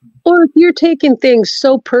go. Or if you're taking things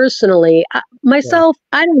so personally, myself,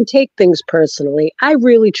 I don't take things personally. I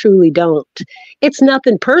really, truly don't. It's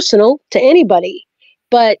nothing personal to anybody.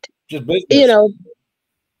 But, Just business. you know,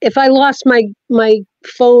 if I lost my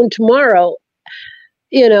phone tomorrow,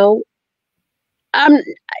 you know,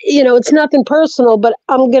 it's nothing personal, but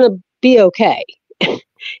I'm going to be okay.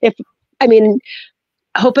 I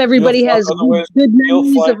hope everybody has good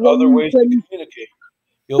memories of other ways to communicate.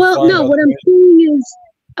 Well, no, what I'm saying is,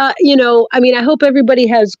 I hope everybody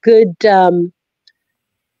has good,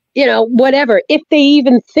 whatever. If they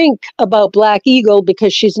even think about Black Eagle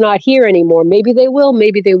because she's not here anymore, maybe they will,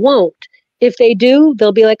 maybe they won't. If they do,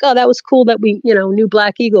 they'll be like, oh, that was cool that we, knew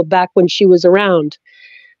Black Eagle back when she was around.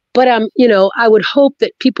 But, I would hope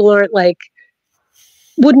that people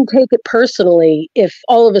wouldn't take it personally if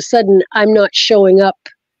all of a sudden I'm not showing up.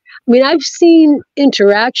 I mean, I've seen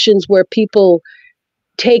interactions where people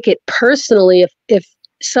take it personally if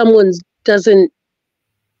someone doesn't,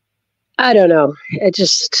 I don't know. It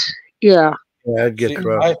just, yeah. Yeah, I'd get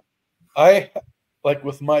rough. I like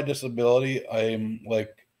with my disability, I'm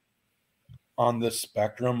like on the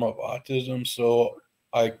spectrum of autism, so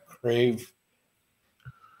I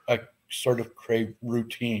sort of crave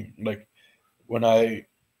routine. Like when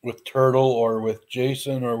with Turtle or with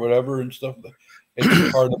Jason or whatever and stuff,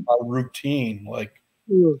 it's part of my routine. Like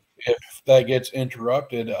if that gets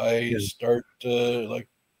interrupted, I start to like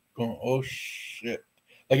going, oh shit.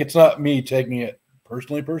 Like it's not me taking it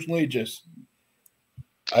personally, just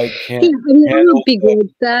I can't. Yeah, I don't be good at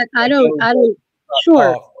that. I don't.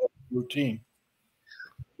 Sure. Routine.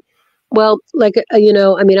 Well, I've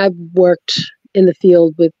worked in the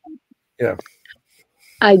field with. Yeah.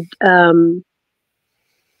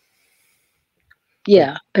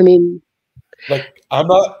 Yeah, like I'm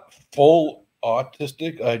not full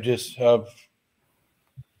autistic. I just have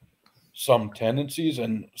some tendencies,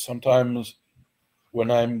 and sometimes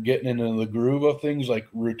when I'm getting into the groove of things like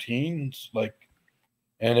routines,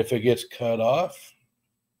 and if it gets cut off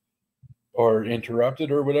or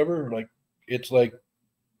interrupted or whatever, it's like,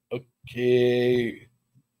 okay.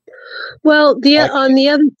 Well, on the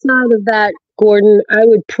other side of that, Gordon, I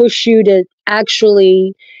would push you to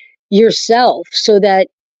actually yourself so that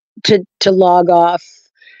to log off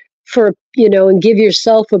for, and give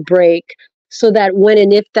yourself a break so that when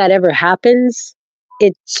and if that ever happens,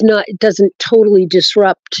 it doesn't totally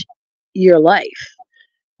disrupt your life.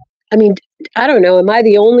 I mean, I don't know. Am I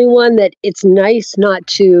the only one that it's nice not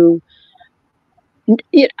to,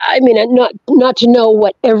 not to know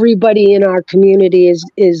what everybody in our community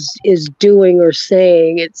is doing or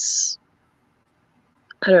saying. It's,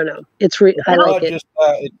 I don't know. I like it. It's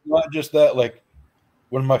not just that. Like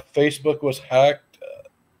when my Facebook was hacked,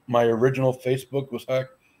 my original Facebook was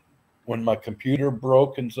hacked. When my computer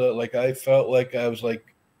broke and so, I felt like I was like,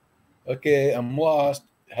 okay, I'm lost.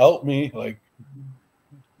 Help me,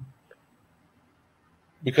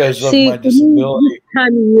 because of my disability. This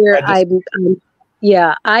time of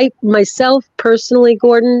year, I myself personally,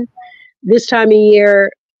 Gordon, this time of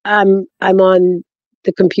year, I'm on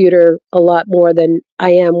the computer a lot more than I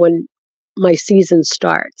am when my season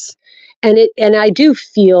starts, and I do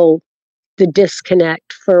feel the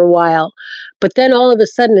disconnect for a while, but then all of a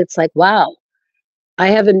sudden it's like, wow, I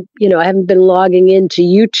haven't been logging into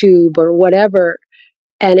YouTube or whatever,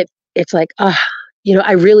 and it's like, I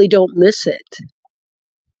really don't miss it.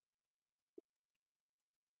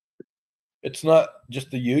 It's not just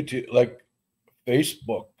the YouTube, like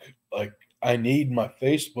Facebook. Like I need my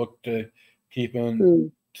Facebook to keep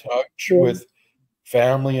in touch with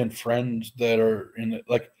family and friends that are in it.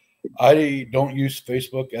 Like I don't use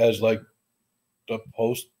Facebook as like to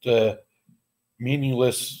post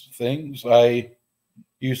meaningless things. I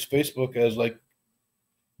use Facebook as like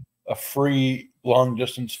a free long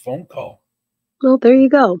distance phone call. Well, there you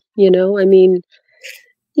go. Yeah,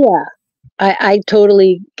 I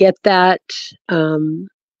totally get that.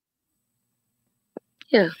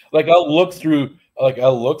 Yeah. Like I'll look through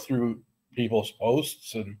people's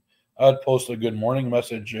posts, and I'd post a good morning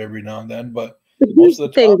message every now and then, but most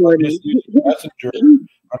of the time I'm just using Messenger.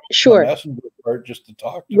 Sure. Messenger part just to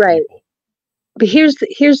talk to people. But here's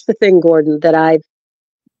the thing, Gordon, that I've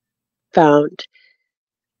found,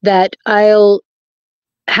 that I'll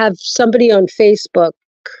have somebody on Facebook.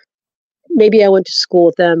 Maybe I went to school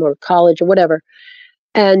with them or college or whatever,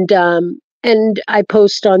 and I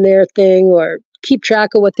post on their thing or keep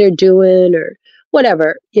track of what they're doing or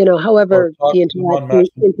whatever, however the interaction.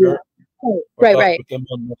 Right. With them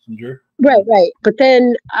on Messenger. Right. But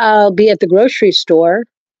then I'll be at the grocery store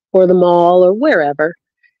or the mall or wherever,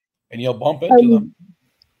 and you'll bump into them.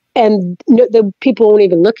 and the people won't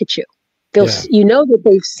even look at you. They'll, you know that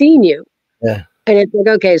they've seen you. Yeah. And it's like,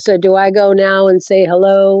 okay, so do I go now and say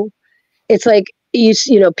hello? It's like,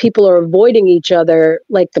 you know, people are avoiding each other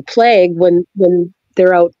like the plague when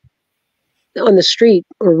they're out on the street,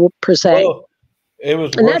 or per se. Well, it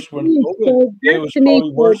was worse when COVID. It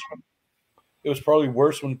was probably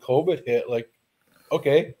worse when COVID hit. Like,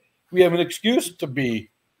 okay, we have an excuse to be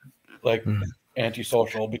like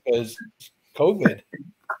antisocial because COVID.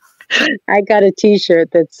 I got a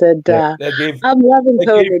T-shirt that said, "I'm loving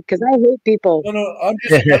COVID because I hate people." No, I'm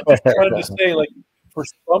just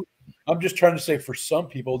trying to say, like, for some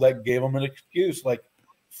people that gave them an excuse. Like,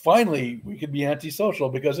 finally, we could be antisocial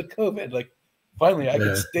because of COVID. Like, finally, I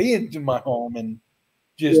could stay into my home and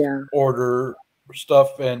just order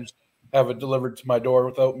stuff and have it delivered to my door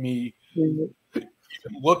without me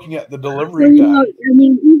looking at the delivery guy. I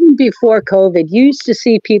mean, even before COVID, you used to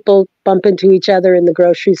see people bump into each other in the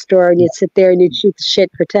grocery store, and you'd sit there and you'd shoot the shit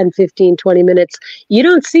for 10, 15, 20 minutes. You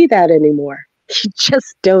don't see that anymore. You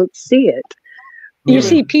just don't see it. You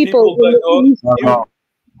see people who go out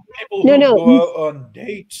on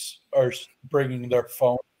dates are bringing their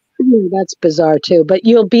phone. That's bizarre too. But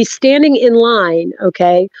you'll be standing in line,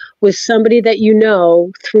 okay, with somebody that you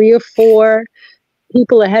know, 3 or 4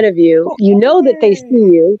 people ahead of you. You know that they see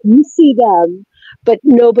you. You see them, but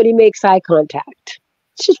nobody makes eye contact.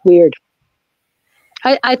 It's just weird.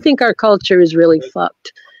 I think our culture is really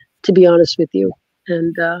fucked, to be honest with you.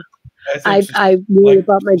 And I worry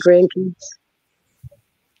about my grandkids.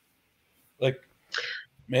 Like,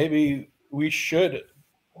 maybe we should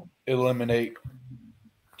eliminate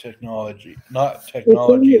technology, not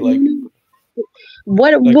technology.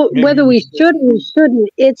 Whether we should or we shouldn't,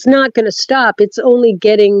 it's not going to stop. It's only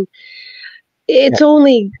going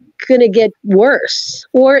to get worse,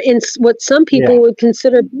 or in what some people would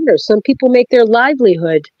consider better. Some people make their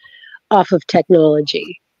livelihood off of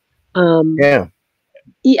technology. You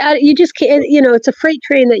just can't. You know, it's a freight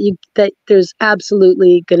train that there's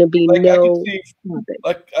absolutely going to be no.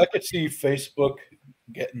 I could see Facebook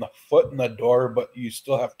getting the foot in the door, but you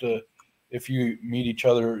still have to, if you meet each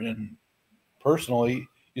other personally,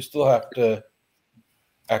 you still have to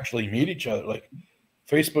actually meet each other. Like,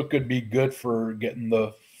 Facebook could be good for getting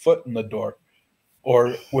the foot in the door,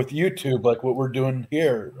 or with YouTube, like what we're doing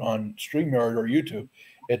here on StreamYard or YouTube,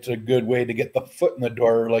 it's a good way to get the foot in the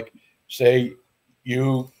door. Like, say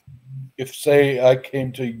I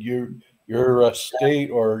came to your state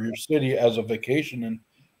or your city as a vacation, and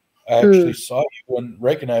I actually saw you and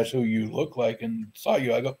recognized who you look like and saw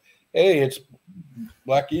you, I go, hey, it's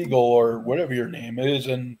Black Eagle or whatever your name is,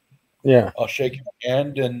 and I'll shake your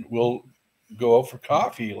hand and we'll go out for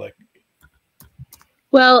coffee. Like,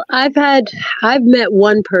 well, I've met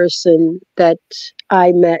one person that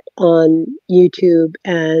I met on YouTube,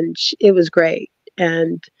 and it was great.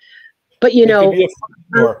 But you know,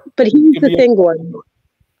 but here's the thing, Gordon.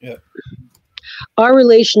 Yeah. Our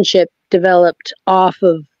relationship developed off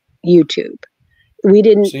of YouTube. We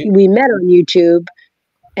met on YouTube,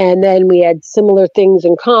 and then we had similar things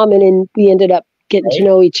in common, and we ended up getting to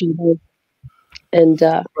know each other. And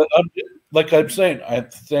but I'm saying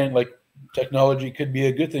like technology could be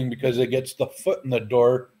a good thing because it gets the foot in the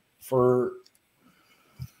door for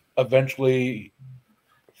eventually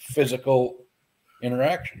physical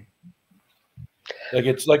interaction. Like,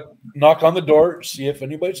 it's like knock on the door, see if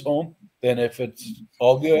anybody's home. Then if it's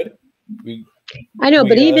all good, I know,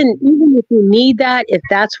 but even if you need that, if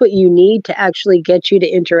that's what you need to actually get you to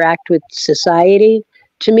interact with society,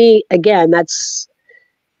 to me, again, that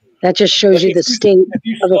just shows you the state of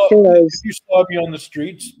affairs. If you saw me on the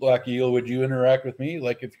streets, Black Eagle, would you interact with me?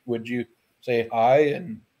 Like, would you say hi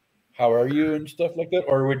and how are you and stuff like that,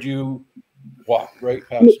 or would you walk right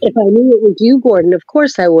past me? If I knew it was you, Gordon, of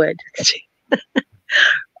course I would.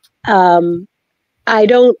 I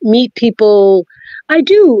don't meet people. I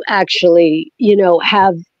do actually,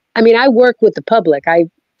 I work with the public. I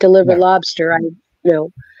deliver lobster.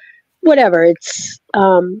 Whatever. It's,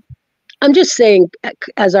 I'm just saying,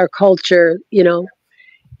 as our culture,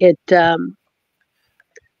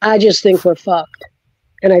 I just think we're fucked.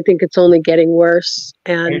 And I think it's only getting worse.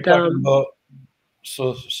 And, you're talking about,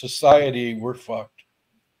 so society, we're fucked.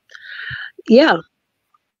 Yeah.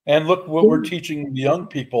 And look what we're teaching the young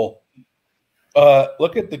people.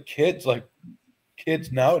 Look at the kids. Like,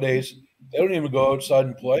 kids nowadays, they don't even go outside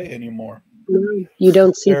and play anymore. No, you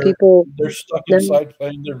don't see people. They're stuck inside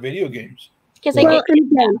playing their video games. Well,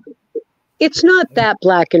 and again, it's not that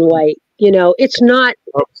black and white. It's not.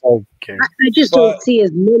 Okay. I just don't see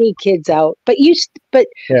as many kids out. But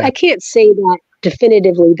I can't say that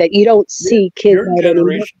definitively that you don't see kids out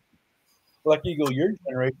anymore. Black Eagle, your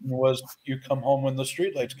generation was you come home when the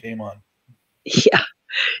streetlights came on. Yeah,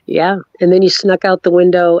 yeah. And then you snuck out the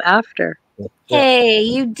window after. Hey,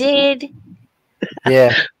 you did.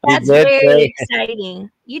 Yeah, That's very exciting.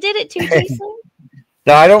 You did it too, Jason?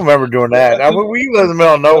 No, I don't remember doing that. We live in the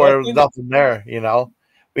middle of nowhere. There was nothing there,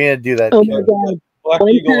 We didn't do that. Oh my God! Black One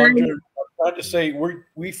Eagle, time- I'm trying to say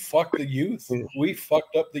we fucked the youth. We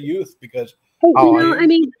fucked up the youth because I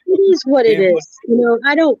mean, it is what it is.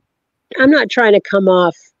 I'm not trying to come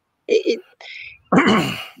off. It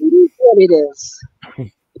is what it is.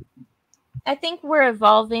 I think we're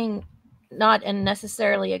evolving, not in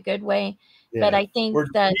necessarily a good way, but I think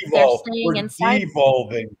that they're staying inside.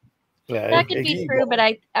 Evolving. Yeah, That could be true, but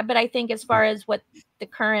I think as far as what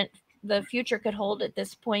the future could hold at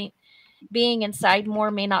this point, being inside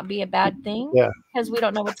more may not be a bad thing. Yeah. Because we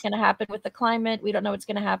don't know what's going to happen with the climate. We don't know what's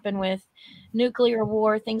going to happen with nuclear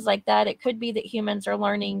war, things like that. It could be that humans are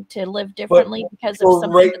learning to live differently because of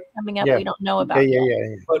something that's coming up we don't know about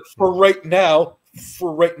yet. But for right now,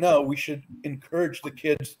 we should encourage the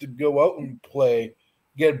kids to go out and play,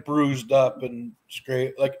 get bruised up and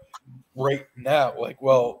scrape. Like right now,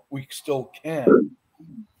 we still can.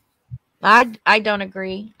 I don't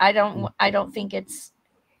agree. I don't think it's.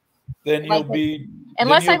 Then you'll be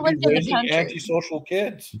unless I lived in the country. Antisocial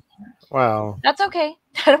kids. Wow. That's okay.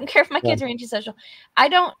 I don't care if my kids are antisocial.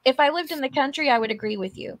 If I lived in the country, I would agree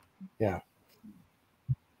with you. Yeah.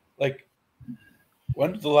 Like,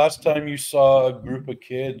 when's the last time you saw a group of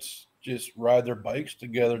kids just ride their bikes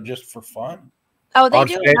together just for fun? Oh, they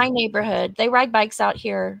do in my neighborhood. They ride bikes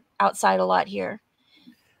outside a lot here.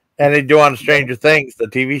 And they do on Stranger Things, the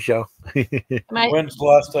TV show. When's the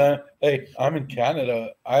last time? Hey, I'm in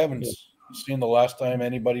Canada. I haven't seen the last time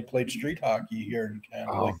anybody played street hockey here in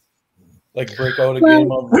Canada. Oh. Like break out a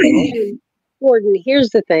game of. Gordon,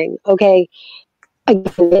 here's the thing. Okay,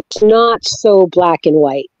 again, it's not so black and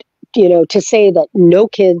white. To say that no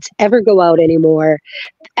kids ever go out anymore.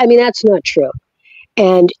 I mean, that's not true,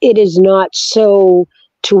 and it is not so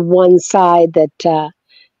to one side that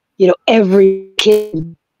every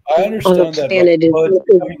kid. I understand that, but it's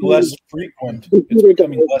becoming less frequent. It's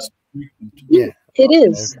becoming less frequent. Yeah, it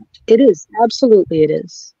is. It is absolutely. It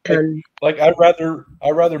is. And I'd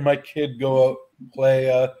rather my kid go out and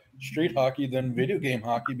play street hockey than video game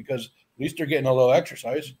hockey because at least they're getting a little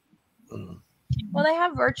exercise. Well, they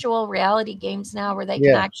have virtual reality games now where they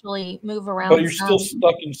can actually move around. But you're still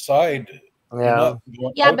stuck inside. Yeah.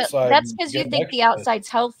 Yeah, but that's because you think the outside's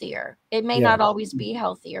healthier. It may not always be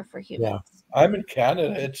healthier for humans. Yeah. I'm in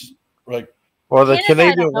Canada. It's like the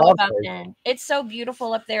Canadian wildfires. It's so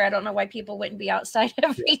beautiful up there. I don't know why people wouldn't be outside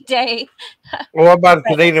every day. Well, what about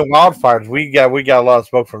Canadian wildfires? We got a lot of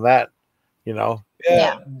smoke from that.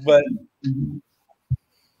 Yeah. But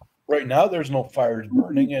right now there's no fires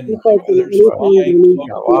burning, and I think there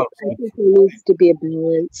needs to be a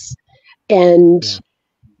balance, and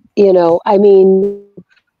I mean,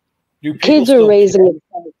 kids are raising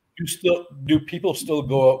themselves. Do people still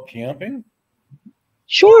go out camping?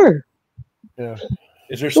 Sure. Yeah.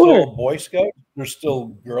 Is there still Boy Scouts? There's still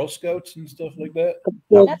Girl Scouts and stuff like that?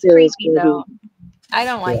 That's creepy, though. I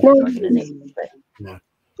don't like those organizations.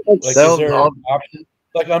 Is there an option?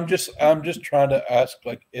 I'm just trying to ask.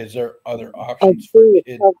 Is there other options for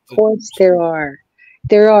kids? Of course, there are.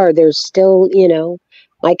 There's still,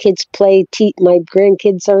 my kids play. My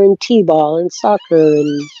grandkids are in t-ball and soccer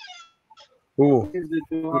and. Ooh.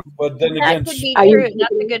 But then again, that could be true.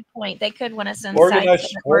 That's a good point. They could want us inside. Organized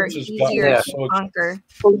sports has gotten so conquer.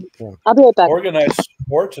 I'll be right back. Organized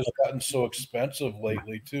sports has gotten so expensive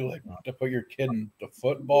lately too. Like to put your kid into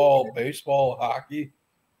football, baseball, hockey,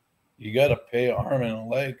 you got to pay an arm and a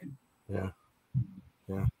leg. Yeah.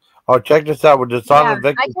 Oh, check this out with the son of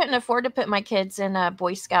Victor. I couldn't afford to put my kids in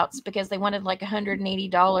Boy Scouts because they wanted like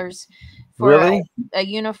 $180 for a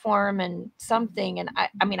uniform and something, and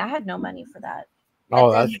I mean I had no money for that.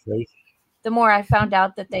 Oh, that's great. The more I found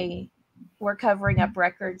out that they were covering up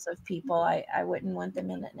records of people, I wouldn't want them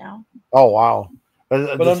in it now. Oh wow! But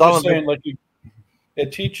I'm just saying,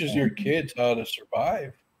 it teaches your kids how to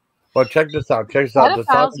survive. Well, check this out.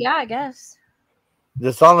 Pedophiles, I guess.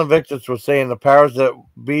 The Son of Victus was saying the powers that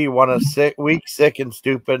be want us weak, sick, and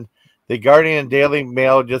stupid. The Guardian and Daily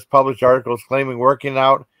Mail just published articles claiming working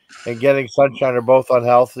out and getting sunshine are both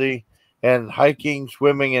unhealthy, and hiking,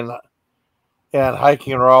 swimming, and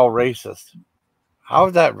hiking are all racist. How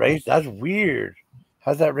is that racist? That's weird.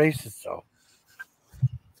 How's that racist though?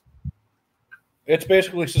 It's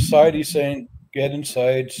basically society saying, get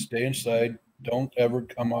inside, stay inside, don't ever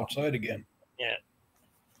come outside again. Yeah.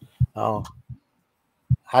 Oh.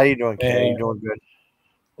 How you doing, Carey? You doing good?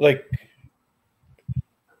 Like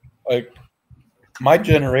my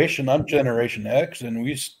generation, I'm Generation X, and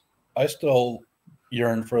I still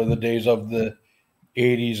yearn for the days of the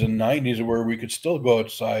 80s and 90s where we could still go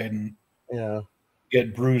outside and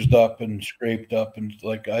get bruised up and scraped up, and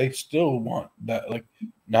like I still want that. Like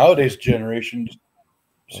nowadays generation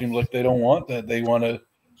seems like they don't want that. They want to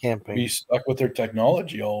be stuck with their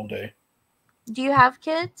technology all day. Do you have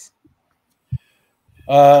kids?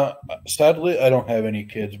 Sadly, I don't have any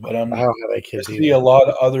kids, but I don't have any kids. I see either. a lot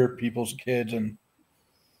of other people's kids, and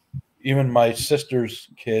even my sister's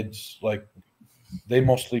kids. Like they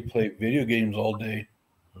mostly play video games all day.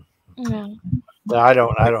 Yeah. No, I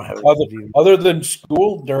don't have other than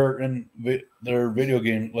school. They're in their video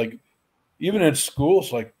game. Like even in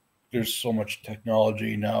schools, like there's so much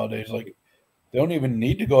technology nowadays. Like they don't even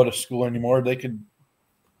need to go to school anymore. They could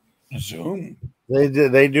Zoom.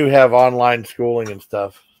 They do have online schooling and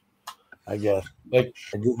stuff, I guess. Like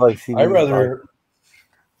I rather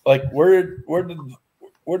like where did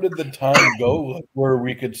the time go, like, where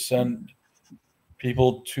we could send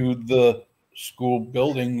people to the school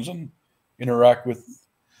buildings and interact with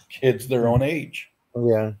kids their own age?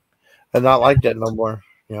 Yeah, and not like that no more.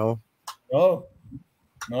 You know.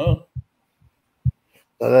 No.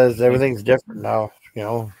 Everything's different now. You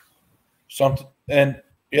know. Something and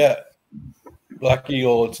yeah. Black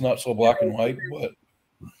Eagle, it's not so black and white,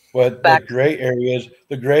 but the gray areas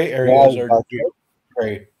are gray.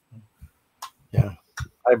 Yeah,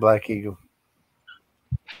 hi Black Eagle.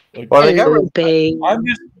 Like, well,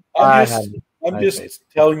 I'm just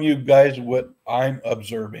telling you guys what I'm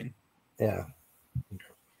observing. Yeah,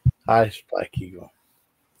 hi Black Eagle.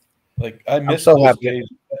 Like I miss those days.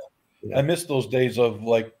 Yeah. I miss those days of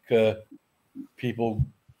like people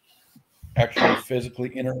actually physically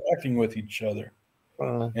interacting with each other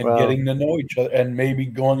and getting to know each other, and maybe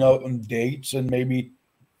going out on dates, and maybe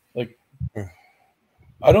like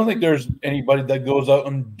I don't think there's anybody that goes out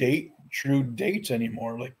on true dates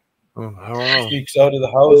anymore. Like sneaks out of the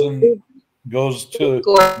house and goes to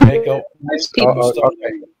make out people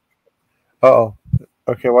stuff.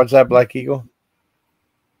 Okay, what's that, Black Eagle?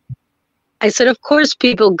 I said, of course,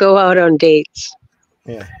 people go out on dates.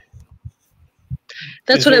 Yeah.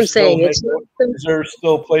 That's what I'm saying. Is there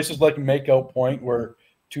still places like Makeout Point where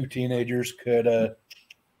two teenagers could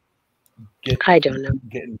get? I don't know.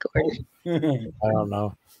 I don't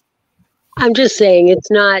know. I'm just saying it's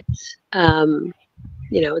not.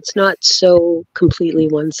 It's not so completely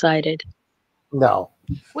one-sided. No.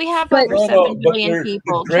 We have over 7 billion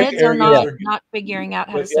people. Kids are not figuring out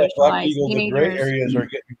how to socialize. Teenagers are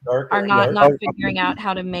not figuring out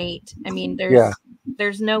how to mate. I mean,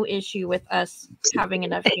 there's no issue with us having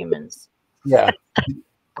enough humans. Yeah. I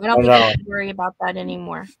don't think we have to worry about that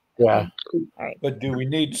anymore. Yeah. All right. But do we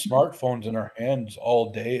need smartphones in our hands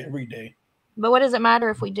all day, every day? But what does it matter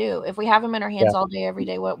if we do? If we have them in our hands all day, every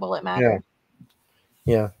day, what will it matter?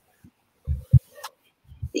 Yeah.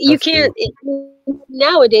 You can't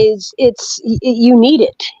nowadays. You need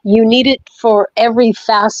it. You need it for every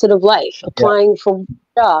facet of life. Applying for a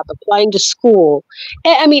job, applying to school.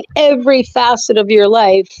 I mean, every facet of your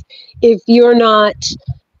life. If you're not,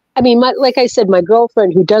 I mean, like I said, my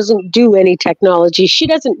girlfriend who doesn't do any technology, she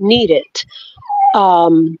doesn't need it.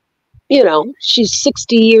 She's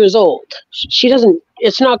 60 years old. She doesn't.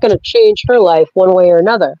 It's not going to change her life one way or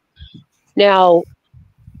another. Now,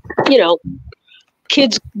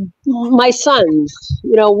 kids, my sons,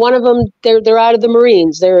 one of them, they're out of the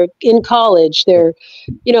Marines, they're in college, they're,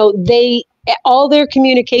 all their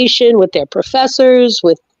communication with their professors,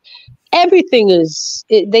 with everything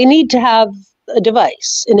they need to have a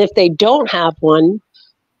device. And if they don't have one,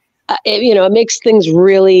 it makes things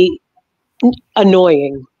really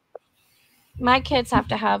annoying. My kids have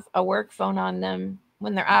to have a work phone on them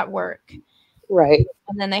when they're at work. Right.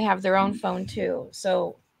 And then they have their own phone too.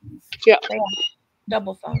 So yeah. They have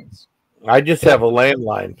double phones. I just have a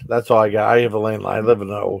landline. That's all I got. I have a landline. I live in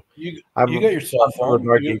you got your cell phone.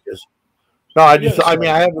 No, I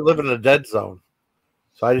have to live in a dead zone.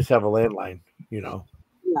 So I just have a landline, Yeah.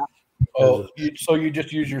 Oh, so you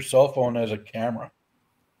just use your cell phone as a camera?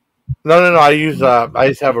 No. I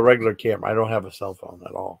just have a regular camera. I don't have a cell phone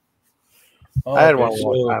at all. Oh, I had one a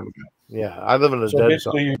long time ago. Yeah, I live in a dead zone.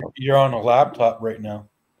 Basically, you're on a laptop right now.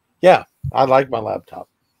 Yeah, I like my laptop.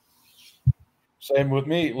 Same with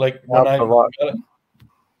me. Like when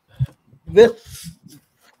this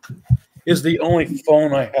is the only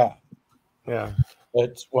phone I have. Yeah,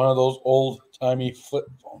 it's one of those old timey flip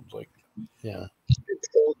phones. Like, yeah.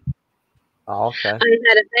 Cool. Oh, okay. I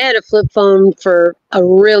had a flip phone for a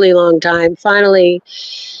really long time. Finally,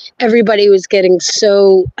 everybody was getting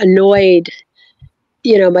so annoyed.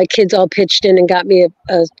 My kids all pitched in and got me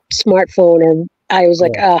a smartphone, or I was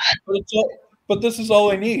like, Yeah. But this is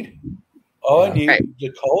all I need. All I need Right.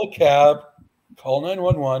 to call a cab, call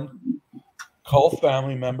 911, call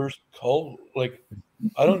family members,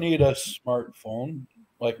 I don't need a smartphone.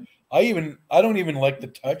 Like I don't even like the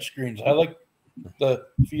touch screens. I like the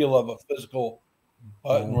feel of a physical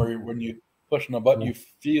button where when you pushing a button, you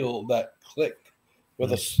feel that click.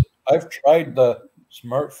 I've tried the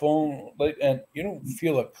smartphone, and you don't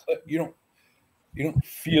feel a click. You don't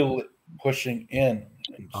feel it pushing in.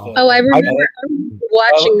 And stuff. I remember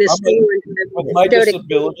watching this thing with my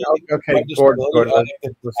disability. Okay, my Gordon, disability, I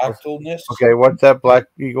like the tactileness. Okay, what's that, Black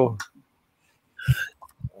Eagle?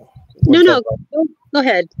 No, go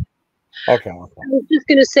ahead. Okay. I was just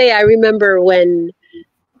going to say, I remember when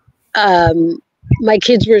my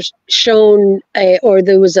kids were shown, or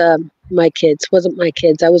there was wasn't my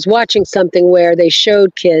kids. I was watching something where they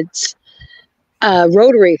showed kids a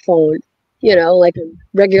rotary phone, like a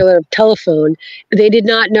regular telephone. They did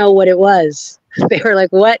not know what it was. They were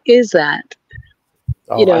like, what is that?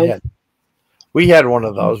 Oh, we had one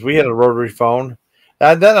of those. We had a rotary phone.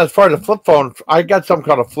 And then as far as the flip phone, I got something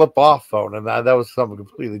called a flip-off phone, and that was something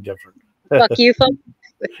completely different. Fuck you phone?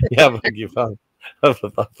 Yeah, fuck you phone.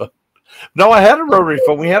 No, I had a rotary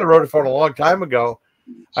phone. We had a rotary phone a long time ago.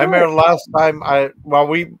 Sure. I remember the last time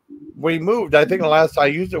we moved. I think the last time I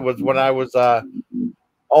used it was when I was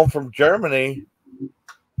home from Germany,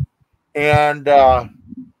 and that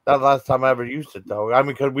last time I ever used it though. I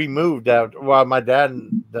mean, because we moved out. Well, my dad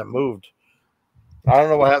that moved. I don't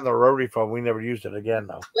know what happened to the rotary phone. We never used it again,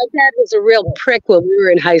 though. My dad was a real prick when we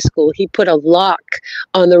were in high school. He put a lock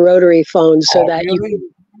on the rotary phone so that you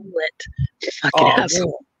couldn't pull it. Fucking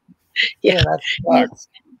asshole. Yeah.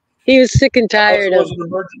 He was sick and tired of an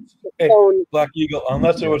emergency. Hey, Black Eagle,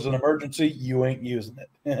 unless it was an emergency, you ain't using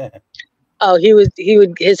it. Oh,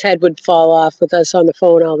 his head would fall off with us on the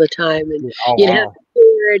phone all the time. And you'd have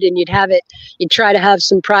it and you'd try to have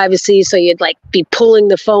some privacy. So you'd be pulling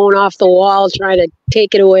the phone off the wall, trying to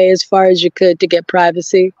take it away as far as you could to get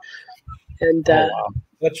privacy. And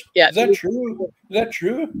is that true? Is that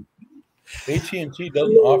true? AT&T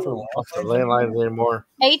doesn't offer landlines anymore.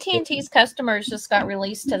 AT&T's customers just got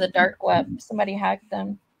released to the dark web. Somebody hacked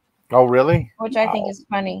them. Oh, really? Which I think is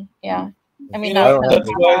funny. Yeah. I mean,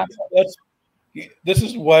 this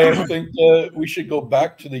is why I think we should go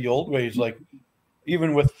back to the old ways. Like,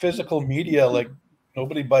 even with physical media,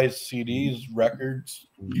 nobody buys CDs, records,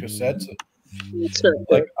 cassettes.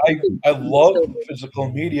 I love physical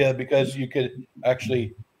media because you could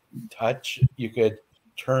actually touch, you could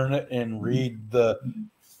turn it and read the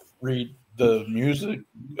music,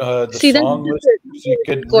 the song list. You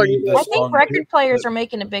could read the I think record players are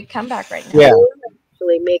making a big comeback right now. Yeah,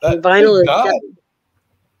 actually making vinyl.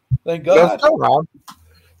 Thank God.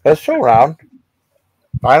 That's still around.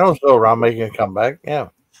 Vinyl's still around, making a comeback. Yeah.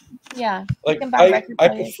 Yeah. I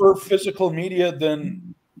prefer physical media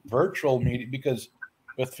than virtual media because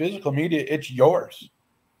with physical media, it's yours.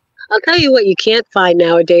 I'll tell you what you can't find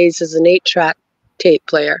nowadays is an 8-track tape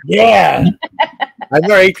player. Yeah. I know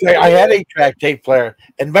 8-track. I had 8-track tape player.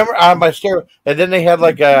 And remember on my stereo, and then they had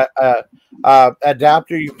a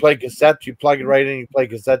adapter. You play cassettes, you plug it right in, you play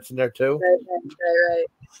cassettes in there too. Right.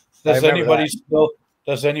 Does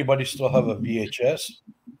anybody still have a VHS?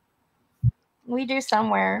 We do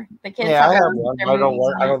somewhere. The kids I have one. I don't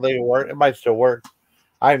work. I don't think it work. It might still work.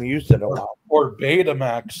 I haven't used it in a while. Or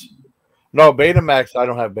Betamax. No, Betamax. I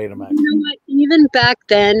don't have Betamax. You know what? Even back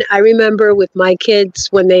then, I remember with my kids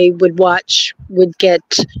when they when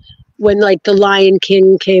The Lion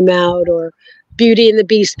King came out or Beauty and the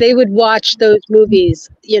Beast, they would watch those movies.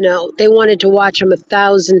 They wanted to watch them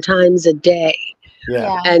 1,000 times a day.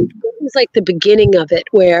 Yeah. And it was like the beginning of it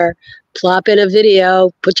where plop in a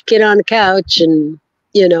video, put your kid on the couch, and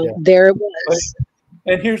there it was.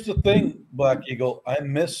 And here's the thing, Black Eagle, I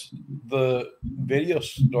miss the video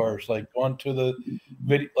stores, going to the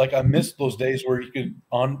video. I miss those days where you could,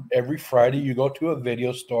 on every Friday, you go to a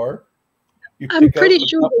video store. I'm pretty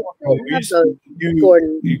sure you go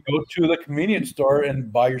to the convenience store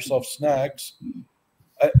and buy yourself snacks.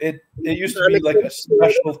 It used to be like a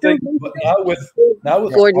special thing, but now with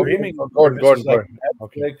streaming, Gordon.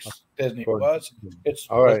 Netflix, Disney Plus, it's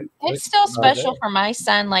all right. It's still special for my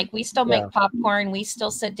son. We still make popcorn. We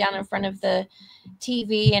still sit down in front of the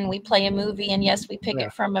TV and we play a movie. And yes, we pick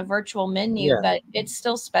it from a virtual menu, but it's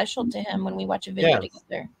still special to him when we watch a video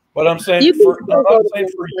together. But I'm saying I'm not saying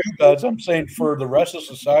for you guys. I'm saying for the rest of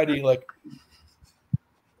society,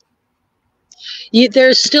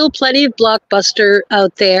 there's still plenty of Blockbuster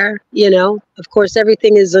out there, Of course,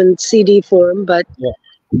 everything is in CD form, but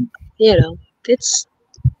it's.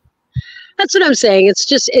 That's what I'm saying. It's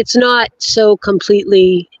just, it's not so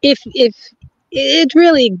completely, if it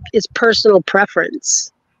really is personal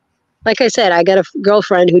preference. Like I said, I got a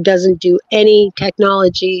girlfriend who doesn't do any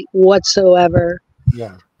technology whatsoever.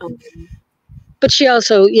 Yeah. But she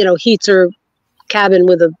also, heats her cabin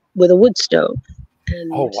with a wood stove.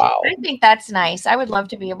 And Oh wow. I think that's nice. I would love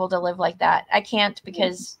to be able to live like that. I can't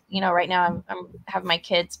because, right now I'm have my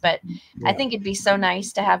kids, but I think it'd be so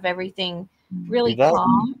nice to have everything really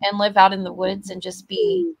calm and live out in the woods and just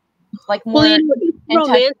be like more it's in touch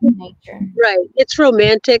romantic, with nature. right? It's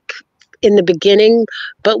romantic in the beginning,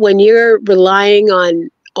 but when you're relying on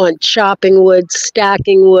chopping wood,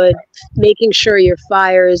 stacking wood, making sure your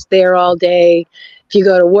fire is there all day, if you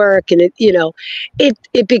go to work, and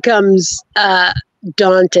it becomes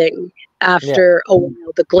daunting after a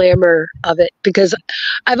while, the glamour of it. Because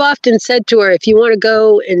I've often said to her, if you want to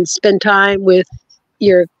go and spend time with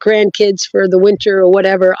your grandkids for the winter or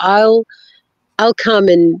whatever, I'll come.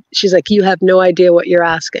 And she's like, you have no idea what you're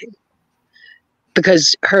asking,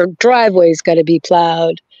 because her driveway's got to be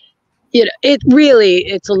plowed.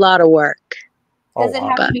 It's a lot of work. Does it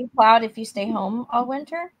have to be plowed if you stay home all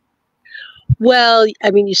winter? Well,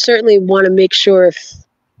 I mean, you certainly want to make sure if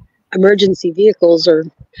emergency vehicles or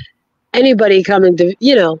anybody coming to,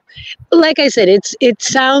 like I said, it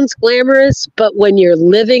sounds glamorous, but when you're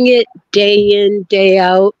living it day in, day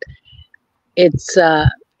out, it's a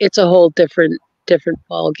whole different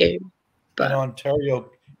ball game. But in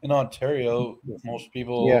Ontario, most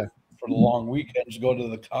people for the long weekends go to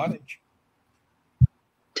the cottage.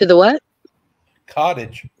 To the what?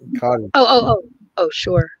 Cottage. Oh,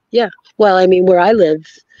 sure. Yeah. Well, I mean, where I live,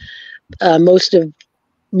 most of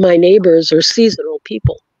my neighbors are seasonal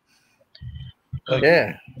people.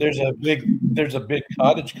 There's a big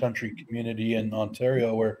cottage country community in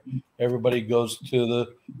Ontario where everybody goes to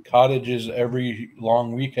the cottages every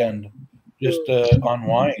long weekend just to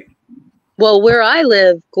unwind. Well, where I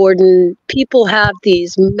live, Gordon, people have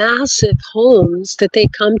these massive homes that they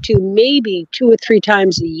come to maybe 2 or 3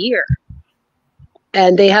 times a year.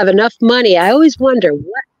 And they have enough money. I always wonder,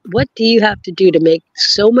 what do you have to do to make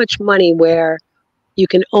so much money where you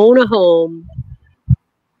can own a home,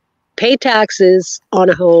 pay taxes on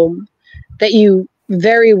a home that you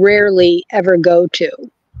very rarely ever go to?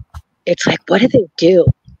 It's like, what do they do?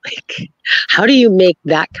 Like, how do you make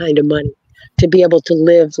that kind of money to be able to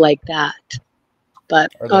live like that?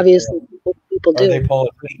 But obviously people do. Are they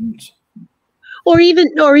politicians? Or even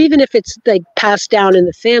if it's like passed down in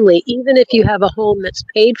the family, even if you have a home that's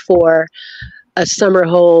paid for, a summer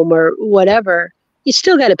home or whatever, you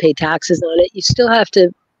still got to pay taxes on it. You still have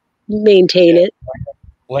to maintain it.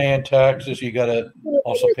 Land taxes. You got to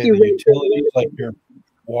also pay the utilities like your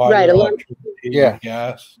water, electricity,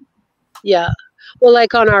 gas. Yeah. Well,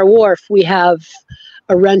 like on our wharf, we have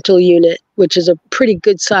a rental unit, which is a pretty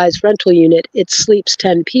good sized rental unit. It sleeps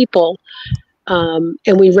 10 people. And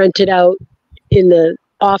we rent it out in the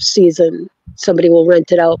off season. Somebody will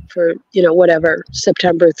rent it out for, whatever,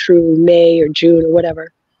 September through May or June or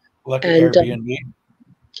whatever. Like an Airbnb?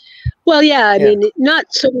 Well, yeah, I mean,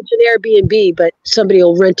 not so much an Airbnb, but somebody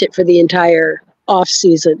will rent it for the entire off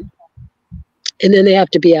season. And then they have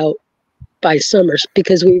to be out by summers,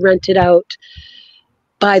 because we rent it out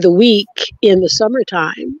by the week in the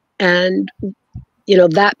summertime. And,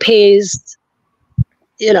 that pays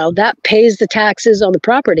the taxes on the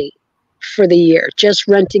property for the year, just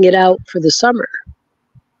renting it out for the summer.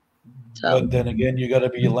 So, but then again, you got to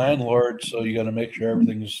be a landlord, so you got to make sure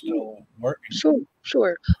everything's still working.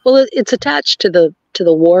 Sure. Well, it's attached to the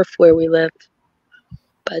wharf where we live.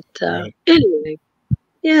 But anyway,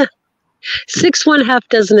 yeah, 6 one, half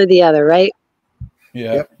dozen of the other, right?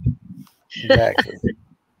 Yeah. Yep. Exactly.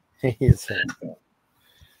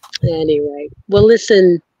 Anyway, well,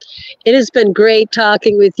 listen. It has been great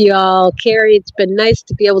talking with y'all. Carey, it's been nice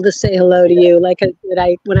to be able to say hello to you. Like I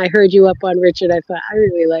said, when I heard you up on Richard, I thought, I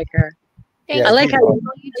really like her. Thanks. I like how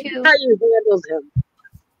you too. how you handled him.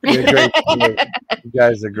 You're great. You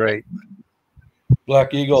guys are great.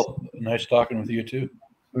 Black Eagle, nice talking with you too.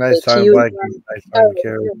 Nice talking, Black Eagle. Nice talking,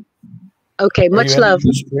 Carey. Okay, much love.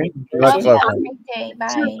 Much love. Bye.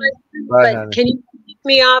 Bye. But can you kick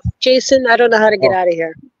me off, Jason? I don't know how to get out of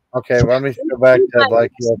here. Okay, well, let me go back to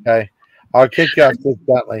Black Eagle. Okay, I'll kick you off just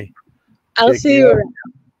gently. I'll see you around.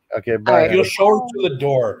 Okay, bye. You'll show her to the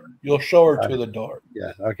door. To the door.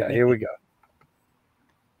 Yeah. Okay. Here we go.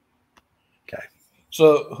 Okay.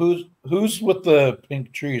 So who's with the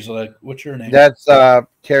pink trees? Like, what's your name? That's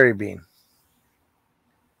Carey Bean.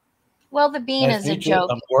 Well, the bean Nice is a to meet you. joke.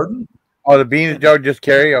 I'm Gordon. Oh, the bean is joke, just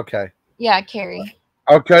Carey. Okay. Yeah, Carey.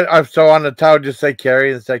 Okay. So on the towel, just say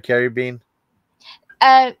Carey and say Carey Bean.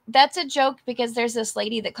 That's a joke because there's this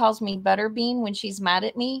lady that calls me Butterbean when she's mad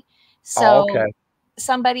at me. Oh, So okay.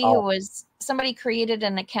 somebody created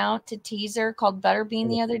an account to tease her called Butterbean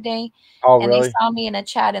the other day. Oh, And they really? saw me in a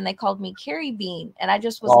chat and they called me Carey Bean. And I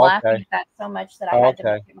just was Oh, laughing okay. at that so much that I Oh, had to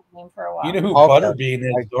okay. make it my name for a while. You know who Okay. Butterbean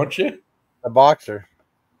is, don't you? The boxer.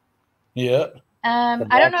 Yeah.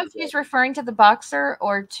 I don't know if she's referring to the boxer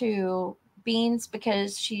or to Beans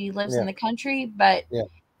because she lives in the country, but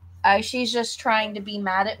she's just trying to be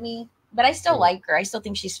mad at me. But I still like her. I still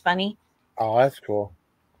think she's funny. Oh, that's cool.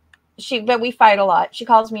 But we fight a lot. She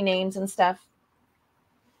calls me names and stuff.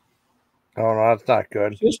 Oh, no, that's not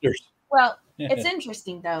good. Sisters. Well, it's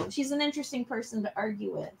interesting though. She's an interesting person to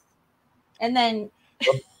argue with. And then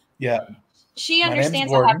she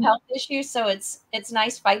understands I have health issues, so it's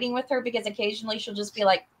nice fighting with her because occasionally she'll just be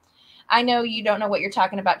like, I know you don't know what you're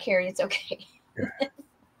talking about, Carey. It's okay.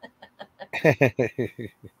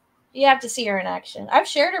 You have to see her in action. I've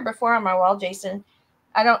shared her before on my wall, Jason.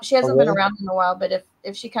 She hasn't been around in a while, but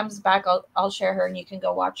if she comes back, I'll share her and you can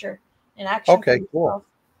go watch her in action. Okay, cool.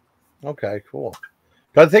 Okay, cool.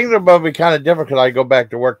 But I think they're going to be kind of different because I go back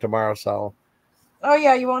to work tomorrow, so. Oh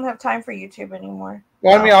yeah, you won't have time for YouTube anymore.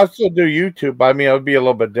 Well, I mean, I'll still do YouTube. But I mean, it'll be a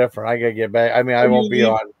little bit different. I gotta get back. I mean, I won't be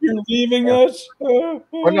on. You're leaving us. Well,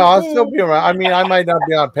 no, I'll still be around. I mean, I might not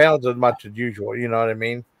be on panels as much as usual. You know what I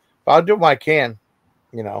mean? But I'll do what I can.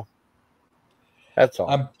 You know. That's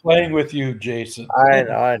all. I'm playing with you, Jason. I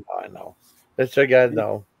know. That's what you guys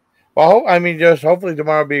know. Well, I mean, just hopefully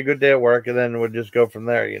tomorrow will be a good day at work, and then we'll just go from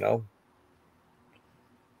there. You know.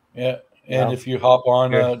 Yeah. And if you hop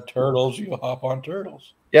on Turtles, you hop on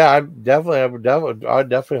Turtles. Yeah, I'd definitely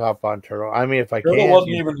hop on Turtle. I mean, if I Turtle can.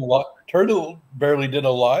 wasn't even Turtle barely did a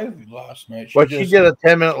live last night. She did a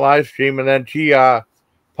 10-minute live stream, and then she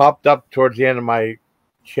popped up towards the end of my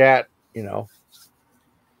chat. You know,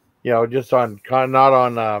 just on not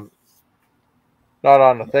on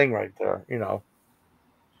the thing right there. You know,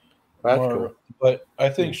 that's cool. But I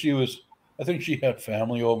think she had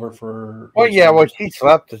family over for. Oh yeah, well she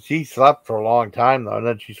slept for a long time though, and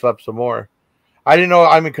then she slept some more. I didn't know.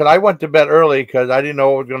 I mean, because I went to bed early because I didn't know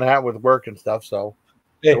what was going to happen with work and stuff. So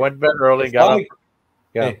I went to bed early, got up.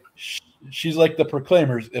 Yeah, she's like the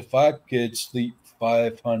Proclaimers. If I could sleep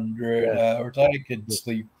 500 hours, I could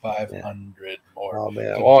sleep 500 more. Oh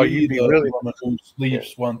man! Oh, you'd be really woman who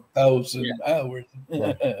sleeps 1,000 hours.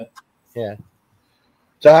 Yeah.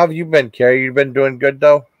 So how have you been, Carey? You've been doing good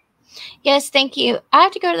though. Yes, thank you. I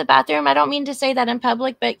have to go to the bathroom. I don't mean to say that in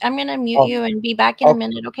public, but I'm going to mute you and be back in a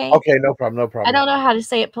minute, okay? Okay, no problem. I don't know how to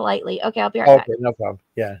say it politely. Okay, I'll be right back. Okay, no problem.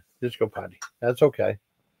 Yeah, just go potty. That's okay.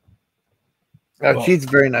 She's a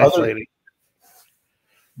very nice lady.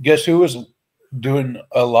 Guess who was doing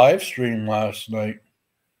a live stream last night?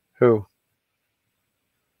 Who?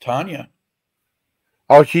 Tanya.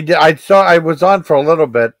 Oh, she did. I was on for a little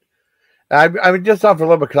bit. I was just on for a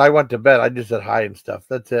little bit because I went to bed. I just said hi and stuff.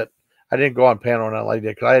 That's it. I didn't go on panel or nothing like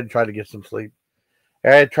that because I had tried to get some sleep. I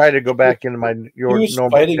had tried to go back into my normal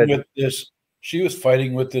schedule. She was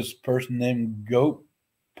fighting with this person named Goat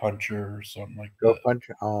Puncher or something like that. Goat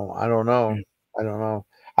Puncher? Oh, I don't know. Yeah. I don't know.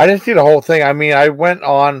 I didn't see the whole thing. I mean, I went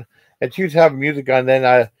on and she was having music on.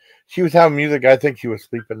 Then she was having music. I think she was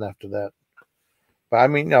sleeping after that. But I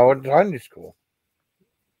mean, no, Tanya's cool.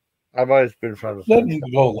 I've always been in front of her. She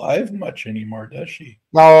doesn't go live much anymore, does she?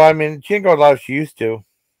 No, I mean, she didn't go live. She used to.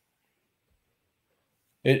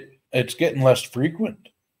 It's getting less frequent.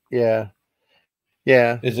 Yeah.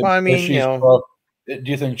 Yeah. Is it? Well, I mean,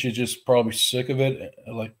 do you think she's just probably sick of it?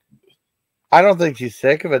 Like, I don't think she's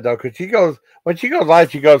sick of it though, because when she goes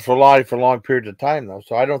live, she goes for live for long periods of time though.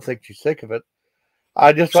 So I don't think she's sick of it.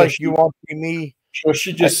 I just you won't see me. So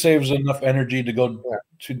she just saves enough energy to go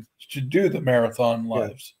to do the marathon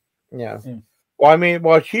lives. Yeah. Well, I mean,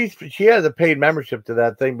 she has a paid membership to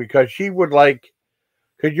that thing because she would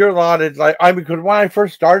because you're allotted because when I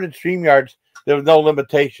first started StreamYards, there was no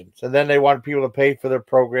limitations, and then they wanted people to pay for their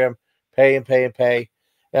program, pay.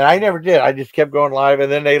 And I never did. I just kept going live,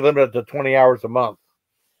 and then they limited it to 20 hours a month.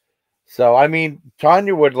 So, I mean,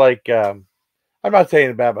 Tanya would I'm not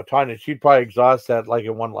saying bad about Tanya. She'd probably exhaust that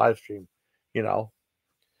in one live stream, you know.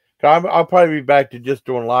 I'll probably be back to just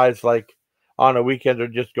doing lives on a weekend or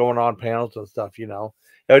just going on panels and stuff, you know.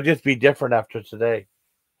 It'll just be different after today.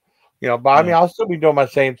 You know, but I mean, I'll still be doing my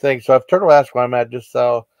same thing. So if Turtle asks where I'm at, just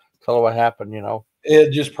tell her what happened, you know.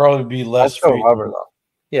 It'd just probably be less. I'll still love her, though.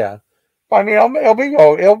 Yeah. I mean,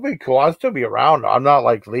 it'll be cool. I'll still be around. I'm not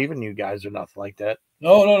leaving you guys or nothing like that.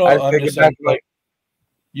 No. I'm just saying,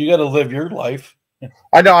 you got to live your life.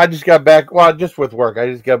 I know. I just got back. Well, just with work,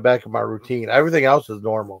 I just got back in my routine. Everything else is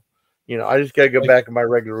normal. You know, I just got to go back in my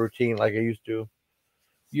regular routine like I used to.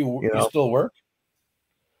 You know? still work?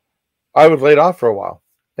 I was laid off for a while,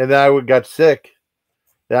 and then I got sick.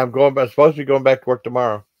 And I'm supposed to be going back to work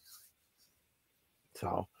tomorrow.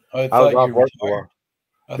 So I I was thought off you work retired.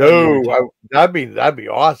 No, that'd be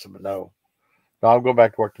awesome. No, I'll go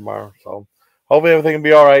back to work tomorrow. So hopefully everything will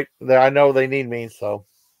be all right. I know they need me. So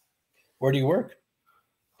Where do you work?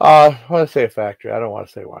 I want to say a factory. I don't want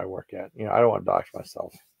to say where I work at. I don't want to dox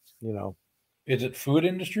myself. Is it food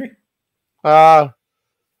industry? I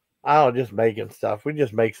don't know, just making stuff. We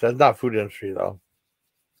just make stuff. It's not food industry though.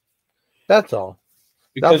 That's all.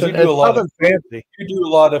 Because Nothing. It's nothing fancy. You do a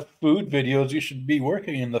lot of food videos. You should be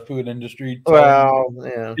working in the food industry. Well,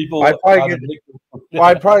 yeah. People I'd probably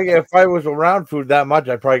get, if I was around food that much,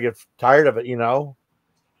 I'd probably get tired of it.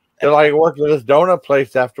 Just like working at this donut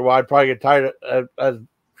place after a while, I'd probably get tired I'd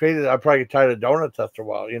probably get tired of donuts after a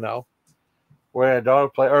while. Where a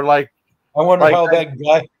donut place or like. I wonder how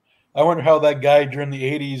that guy during the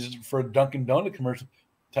 '80s for Dunkin' Donut commercial.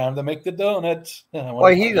 Time to make the donuts.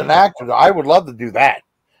 Well, he's an actor. I would love to do that.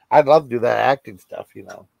 I'd love to do that acting stuff.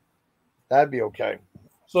 That'd be okay.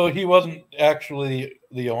 So he wasn't actually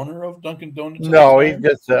the owner of Dunkin' Donuts? No, he's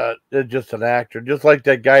just an actor. Just like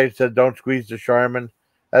that guy who said, "Don't squeeze the Charmin."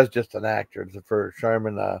 That's just an actor. It's for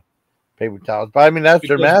Charmin paper towels. But I mean, that's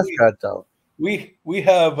their mascot, though. We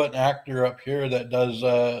have an actor up here that does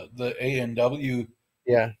the A&W.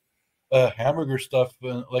 Yeah. Hamburger stuff.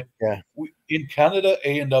 In Canada,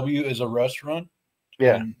 A&W is a restaurant.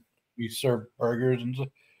 Yeah. And we serve burgers and stuff.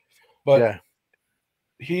 But yeah.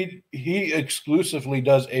 he exclusively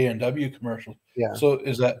does A&W commercials. Yeah. So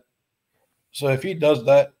if he does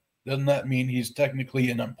that, doesn't that mean he's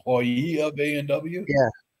technically an employee of A&W? Yeah.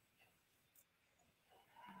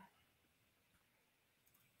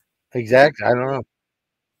 Exactly. I don't know.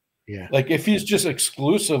 Yeah. Like if he's just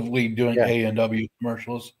exclusively doing A&W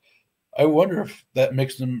commercials, I wonder if that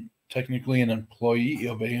makes them technically an employee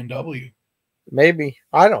of A&W. Maybe.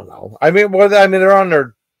 I don't know. I mean, they're on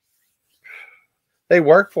their. They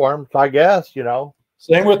work for him, I guess.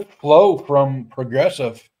 Same with Flo from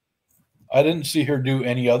Progressive. I didn't see her do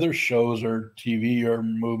any other shows or TV or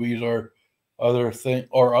movies or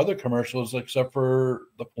other commercials except for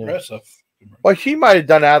the Progressive. Well, she might have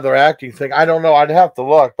done other acting thing. I don't know. I'd have to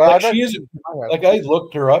look. But I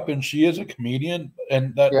looked her up, and she is a comedian,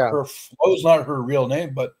 and that her Flo's not her real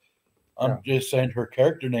name, but I'm just saying her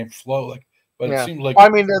character name Flo. But it seems like I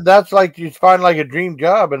mean that's like you find like a dream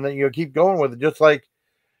job, and then you keep going with it. Just like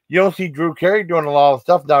you don't see Drew Carey doing a lot of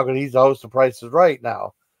stuff now because he's the host of Price is Right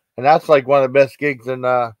now, and that's like one of the best gigs in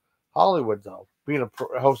Hollywood, though, being a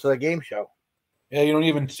host of a game show. Yeah, you don't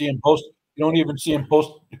even see him post. You don't even see him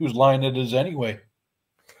post whose line it is anyway.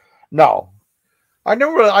 No, I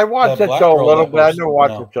watched that show a little bit. I never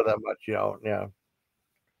watched the show that much, Yeah,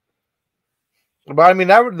 but I mean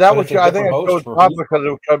that was. I think it was popular because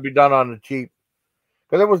it could be done on the cheap.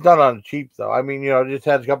 Because it was done on the cheap, though. I mean, just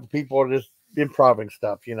had a couple people just improving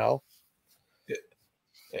stuff. It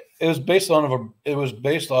was based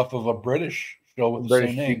off of a British show with the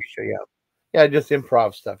same name. Show, yeah, just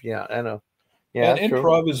improv stuff. Yeah, I know. Yeah, and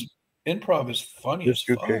improv is funny as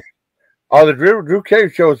fuck. Oh, the Drew Carey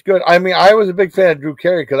show is good. I mean, I was a big fan of Drew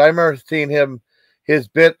Carey because I remember seeing his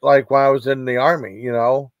bit like when I was in the Army,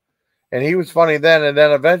 and he was funny then. And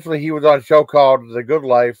then eventually he was on a show called The Good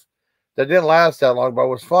Life that didn't last that long, but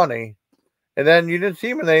was funny. And then you didn't see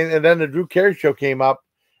him, and then the Drew Carey show came up,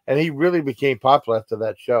 and he really became popular after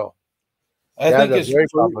that show. I think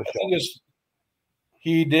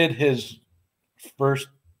he did his first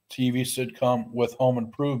TV sitcom with Home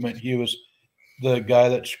Improvement. He was the guy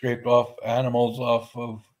that scraped off animals off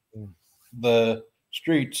of the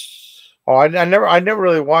streets. Oh, I never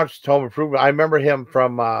really watched Home Improvement. I remember him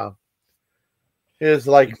from his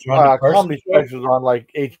comedy specials on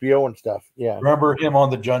like HBO and stuff. Yeah, remember him on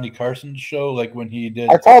the Johnny Carson show, like when he did.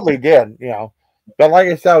 I probably did, but like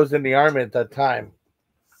I said, I was in the Army at that time.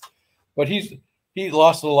 But he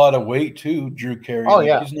lost a lot of weight too, Drew Carey. Oh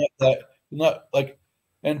yeah, he's not like.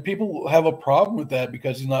 And people have a problem with that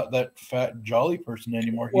because he's not that fat, jolly person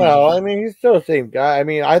anymore. I mean, he's still the same guy. I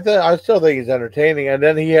mean, I still think he's entertaining. And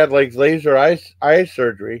then he had like laser eye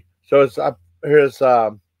surgery, so it's his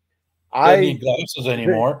I don't need glasses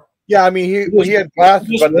anymore. Yeah, I mean, he had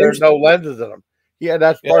glasses, but there's no lenses in them. Yeah,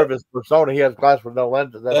 that's part of his persona. He has glasses with no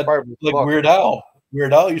lenses. That's part of his like look. Weird Al.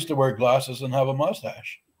 Weird Al used to wear glasses and have a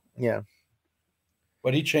mustache. Yeah,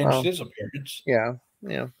 but he changed his appearance.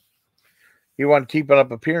 Yeah. You want keeping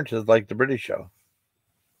up appearances like the British show.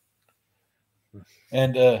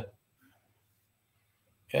 And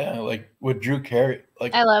like with Drew Carey.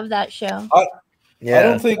 Like I love that show. I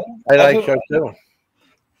don't think I like show too.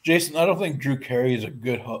 Jason, I don't think Drew Carey is a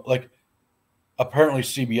good host. Like, apparently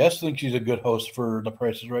CBS thinks he's a good host for The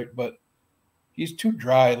Price is Right, but he's too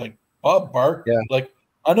dry. Like Bob Barker. Yeah. Like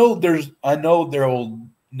I know there will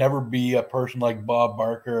never be a person like Bob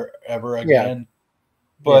Barker ever again.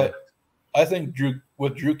 But I think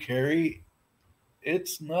with Drew Carey,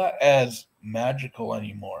 it's not as magical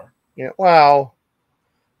anymore. Yeah. Well,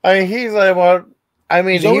 I mean, he's like what. I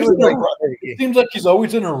mean, it seems like he's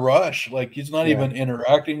always in a rush. Like he's not even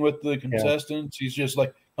interacting with the contestants. He's just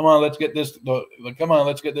like, "Come on, let's get this." Like, "Come on,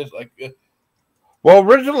 let's get this." Like, well,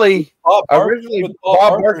 originally Bob Barker,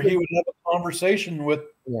 he would have a conversation with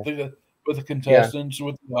the contestants,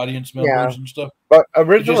 with the audience members and stuff. But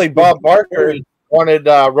originally, Bob Barker wanted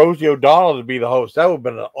Rosie O'Donnell to be the host. That would have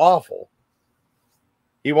been awful.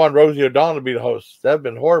 He wanted Rosie O'Donnell to be the host. That'd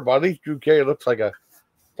been horrible. At least Drew Carey looks like a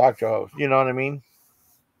talk show host. You know what I mean?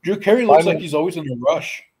 Drew Carey looks like he's always in a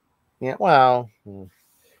rush. Yeah, well,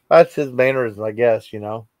 that's his mannerism, I guess, you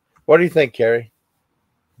know. What do you think, Carey?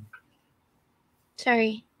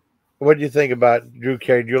 Sorry. What do you think about Drew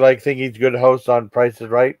Carey? Do you think he's a good host on Price is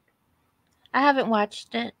Right? I haven't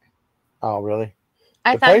watched it. Oh, really?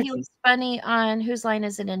 I thought he was funny on Whose Line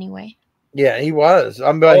Is It Anyway? Yeah, he was.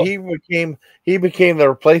 But he became the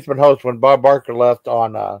replacement host when Bob Barker left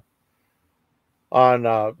on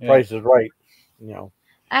Price is Right, you know.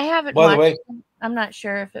 I haven't watched it. I'm not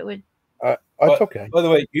sure if it would. It's okay. By the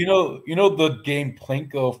way, you know the game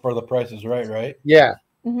Plinko for The Price is Right? Yeah,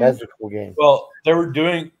 that's a cool game. Well, they were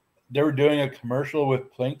doing a commercial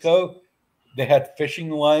with Plinko. They had fishing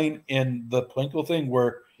line in the Plinko thing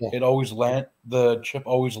where the chip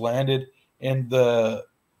always landed in the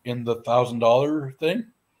 $1,000 thing.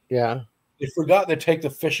 Yeah, they forgot to take the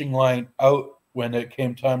fishing line out when it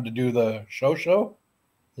came time to do the show.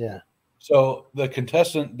 Yeah. So the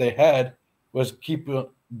contestant they had was keep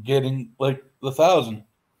getting like the 1,000.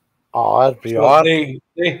 Oh, that'd be awesome.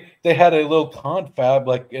 They had a little confab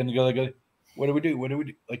and go like, what do we do? What do we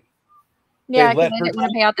do? Like, yeah,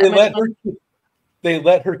 they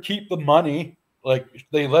let her keep the money. Like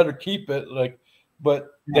they let her keep it. Like,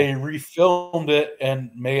 but they refilmed it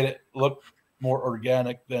and made it look more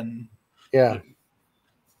organic than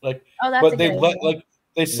Like, but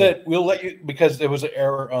they said we'll let you because there was an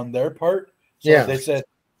error on their part. So they said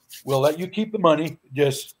we'll let you keep the money.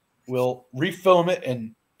 Just we'll refilm it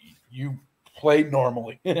and you play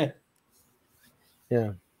normally.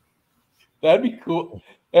 Yeah, that'd be cool.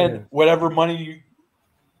 And whatever money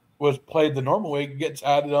was played the normal way gets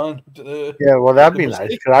added on to the well, that'd be nice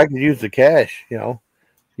because I could use the cash. You know,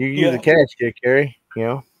 you use the cash, Carey. You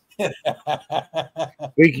know,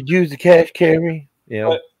 we could use the cash, Carey. You know.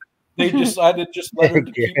 But they decided just let her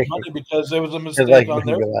keep the money because there was a mistake on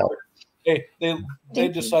their part. They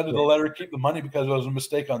decided to let her keep the money because it was a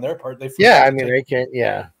mistake on their part. They they can't.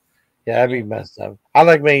 Yeah, that'd be messed up. I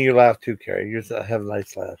like making you laugh too, Carey. You just have a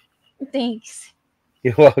nice laugh. Thanks.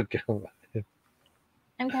 You're welcome.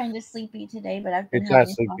 I'm kind of sleepy today, but I've been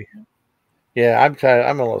sleepy. Coffee. Yeah, I'm tired.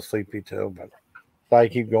 I'm a little sleepy too, but I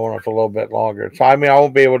keep going on for a little bit longer. So I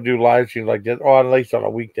won't be able to do live streams like this, or at least on a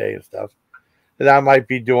weekday and stuff. And I might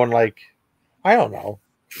be doing I don't know.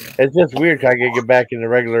 It's just weird because I can get back in the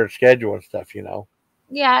regular schedule and stuff, you know.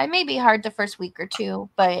 Yeah, it may be hard the first week or two,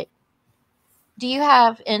 but do you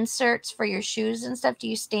have inserts for your shoes and stuff? Do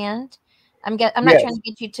you stand? I'm not trying to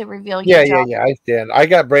get you to reveal your job. Yeah, I stand. I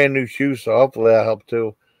got brand new shoes, so hopefully that'll help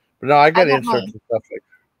too. But no, I got inserts and stuff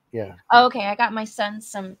Oh, okay. I got my son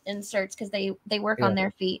some inserts because they work on their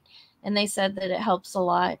feet, and they said that it helps a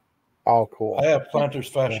lot. Oh, cool. I have plantar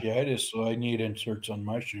fasciitis, so I need inserts on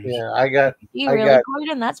my shoes. Yeah, I got. You really,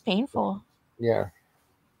 Gordon? That's painful. Yeah.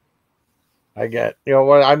 I got.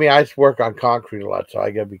 I work on concrete a lot, so I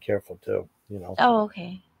got to be careful too. You know. Oh,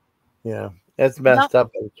 okay. Yeah, it's messed up.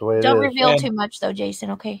 That's the way it is. Don't reveal too much, though, Jason.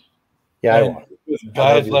 Okay. Yeah, I won't.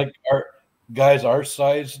 Guys our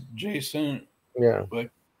size, Jason. Yeah. But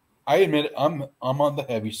I admit I'm on the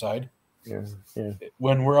heavy side. Yeah.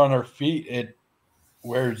 When we're on our feet, it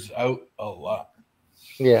wears out a lot.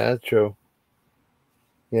 Yeah, that's true.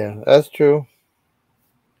 Yeah, that's true.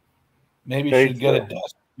 Maybe you should get a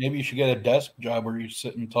desk. Maybe you should get a desk job where you're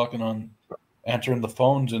sitting talking answering the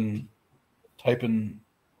phones and typing.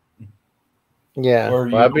 Yeah, or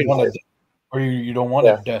you don't want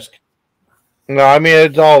a desk. No,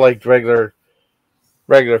 it's all like regular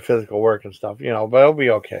physical work and stuff, but it'll be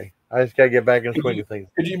okay. I just gotta get back in swing of things.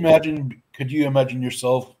 Could you imagine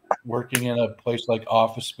yourself working in a place like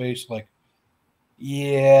Office Space? Like,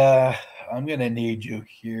 yeah, I'm gonna need you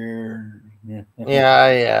here. Yeah,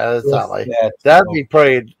 it's not like that'd be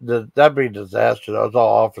a disaster. Though. It's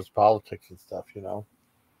all office politics and stuff,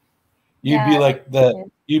 You'd be like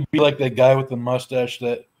You'd be like that guy with the mustache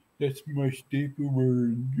that's my staple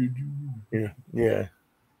word. Yeah.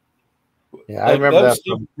 I Like, remember that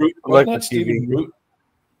Stephen from Root. Wasn't Electric that Stephen TV. Root?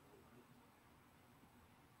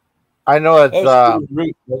 I know it's That was Stephen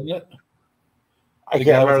Root, wasn't it? I The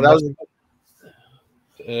can't guy with remember. the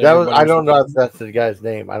That was everybody I was don't know if that's the guy's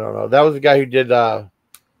name. I don't know. That was the guy who did Bill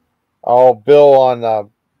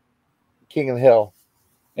on King of the Hill.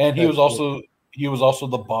 and he was also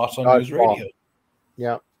the boss on News Radio.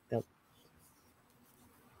 Yeah.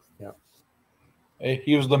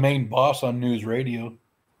 He was the main boss on News Radio.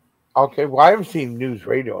 Okay, well, I haven't seen News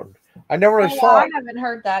Radio. I never really saw I it. haven't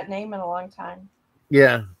heard that name in a long time.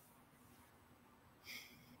 Yeah.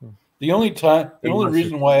 The only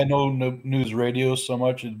reason why I know News Radio so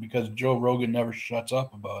much is because Joe Rogan never shuts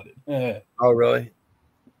up about it. Oh, really?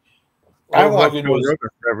 Joe I watched Rogan Joe Rogan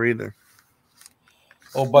forever either.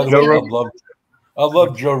 Oh, by the Joe way, Rogan. I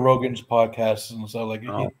love Joe Rogan's podcasts and stuff. Like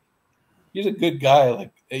he's a good guy.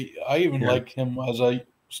 Like I even like him as a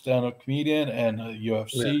stand-up comedian and a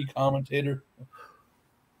UFC commentator.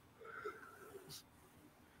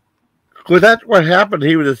 Well, that's what happened.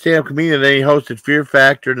 He was a stand-up comedian, then he hosted Fear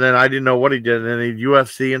Factor, and then I didn't know what he did, and then he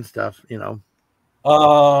UFC and stuff,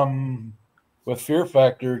 With Fear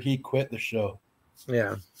Factor, he quit the show.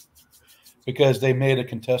 Yeah. Because they made a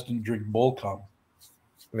contestant drink bull cum.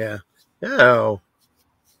 Yeah. Oh.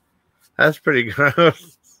 That's pretty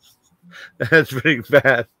gross. That's pretty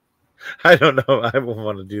bad. I don't know. I won't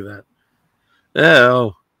want to do that.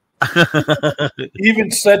 Oh. He even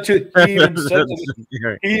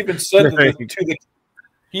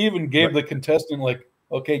gave the contestant, like,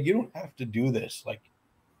 okay, you don't have to do this. Like,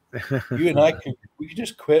 you and we could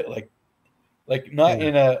just quit, like not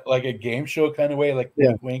in a game show kind of way, like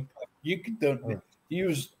wink wink. You could don't. He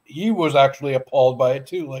was actually appalled by it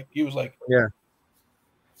too. Like he was like,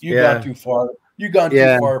 you've gone too far. You've gone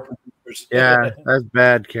too far. Yeah, that's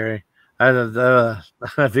bad, Carey.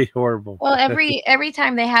 That'd be horrible. Well, every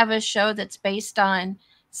time they have a show that's based on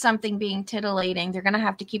something being tittillating, they're going to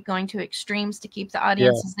have to keep going to extremes to keep the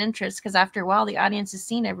audience's interest, because after a while, the audience has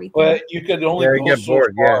seen everything. Well, you could only go so far.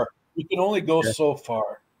 Yeah. You can only go so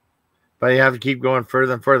far. But you have to keep going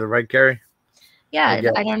further and further, right, Carey? Yeah,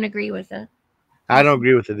 I don't agree with it. I don't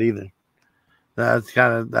agree with it either. That's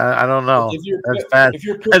kind of, I don't know. That's bad. If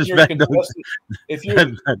you're putting your contestant, that's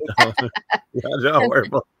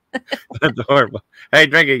horrible. That's horrible. Hey,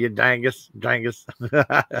 drink it, you dangus.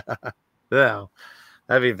 No,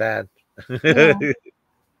 that'd be bad. Yeah.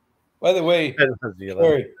 By the way,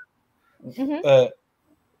 Carey,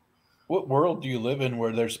 what world do you live in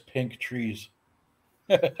where there's pink trees?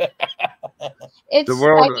 It's the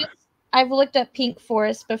world. I've looked up pink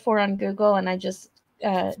forest before on Google, and I just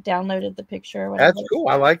downloaded the picture. Or That's cool.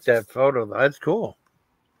 I like that photo. That's cool.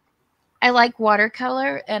 I like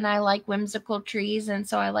watercolor, and I like whimsical trees, and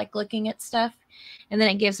so I like looking at stuff, and then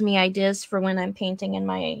it gives me ideas for when I'm painting in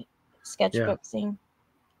my sketchbook scene.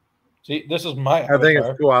 See, this is my avatar. I think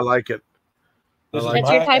it's cool. I like it. That's your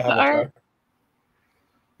type of art?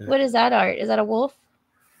 Yeah. What is that art? Is that a wolf?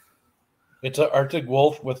 It's an Arctic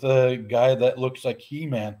wolf with a guy that looks like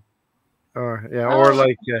He-Man. Or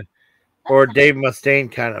or Dave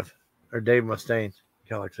Mustaine kind of, or Dave Mustaine.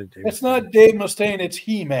 Like Dave it's Mustaine. Not Dave Mustaine. It's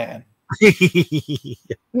He-Man. Does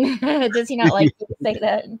he not like to say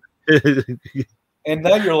that? And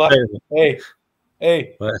now you're like,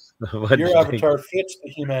 hey, what your avatar fits the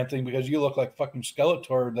He-Man thing because you look like fucking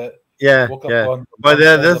Skeletor that woke up on. But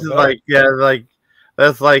this is like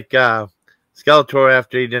that's like Skeletor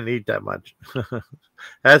after he didn't eat that much.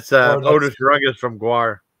 That's Otis Ruggles from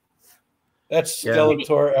Guar. That's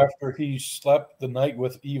Skeletor after he slept the night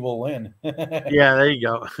with Evil Lynn. Yeah, there you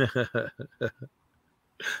go.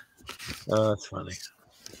 Oh, that's funny.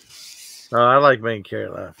 Oh, I like making Carey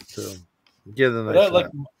laugh too. Give them I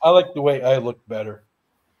like the way I look better.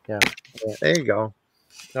 Yeah, there you go.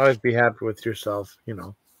 Always be happy with yourself.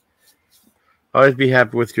 Always be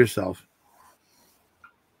happy with yourself.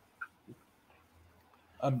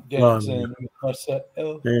 I'm dancing with myself.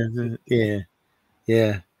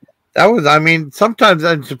 Yeah. That was. I mean, sometimes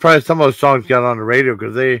I'm surprised some of those songs got on the radio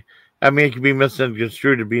because it can be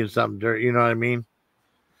misconstrued to being something dirty. You know what I mean?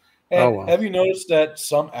 And have you noticed that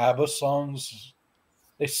some ABBA songs,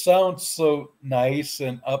 they sound so nice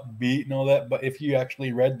and upbeat and all that, but if you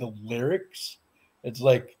actually read the lyrics, it's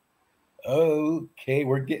like, okay,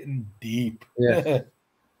 we're getting deep. Yeah.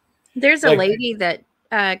 There's a lady that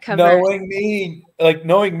covers Knowing Me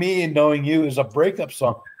and Knowing You is a breakup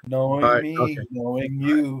song. Knowing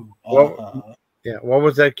you. What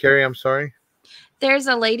was that, Carey? I'm sorry. There's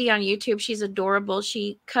a lady on YouTube. She's adorable.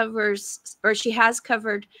 She covers, or she has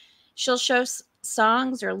covered. She'll show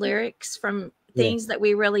songs or lyrics from things that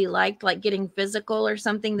we really liked, like Getting Physical or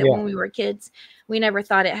something that when we were kids, we never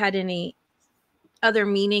thought it had any other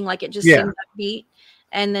meaning. Like it just seemed upbeat.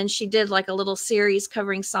 And then she did like a little series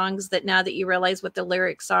covering songs that now that you realize what the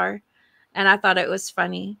lyrics are. And I thought it was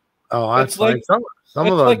funny. Oh, that's like some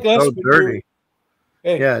of those like so dirty.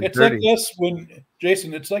 It's dirty. like us when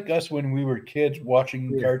Jason. It's like us when we were kids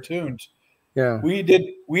watching cartoons. Yeah, we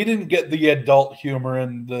didn't get the adult humor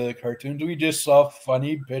in the cartoons. We just saw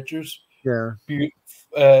funny pictures. Yeah,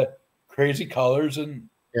 crazy colors and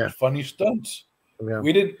funny stunts. Yeah.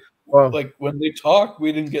 We didn't like when they talked.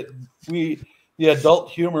 We didn't get the adult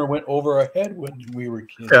humor went over our head when we were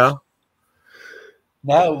kids. Yeah.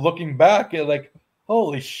 Now looking back, it like.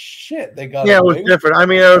 Holy shit, they got it was different. I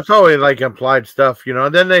mean, it was totally like implied stuff, you know.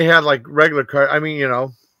 And then they had like regular I mean, you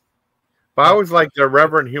know, but I always like the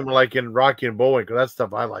irreverent humor, like in Rocky and Bullwinkle. That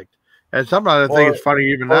stuff I liked. And sometimes I think it's funny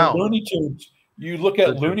even now. Looney Tunes. You look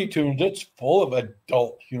at Looney Tunes; it's full of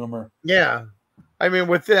adult humor. Yeah, I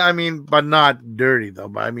mean, but not dirty though.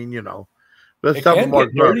 But I mean, you know, the it stuff can more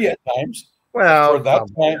get dirty at times. Well, for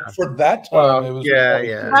that time, it was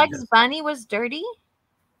Bugs Bunny was dirty.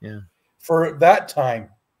 Yeah. For that time,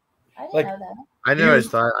 I didn't know that. I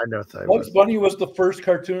never thought Bugs Bunny was the first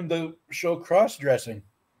cartoon to show cross dressing.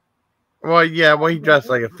 Well, he dressed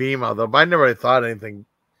like a female though, but I never really thought anything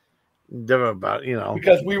different about it, you know.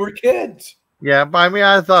 Because we were kids. Yeah, but I mean,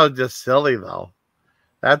 I thought it was just silly though.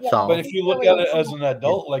 That's all. But if you look at it as an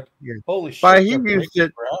adult, like holy shit, but he used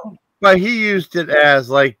it. But he used it as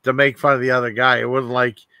like to make fun of the other guy. It wasn't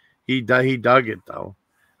like he dug it though.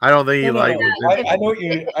 I don't think he I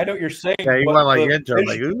know what you're saying. Yeah, he went like into it,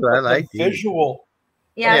 like, ooh, I like the visual.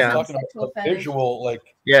 Yeah, talking about the visual, like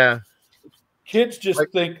kids just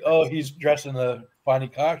think, oh, he's dressed in a funny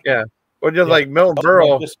costume. Yeah, or just like Milton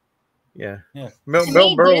Berle.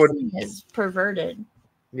 Milton Berle is perverted.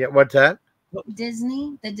 Yeah, what's that? The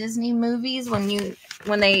Disney movies when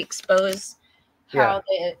they expose how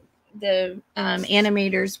the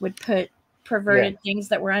animators would put perverted things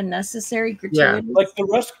that were unnecessary, gratuitous. Like the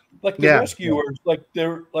rescuers, like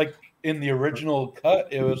they're like in the original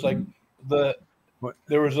cut, it was like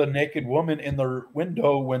there was a naked woman in the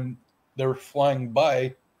window when they were flying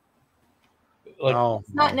by. Like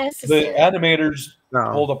it's not necessary. The animators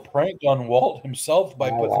pulled a prank on Walt himself by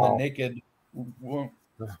putting a naked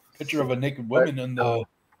picture of a naked woman in the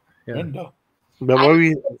window. But I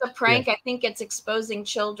think it's a prank. I think it's exposing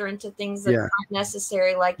children to things that aren't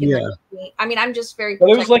necessary. Like in the movie. I mean, I'm just very. But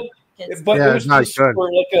it was like, kids. but it was just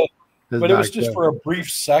for like a. But it was just for a brief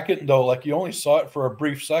second, though. Like you only saw it for a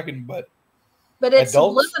brief second, but it's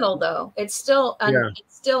subliminal, though. It's still not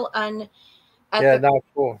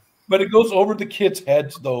cool. But it goes over the kids'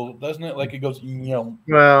 heads, though, doesn't it? Like it goes,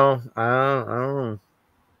 Well, I don't know.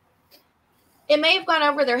 It may have gone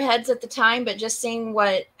over their heads at the time, but just seeing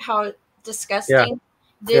how disgusting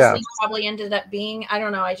Disney probably ended up being. I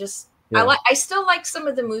don't know. I still like some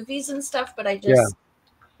of the movies and stuff, but I just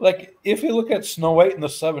like if you look at Snow White and the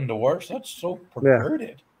Seven Dwarfs, that's so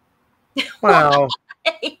perverted. Wow.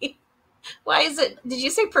 Why is it? Did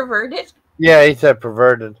you say perverted? Yeah, he said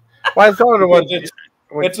perverted. Well, I thought it was.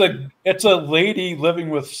 It's a lady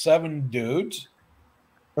living with 7 dudes.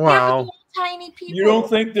 Wow. Tiny people. You don't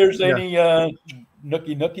think there's any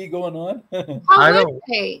nookie going on? How would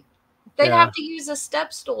they? They'd have to use a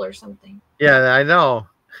step stool or something. Yeah, I know.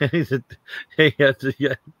 But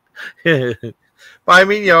I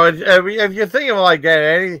mean, you know, if you're thinking like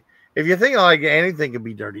that, anything can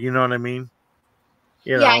be dirty. You know what I mean?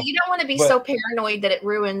 You don't want to be so paranoid that it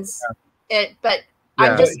ruins it. But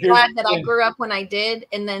I'm just glad that I grew up when I did,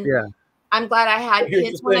 and then I'm glad I had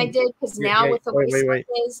kids when I did, because now with the way stuff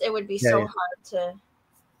is, it would be so hard to.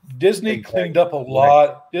 Disney cleaned up a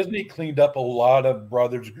lot. Disney cleaned up a lot of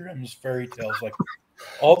Brothers Grimm's fairy tales. Like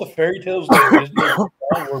all the fairy tales that Disney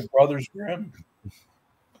were Brothers Grimm.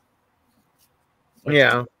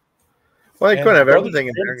 Well, they couldn't have everything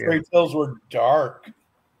in there. Fairy tales were dark.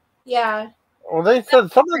 Yeah. Well, they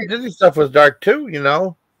said some of the Disney stuff was dark too. You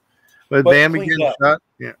know, with Bambi getting shot.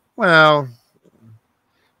 Yeah. Well,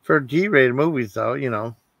 for G-rated movies, though, you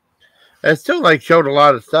know, it still like showed a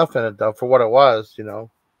lot of stuff in it, though, for what it was. You know.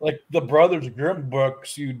 Like the Brothers Grimm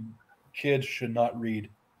books, you kids should not read.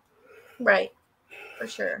 Right, for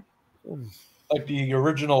sure. Like the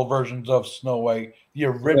original versions of Snow White, the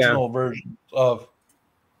original versions of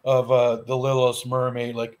The Littlest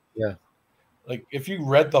Mermaid. Like if you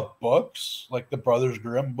read the books, like the Brothers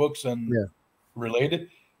Grimm books and related,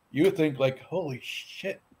 you would think like, holy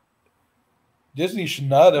shit, Disney should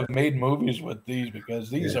not have made movies with these because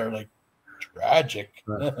these are like tragic.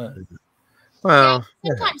 Well,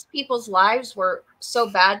 sometimes people's lives were so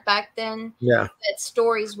bad back then yeah. that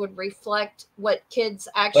stories would reflect what kids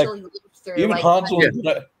actually lived through. Even Like Hansel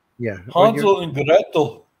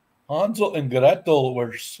and Gretel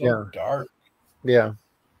were so dark. Yeah.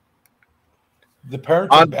 The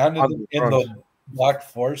parents abandoned them in the Black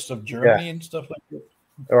Forest of Germany and stuff like that.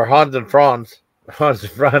 Or Hans and Franz. Hans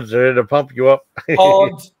and Franz are to pump you up.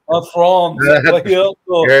 Hans and Franz, we're here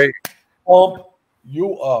to pump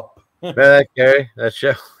you up. Remember that, Carey? That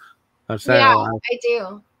show? I'm saying I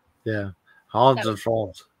do. Yeah. Hans and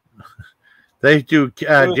Franz. They do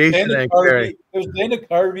Jason and Carey. It was Dana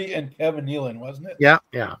Carvey and Kevin Nealon, wasn't it? Yeah,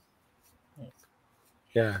 yeah.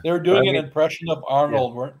 Yeah. They were doing an impression of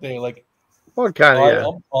Arnold, weren't they? Like, what kind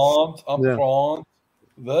of, I'm Hans, I'm Franz.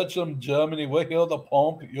 That's from Germany. We're here to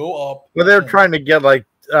pump you up. Well, they're trying to get like,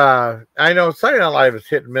 I know Saturday Night Live is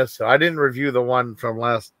hit and miss. So I didn't review the one from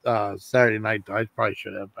last Saturday night. I probably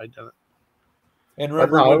should have. I didn't. And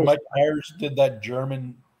remember when Mike Myers did that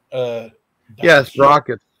German? Yes,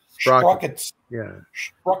 Sprockets. Sprockets. Yeah,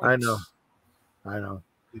 Sprockets. I know.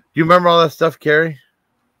 Do you remember all that stuff, Carey?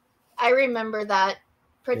 I remember that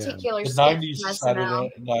particular the sketch 90s from Saturday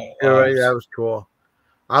Night Live. Yeah, that was cool.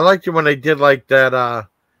 I liked it when they did like that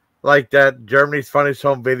Germany's Funniest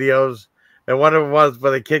Home Videos, and one of them was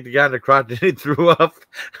when they kicked the guy in the crotch and he threw up.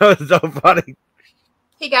 That was so funny.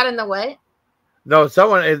 He got in the what? No, it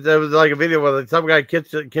was like a video where some guy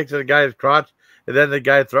kicks in the guy's crotch, and then the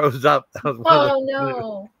guy throws up. That was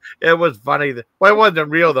no! It was funny. Well, it wasn't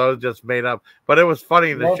real though; it was just made up. But it was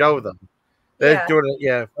funny to show them. They're doing it.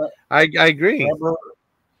 Yeah, I agree.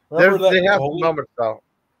 Remember they have moments though.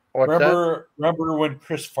 Remember when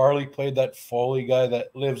Chris Farley played that Foley guy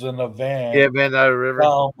that lives in a van? Yeah, man, the river.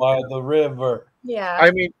 Down by the river. Yeah.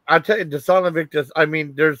 I mean, I tell you, Desonovic just. I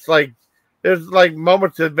mean, there's like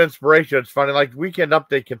moments of inspiration. It's funny. Like Weekend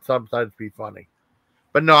Update can sometimes be funny.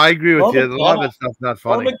 But no, I agree with you. A lot of this stuff's not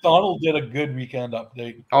funny. Norm Macdonald did a good Weekend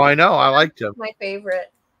Update. Oh, I know. I liked him. My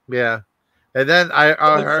favorite. Yeah, and then I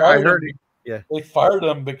heard. Yeah, they fired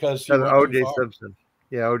him because he went O.J. Simpson.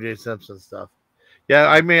 Yeah, O.J. Simpson stuff. Yeah,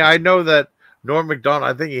 I mean, I know that Norm Macdonald.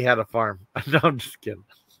 I think he had a farm. No, I'm just kidding.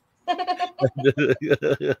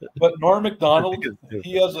 But Norm Macdonald,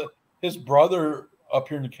 he has his brother up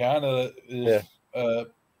here in Canada is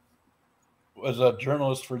was a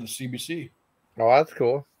journalist for the CBC. Oh, that's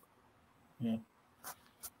cool. Yeah.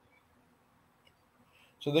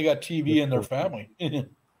 So they got TV in their family.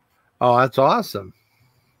 Oh, that's awesome.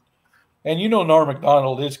 And you know Norm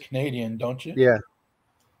Macdonald is Canadian, don't you? Yeah.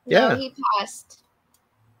 Yeah. No, he passed.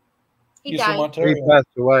 He He's died. from Ontario. He passed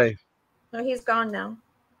away. No, he's gone now.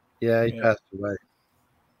 Yeah, he passed away.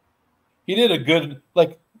 He did a good,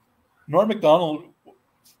 like, Norm Macdonald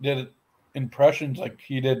did impressions like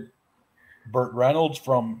he did Burt Reynolds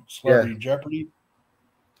from Celebrity Jeopardy.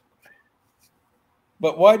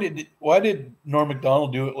 But why did Norm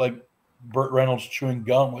Macdonald do it like Burt Reynolds chewing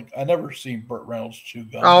gum? Like, I never seen Burt Reynolds chew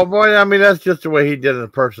gum. Oh boy, I mean that's just the way he did an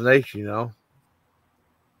impersonation, you know.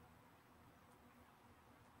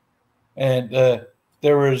 And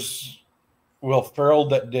there was Will Ferrell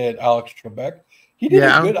that did Alex Trebek. He did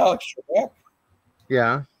a good Alex Trebek.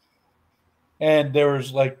 Yeah. And there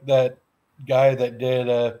was like that guy that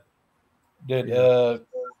did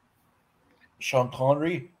Sean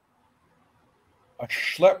Connery. I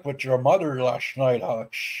slept with your mother last night,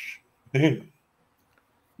 Alex. I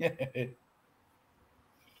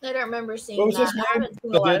don't remember seeing What was that. his name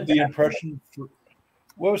that did the impression?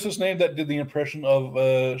 What was his name that did the impression of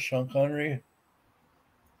Sean Connery?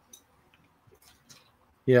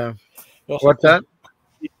 Yeah. What's that?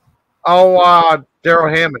 Oh,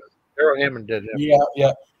 Daryl Hammond. Daryl Hammond did him.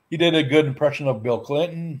 Yeah. He did a good impression of Bill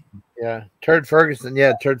Clinton. Yeah. Turd Ferguson.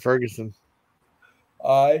 Yeah, Turd Ferguson.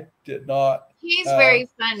 I did not. He's very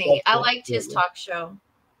funny. I liked his talk show.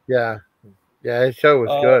 Yeah. Yeah, his show was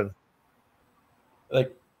good.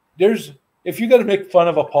 Like, if you got to make fun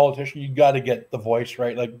of a politician, you got to get the voice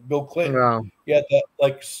right. Like Bill Clinton, he had that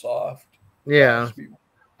like soft. Yeah,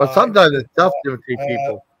 but sometimes it's tough to see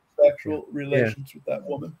people sexual relations with that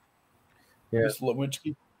woman. Yeah, Miss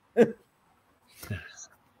Lewinsky.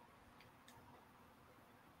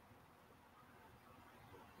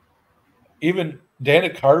 Even Dana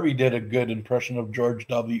Carvey did a good impression of George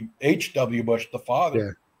H.W. Bush, the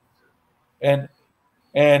father. Yeah.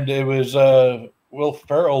 And it was Will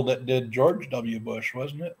Ferrell that did George W. Bush,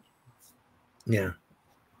 wasn't it? Yeah.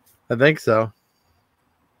 I think so.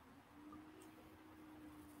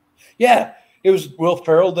 Yeah. It was Will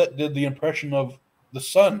Ferrell that did the impression of the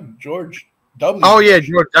son, George W. Oh, yeah,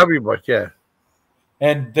 George W. Bush, yeah.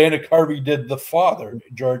 And Dana Carvey did the father,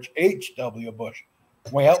 George H.W. Bush.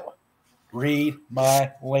 Well, Read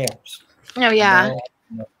my lips. Oh yeah,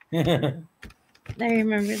 No. I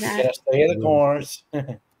remember that. Gotta stay the course.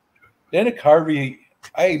 Dana Carvey,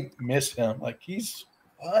 I miss him. Like, he's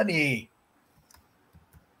funny.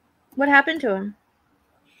 What happened to him?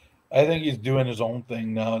 I think he's doing his own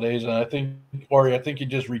thing nowadays, and I think he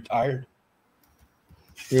just retired.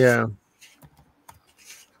 Yeah.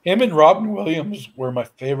 Him and Robin Williams were my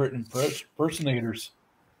favorite impersonators.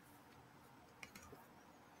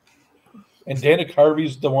 And Dana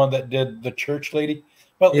Carvey's the one that did the church lady.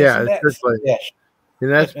 But Yeah, isn't that special?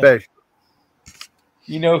 And that's special.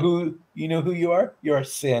 You know who you are? You're a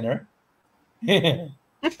sinner. And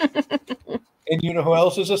you know who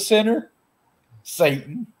else is a sinner?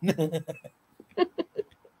 Satan.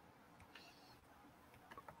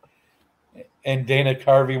 And Dana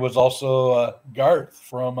Carvey was also Garth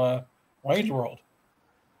from Wayne's World.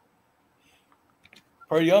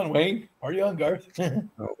 Party on, Wayne. Party on, Garth.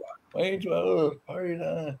 Wayne's World. Party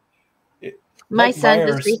on. My Mike son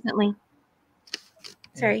Myers, just recently.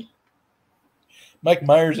 Sorry. Mike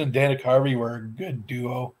Myers and Dana Carvey were a good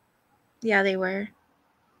duo. Yeah, they were.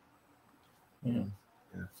 Yeah.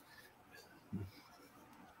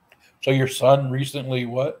 So your son recently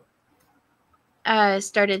what?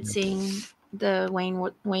 Started seeing the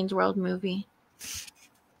Wayne's World movie.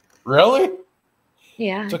 Really?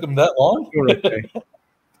 Yeah. Took him that long? Okay.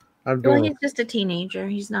 Well, he's just a teenager.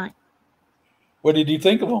 He's not. What did you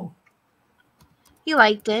think of him? He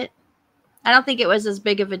liked it. I don't think it was as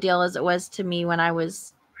big of a deal as it was to me when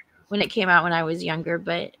it came out when I was younger,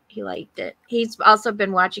 but he liked it. He's also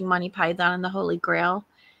been watching Monty Python and the Holy Grail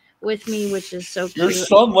with me, which is so cute. Your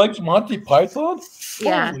son likes Monty Python?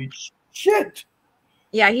 Yeah. Holy shit.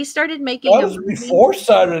 Yeah, he started making That was before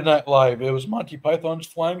Saturday Night Live. It was Monty Python's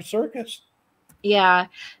Flying Circus. Yeah.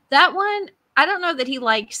 That one, I don't know that he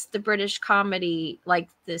likes the British comedy like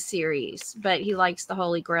the series, but he likes the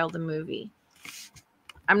Holy Grail, the movie.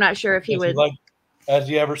 I'm not sure if he would. Has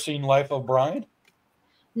he ever seen Life of Brian?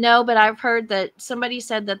 No, but I've heard that somebody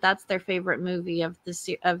said that that's their favorite movie of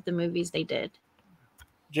the movies they did.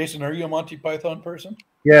 Jason, are you a Monty Python person?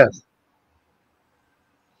 Yes.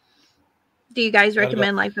 Do you guys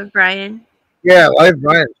recommend Life of Brian? Yeah, Life of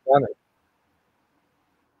Brian's funny.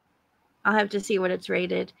 I'll have to see what it's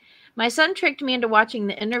rated. My son tricked me into watching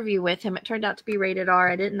The Interview with him. It turned out to be rated R.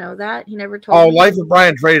 I didn't know that. He never told me. Oh, Life of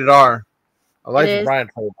Brian's rated R. Life of is?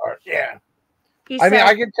 Brian's rated R. Yeah. He I mean, said-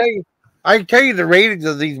 I can tell you the ratings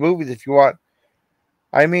of these movies if you want.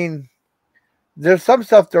 I mean, there's some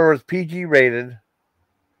stuff that was PG rated,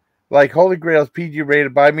 like Holy Grail's PG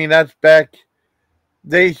rated, but I mean that's back.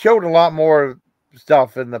 They showed a lot more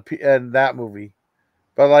stuff in that movie,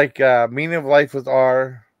 but like Meaning of Life was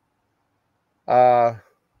R.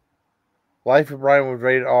 Life of Brian was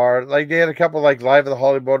rated R. Like they had a couple like Live at the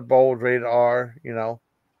Hollywood Bowl was rated R. You know.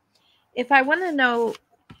 If I want to know,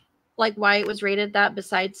 like why it was rated that,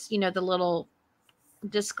 besides the little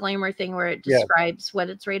disclaimer thing where it describes what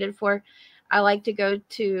it's rated for, I like to go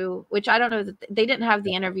to, which I don't know that they didn't have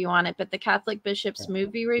the interview on it, but the Catholic Bishops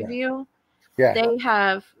movie review. Yeah. They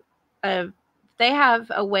have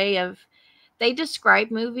a way of, they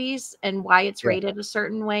describe movies and why it's rated a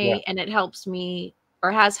certain way, and it helps me,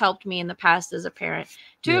 or has helped me in the past as a parent.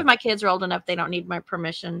 Two of my kids are old enough they don't need my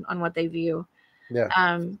permission on what they view.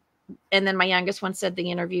 Yeah. And then my youngest one said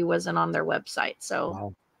the interview wasn't on their website. So,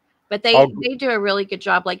 Wow. but they do a really good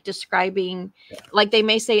job, like describing, like they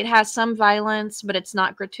may say it has some violence, but it's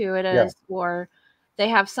not gratuitous, or they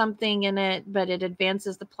have something in it, but it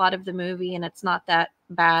advances the plot of the movie and it's not that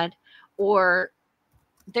bad. Or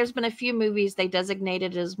there's been a few movies they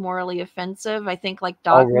designated as morally offensive. I think like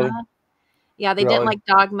Dogma. Really? Yeah, they didn't like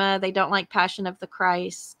Dogma. They don't like Passion of the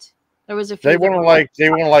Christ. There was a few. They wouldn't like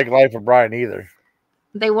Life of Brian either.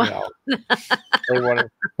 They want. They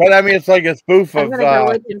want, but I mean, it's like a spoof of.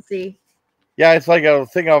 Religion. Yeah, it's like a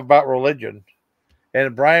thing about religion,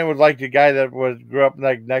 and Brian was like the guy that grew up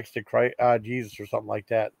like next to Christ, Jesus or something like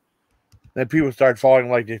that. Then people started following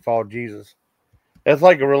like they followed Jesus. It's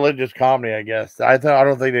like a religious comedy, I guess. I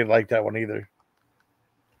don't think they liked that one either.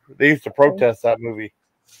 They used to protest that movie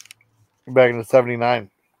back in the '79.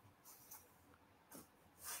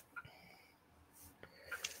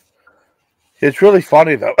 It's really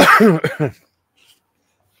funny though.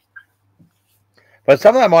 But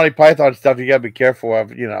some of that Monty Python stuff you gotta be careful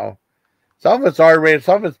of, Some of it's R rated,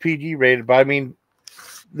 some of it's PG rated, but I mean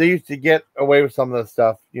they used to get away with some of the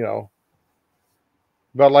stuff,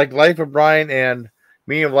 But like Life of Brian and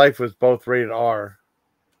Meaning of Life was both rated R.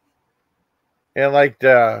 And like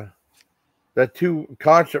the two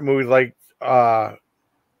concert movies like the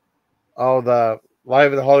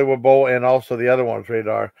Live at the Hollywood Bowl, and also the other one's rated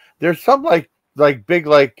R. There's some big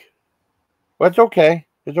well, it's okay.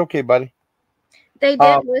 It's okay, buddy. They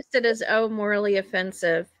did list it as morally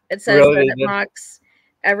offensive. It says Really, that they it did? mocks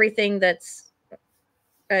everything that's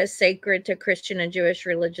sacred to Christian and Jewish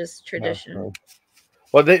religious tradition.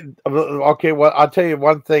 Well, okay. Well, I'll tell you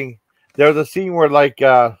one thing. There's a scene where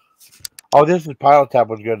this is Pilot Tap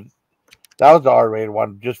was good. That was the R-rated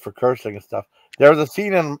one, just for cursing and stuff. There was a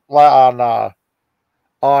scene on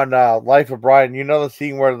Life of Brian. You know the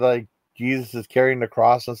scene where Jesus is carrying the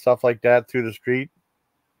cross and stuff like that through the street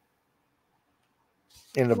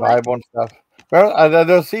in the Bible and stuff. Remember,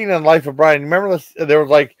 there's a scene in Life of Brian. Remember this? There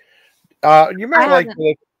was you remember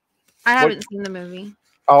I haven't seen the movie.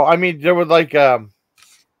 Oh, I mean, there was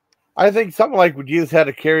I think something like when Jesus had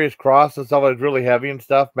to carry his cross and stuff, like really heavy and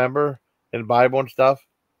stuff. Remember in the Bible and stuff.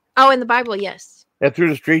 Oh, in the Bible, yes. And through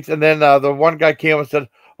the streets, and then the one guy came and said,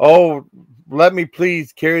 "Oh, let me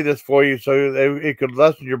please carry this for you, so it could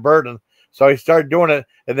lessen your burden." So he started doing it,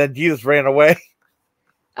 and then Jesus ran away.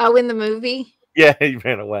 Oh, in the movie? Yeah, he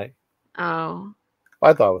ran away. Oh,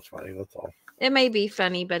 I thought it was funny. That's all. It may be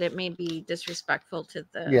funny, but it may be disrespectful to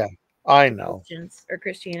the I know Christians or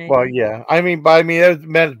Christianity. Well, yeah, I mean, it was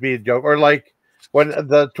meant to be a joke, or when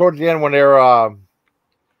towards the end when they're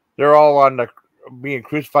all on being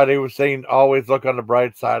crucified, they were saying, "Always look on the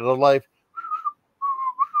bright side of life."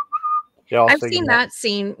 I've seen that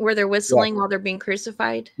scene where they're whistling while they're being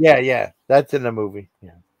crucified. Yeah, that's in the movie.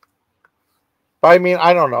 Yeah, but I mean,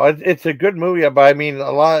 I don't know. It's a good movie, but I mean,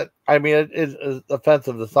 it is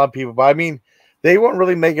offensive to some people. But I mean, they weren't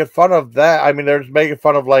really making fun of that. I mean, they're just making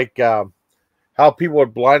fun of how people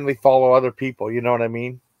would blindly follow other people. You know what I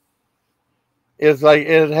mean? It's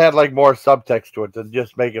it had more subtext to it than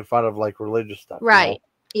just making fun of religious stuff. Right. You know?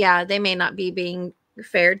 Yeah, they may not be being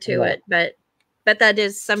fair to it, but that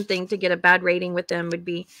is something to get a bad rating with them would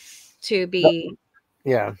be to be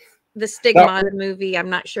the stigma of the movie. I'm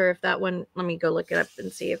not sure if that one, let me go look it up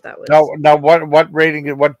and see if that was. Now what rating,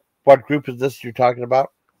 what group is this you're talking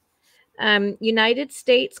about? United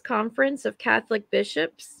States Conference of Catholic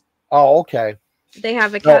Bishops. Oh, okay. They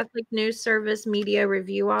have a Catholic News Service Media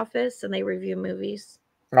Review Office, and they review movies.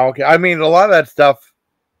 Okay. I mean, a lot of that stuff,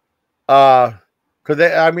 I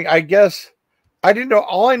guess I didn't know.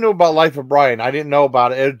 All I knew about Life of Brian, I didn't know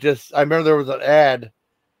about it. It just, I remember there was an ad.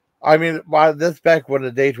 I mean, this back when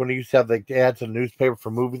the days when they used to have the ads in the newspaper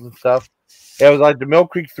for movies and stuff. It was like the Mill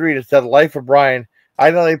Creek 3 that said Life of Brian.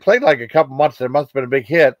 I know they played a couple months. It must have been a big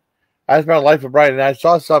hit. I just remember Life of Brian, and I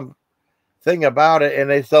saw some thing about it, and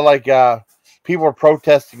they said people were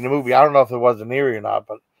protesting the movie. I don't know if it was in Erie or not,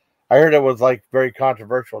 but I heard it was very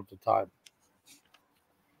controversial at the time.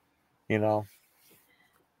 You know,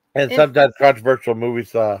 and sometimes controversial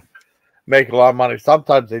movies make a lot of money.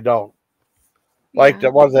 Sometimes they don't.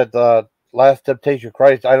 That was at the Last Temptation of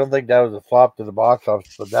Christ. I don't think that was a flop to the box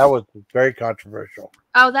office, but that was very controversial.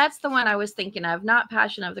 Oh, that's the one I was thinking of. Not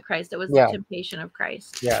Passion of the Christ. It was the Temptation of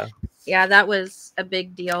Christ. Yeah, that was a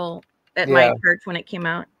big deal at my church when it came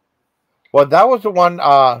out. Well, that was the one.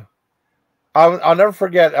 I'll never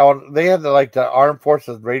forget. They had the Armed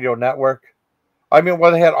Forces Radio Network. I mean,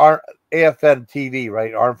 they had AFN TV,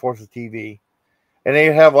 right? Armed Forces TV, and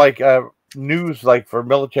they have news for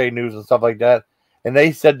military news and stuff like that. And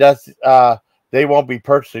they said they won't be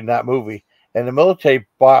purchasing that movie. And the military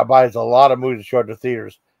buys a lot of movies to show at the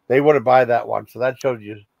theaters. They wouldn't buy that one, so that shows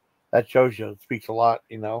you. It speaks a lot,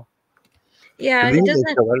 you know. Yeah, it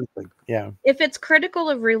doesn't. Yeah. If it's critical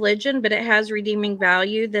of religion, but it has redeeming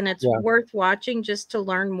value, then it's worth watching just to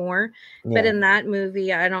learn more. Yeah. But in that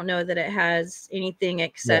movie, I don't know that it has anything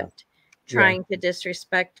except trying to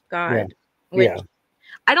disrespect God. Which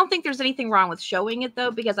I don't think there's anything wrong with showing it,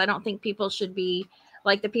 though, because I don't think people should be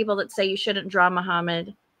like the people that say you shouldn't draw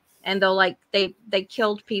Muhammad, and they'll they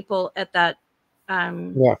killed people at that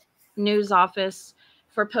news office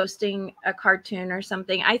for posting a cartoon or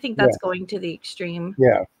something. I think that's going to the extreme.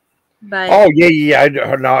 Yeah. But I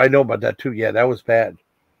know about that too. Yeah, that was bad.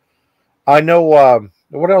 I know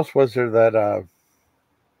what else was there that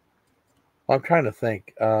I'm trying to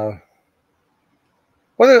think.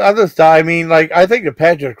 What other stuff? I mean, I think the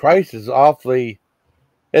Passion of Christ is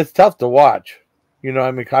it's tough to watch. You know,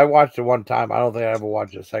 I mean, I watched it one time. I don't think I ever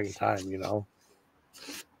watched it a second time, you know.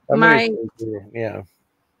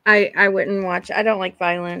 I wouldn't watch. I don't like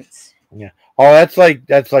violence. Yeah. Oh, that's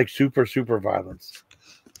like super, super violence.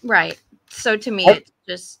 Right. So to me, it's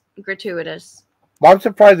just gratuitous. Well, I'm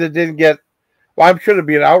surprised it didn't get. Well, I'm sure it'd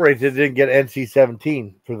be an outrage. It didn't get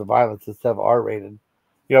NC-17 for the violence instead of R-rated.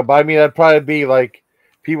 You know, but I mean, that'd probably be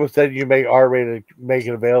people said you make R-rated, make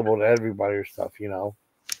it available to everybody or stuff. You know.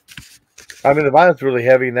 I mean, the violence really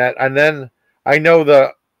heavy in that. And then I know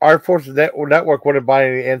the Armed Forces Network wouldn't buy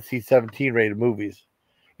any NC-17 rated movies,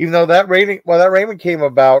 even though that rating. Well, that rating came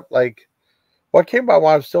about what came about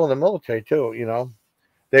while I was still in the military too.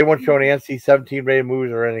 They weren't showing any NC-17 rated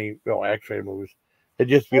movies or any X-rated movies. It'd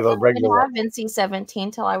just be I the didn't even regular. have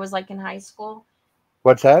NC-17 till I was like in high school.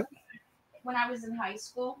 What's that? When I was in high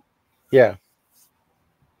school. Yeah,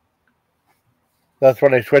 that's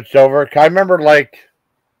when they switched over. I remember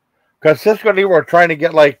because Cisco and Lee were trying to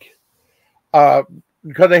get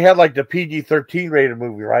because they had the PG-13 rated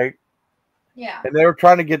movie, right? Yeah. And they were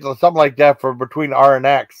trying to get to something like that for between R and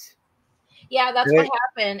X. Yeah, that's what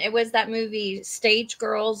happened. It was that movie Stage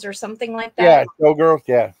Girls or something like that. Yeah, Showgirls,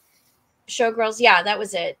 yeah. Showgirls, yeah, that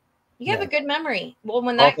was it. You have a good memory. Well,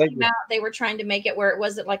 when that came out, they were trying to make it where it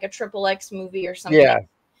wasn't like a XXX movie or something.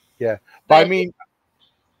 Yeah. But I mean,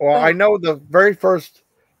 I know the very first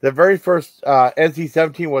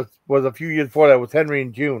NC-17 was a few years before that, was Henry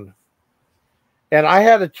and June. And I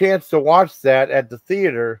had a chance to watch that at the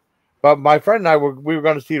theater, but my friend and I we were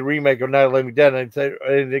going to see the remake of Night of the Living Dead,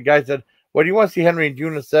 and the guy said, "Well, do you want to see Henry and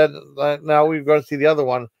June?" I said, "No, we were going to see the other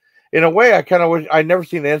one." In a way, I kind of wish I'd never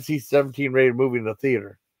seen an NC-17 rated movie in the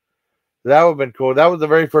theater. That would have been cool. That was the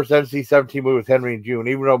very first NC-17 movie with Henry and June,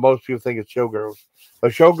 even though most people think it's Showgirls.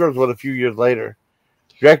 But Showgirls was a few years later.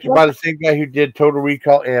 Directed by the same guy who did Total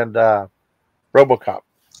Recall and Robocop.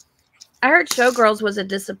 I heard Showgirls was a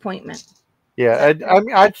disappointment. Yeah, I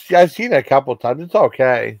mean, I've seen it a couple of times. It's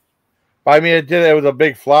okay. But, I mean, it was a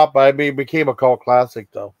big flop. But I mean, it became a cult classic,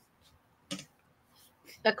 though.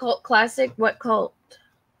 A cult classic? What cult?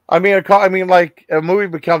 I mean, like a movie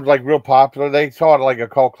becomes real popular. They saw it like a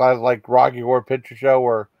cult classic, like Rocky Horror Picture Show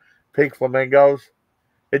or Pink Flamingos.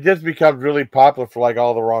 It just becomes really popular for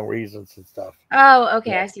all the wrong reasons and stuff. Oh,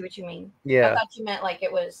 okay. Yeah. I see what you mean. Yeah. I thought you meant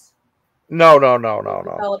it was. No.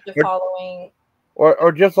 Developed a following.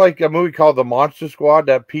 Or just like a movie called The Monster Squad,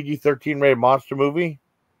 that PG-13 rated monster movie.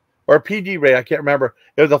 Or PG rated, I can't remember.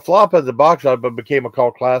 It was a flop as a box office, but became a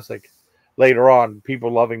cult classic later on.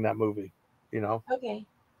 People loving that movie, Okay.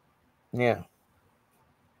 Yeah.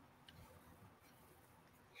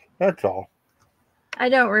 That's all. I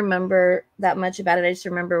don't remember that much about it. I just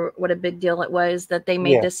remember what a big deal it was that they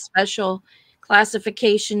made this special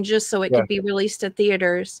classification just so it could be released to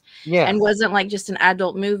theaters. Yeah. And wasn't just an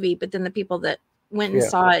adult movie, but then the people that went and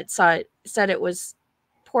saw it said it was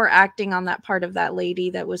poor acting on that part of that lady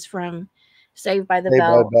that was from Saved by the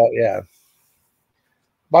Bell. Yeah.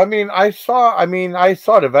 But I mean, I saw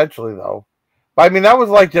it eventually though. But I mean, that was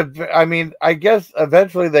I guess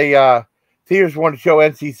eventually they theaters wanted to show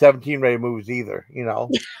NC-17 rated movies either,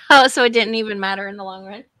 Oh, so it didn't even matter in the long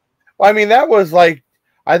run. Well, I mean, that was I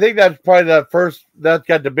think that's probably the first that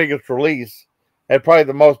got the biggest release and probably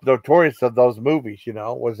the most notorious of those movies,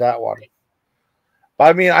 was that one. But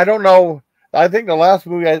I mean, I don't know. I think the last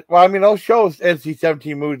movie, those shows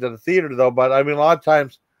NC-17 movies at the theater though, but I mean, a lot of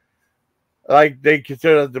times, they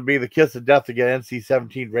consider it to be the kiss of death to get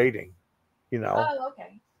NC-17 rating, Oh,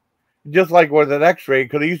 okay. Just like with an X-ray,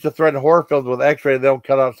 because they used to threaten horror films with X-ray, they'll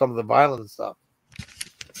cut out some of the violent stuff.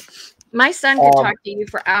 My son could talk to you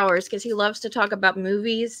for hours because he loves to talk about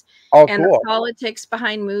movies and the politics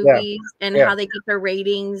behind movies and how they get their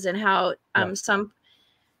ratings and how some.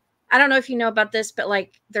 I don't know if you know about this, but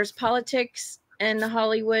there's politics in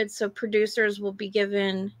Hollywood, so producers will be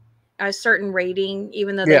given a certain rating,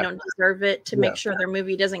 even though they don't deserve it, to make sure their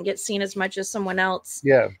movie doesn't get seen as much as someone else.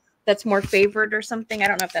 Yeah. That's more favored or something. I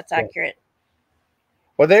don't know if that's accurate.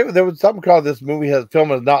 Well, there was something called this film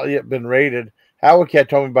has not yet been rated. Howard Cat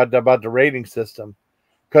told me about the rating system.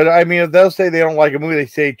 Because, I mean, if they'll say they don't like a movie, they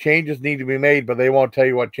say changes need to be made, but they won't tell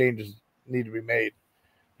you what changes need to be made.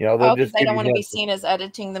 They'll just they don't want to be seen as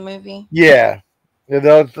editing the movie. Yeah.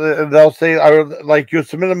 They'll say, you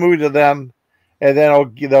submit a movie to them, and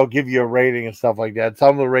then they'll give you a rating and stuff like that. Some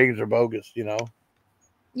of the ratings are bogus,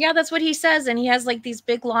 Yeah, that's what he says. And he has these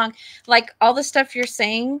big, long, all the stuff you're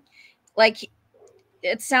saying,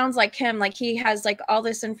 it sounds like him. He has all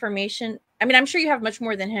this information. I mean, I'm sure you have much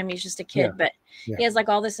more than him. He's just a kid, but he has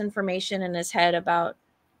all this information in his head about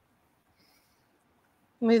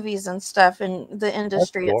movies and stuff and the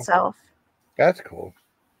industry itself. That's cool.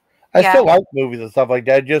 I still like movies and stuff like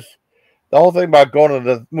that. Just the whole thing about going to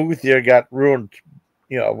the movie theater got ruined,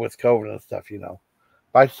 with COVID and stuff,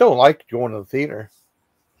 But I still like going to the theater.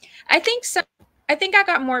 I think I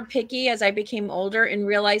got more picky as I became older and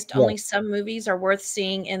realized only some movies are worth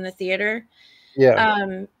seeing in the theater.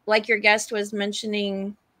 Yeah. Like your guest was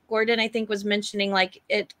mentioning, Gordon, I think was mentioning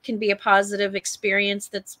it can be a positive experience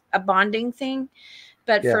that's a bonding thing.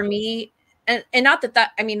 But for me, and not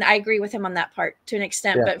that I mean, I agree with him on that part to an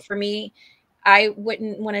extent, Yeah. but for me, I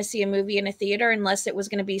wouldn't want to see a movie in a theater unless it was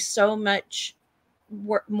going to be so much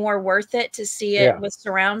more worth it to see it with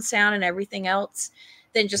surround sound and everything else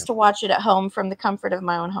than just to watch it at home from the comfort of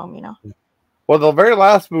my own home, you know. Well, the very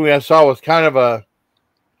last movie I saw was kind of a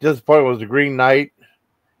disappointment. Was The Green Knight.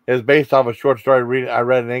 It was based off a short story I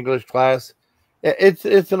read in English class. It's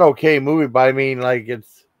an okay movie, but I mean, like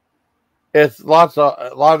it's a lot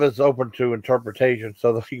of it's open to interpretation.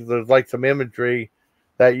 So there's like some imagery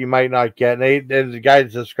that you might not get, and the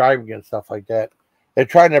guy's describing it and stuff like that. They're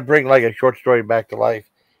trying to bring like a short story back to life.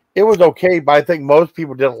 It was okay, but I think most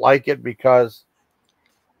people didn't like it because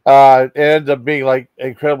it ends up being like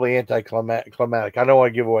incredibly anticlimactic. I don't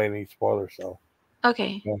want to give away any spoilers, so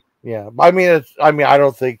okay. Yeah. I mean, I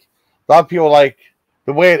don't think a lot of people like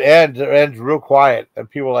the way it ends. It ends real quiet, and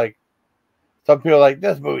some people are like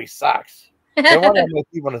this movie sucks. They want to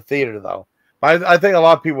keep in the theater though. I think a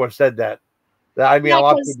lot of people have said that. I mean, a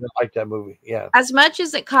lot of people like that movie. Yeah. As much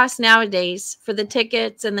as it costs nowadays for the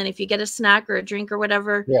tickets, and then if you get a snack or a drink or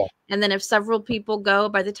whatever, and then if several people go,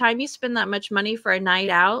 by the time you spend that much money for a night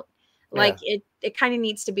out, like it kind of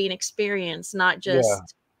needs to be an experience, not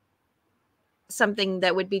just something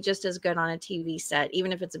that would be just as good on a TV set,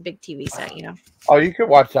 even if it's a big TV set, you know. Oh, you could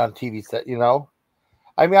watch it on TV set, you know.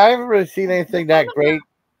 I mean, I haven't really seen anything that great.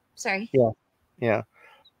 Sorry. Yeah.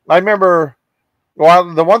 I remember.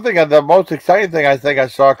 Well, the most exciting thing I think I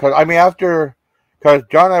saw, because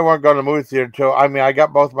John and I weren't going to movie theater until, I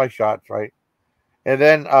got both my shots, right? And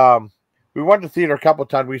then we went to theater a couple of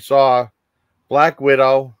times. We saw Black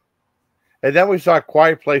Widow, and then we saw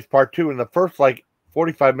Quiet Place Part 2. And the first,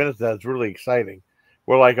 45 minutes of that is really exciting,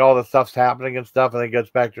 where, all the stuff's happening and stuff, and then it gets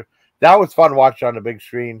back to... That was fun watching on the big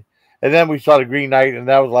screen. And then we saw The Green Knight, and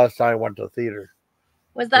that was the last time I went to the theater.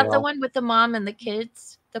 Was that the one with the mom and the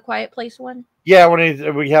kids? The Quiet Place one? Yeah,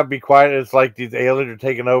 when we have to be quiet, it's like these aliens are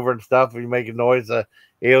taking over and stuff. If you make a noise, the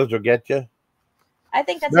aliens will get you. I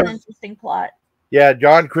think that's an interesting plot. Yeah,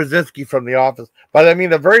 John Krasinski from The Office. But I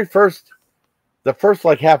mean, the first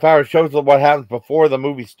half hour shows what happens before the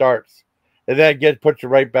movie starts, and then it puts you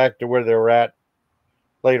right back to where they were at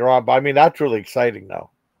later on. But I mean, that's really exciting, though.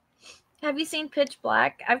 Have you seen Pitch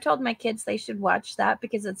Black? I've told my kids they should watch that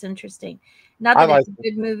because it's interesting. Not that it's a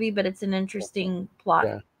good movie, but it's an interesting plot.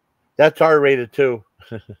 Yeah. That's R-rated too.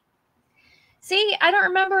 See, I don't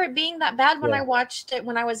remember it being that bad when I watched it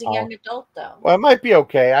when I was a young adult, though. Well, it might be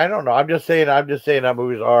okay. I don't know. I'm just saying that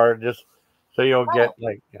movies are just so you don't get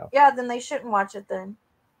Yeah, then they shouldn't watch it then.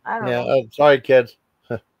 I don't know. Sorry, kids.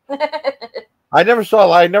 I never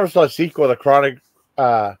saw a sequel of the Chronics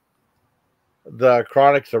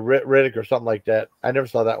of Riddick or something like that. I never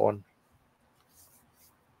saw that one.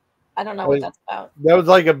 I don't know what that's about. That was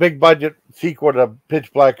like a big budget sequel to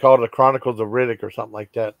Pitch Black called The Chronicles of Riddick or something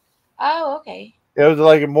like that. Oh, okay. It was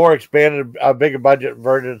like a more expanded, bigger budget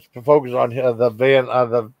version to focus on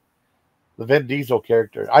the Vin Diesel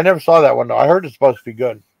character. I never saw that one though. I heard it's supposed to be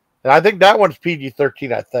good, and I think that one's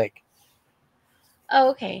PG-13. I think. Oh,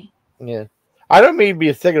 okay. Yeah, I don't mean to be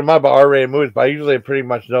a sticking them up about R-rated movies, but I usually pretty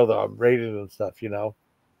much know the ratings and stuff. You know.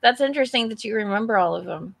 That's interesting that you remember all of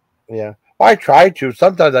them. Yeah. Well, I try to.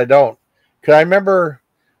 Sometimes I don't. Because I remember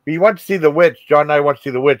we went to see The Witch. John and I went to see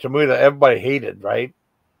The Witch, a movie that everybody hated, right?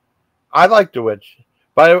 I liked The Witch.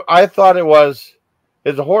 But I thought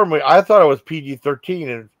it's a horror movie. I thought it was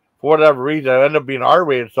PG-13, and for whatever reason, it ended up being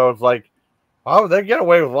R-rated. So it's like, oh, they get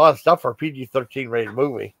away with a lot of stuff for a PG-13 rated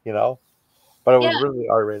movie, you know? But it was really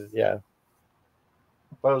R-rated, yeah.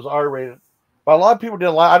 But it was R-rated. But a lot of people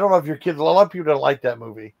didn't like. I don't know if your kids. A lot of people didn't like that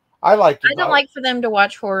movie. I liked it. I don't like for them to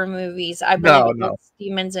watch horror movies. I believe it gets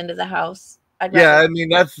demons into the house. I mean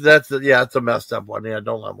that's a messed up one. Yeah,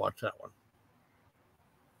 don't let them watch that one.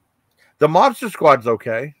 The Monster Squad's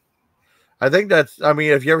okay. I think have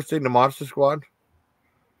you ever seen The Monster Squad?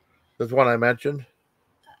 That's one I mentioned.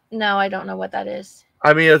 No, I don't know what that is.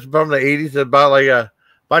 I mean, it's from the 80s. It's about like a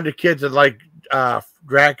bunch of kids that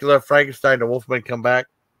Dracula, Frankenstein, and Wolfman come back.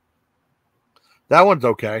 That one's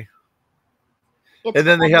okay. And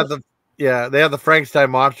then they have the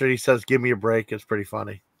Frankenstein monster. He says, "Give me a break." It's pretty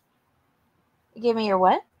funny. Give me your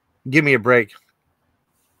what? Give me a break.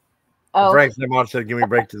 Oh, the Frankenstein monster said, "Give me a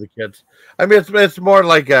break" to the kids. I mean, it's more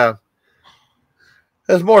like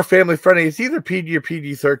it's more family friendly. It's either PG or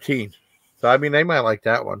PG-13. So I mean, they might like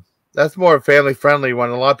that one. That's more a family friendly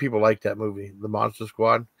one. A lot of people like that movie, The Monster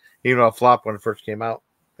Squad, even though it flopped when it first came out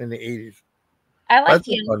in the 80s. I like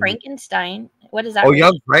Young Frankenstein. What is that? Oh,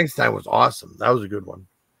 Young Frankenstein was awesome. That was a good one.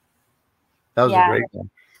 That was a great one.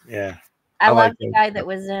 Yeah. I love the guy that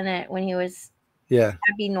was in it when he was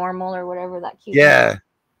Happy Normal or whatever that cute. Yeah.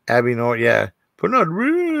 Abby North, yeah. Putting on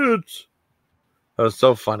roots. That was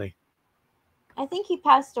so funny. I think he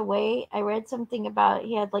passed away. I read something about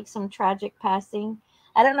he had like some tragic passing.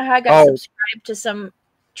 I don't know how I got subscribed to some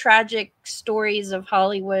tragic stories of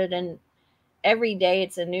Hollywood, and every day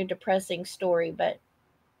it's a new depressing story. But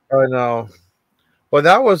I know. Well,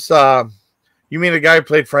 that was you mean the guy who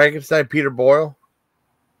played Frankenstein, Peter Boyle?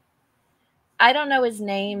 I don't know his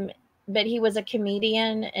name, but he was a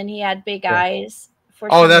comedian and he had big eyes.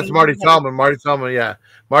 Oh, that's Marty Feldman. Marty Feldman, yeah.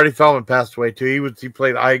 Marty Feldman passed away too. He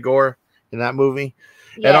played Igor in that movie.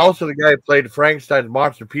 Yeah. And also the guy who played Frankenstein's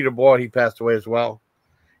monster, Peter Boyle, he passed away as well.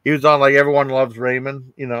 He was on like Everyone Loves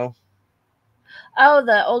Raymond, you know. Oh,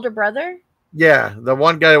 the older brother? Yeah, the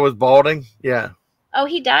one guy that was balding. Yeah. Oh,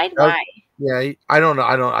 he died? Why? Yeah, I don't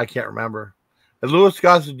know. I can't remember. And Louis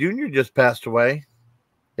Gossett Jr. just passed away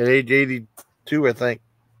at age 82, I think.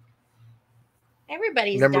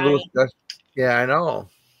 Everybody's dying. Yeah, I know.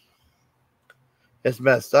 It's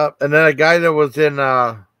messed up. And then a guy that was in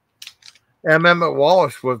Emmett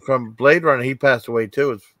Walsh was from Blade Runner. He passed away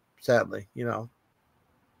too, sadly, you know.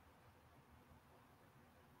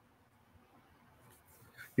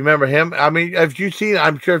 You remember him? I mean, I'm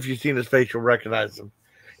sure if you've seen his face, you'll recognize him.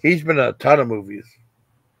 He's been in a ton of movies.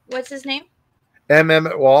 What's his name?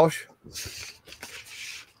 Emmett Walsh.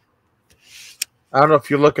 I don't know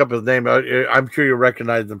if you look up his name. I'm sure you'll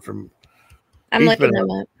recognize him from. I'm looking him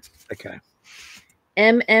up. Okay.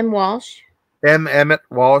 M. Walsh. Emmett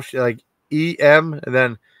Walsh, like E-M and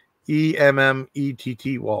then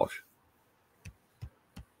E-M-M-E-T-T Walsh.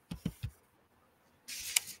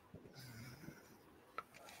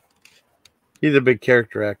 He's a big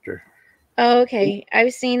character actor. Oh, okay.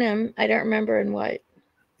 I've seen him. I don't remember in what.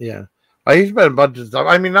 Yeah. He's been a bunch of stuff.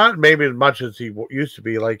 I mean, not maybe as much as he used to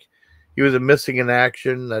be. Like, he was a Missing in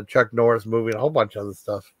Action, that Chuck Norris movie, and a whole bunch of other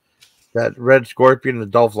stuff. That Red Scorpion, the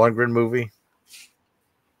Dolph Lundgren movie.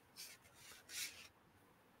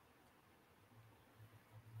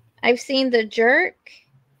 I've seen The Jerk.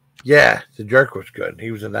 Yeah, The Jerk was good.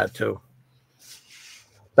 He was in that too.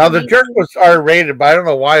 Now, The Jerk was R-rated, but I don't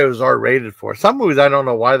know why it was R-rated for. Some movies, I don't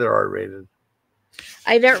know why they're R-rated.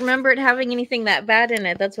 I don't remember it having anything that bad in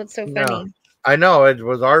it. That's what's so funny. I know it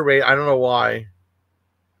was R-rated. I don't know why.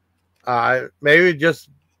 Maybe just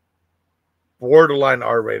borderline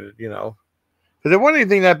R-rated, you know. Because there wasn't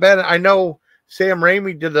anything that bad. I know Sam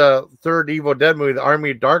Raimi did the third Evil Dead movie, The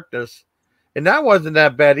Army of Darkness, and that wasn't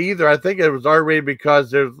that bad either. I think it was R-rated because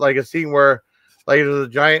there's like a scene where like there's a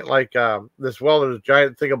giant, like there's a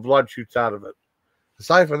giant thing of blood shoots out of it.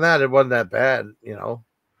 Aside from that, it wasn't that bad, you know.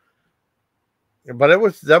 But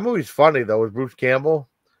that movie's funny though, with Bruce Campbell.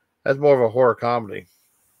 That's more of a horror comedy.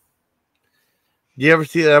 You ever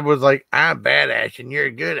see that? It was like, I'm bad Ash and you're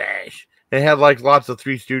good Ash. It had like lots of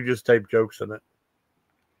Three Stooges type jokes in it.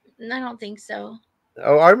 I don't think so.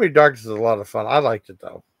 Oh, Army of Darkness is a lot of fun. I liked it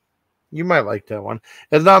though. You might like that one.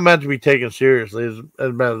 It's not meant to be taken seriously. It's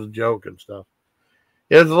meant as a joke and stuff.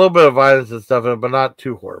 There's a little bit of violence and stuff in it, but not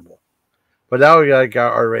too horrible. But that one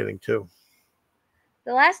got R rating too.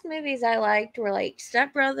 The last movies I liked were like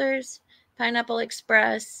Step Brothers, Pineapple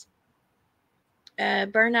Express,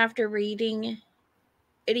 Burn After Reading,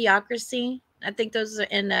 Idiocracy. I think those are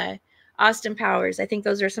in Austin Powers. I think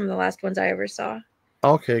those are some of the last ones I ever saw.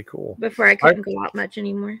 Okay, cool. Before I couldn't go out much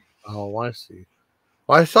anymore. Oh, I see.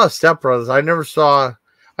 Well, I saw Step Brothers. I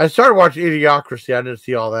started watching Idiocracy. I didn't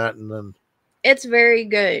see all that, and then it's very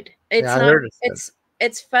good.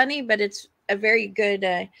 It's funny, but it's a very good.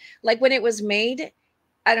 Like when it was made,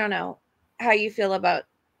 I don't know how you feel about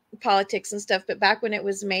politics and stuff, but back when it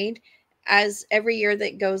was made, as every year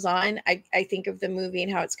that goes on, I think of the movie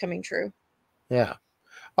and how it's coming true. Yeah.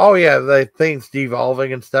 Oh yeah, the things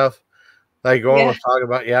devolving and stuff. Like Gordin was talking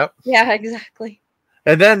about. Yep. Yeah, exactly.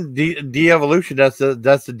 And then de-evolution, that's the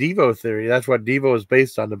Devo theory. That's what Devo is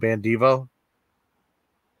based on, the band Devo.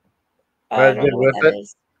 I don't know what that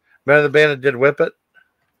is. Remember the band that did Whip It?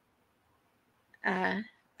 I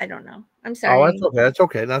don't know. I'm sorry. Oh, that's okay. That's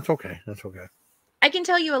okay. That's okay. That's okay. I can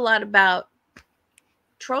tell you a lot about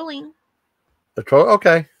trolling.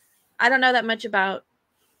 Okay. I don't know that much about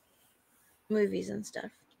movies and stuff.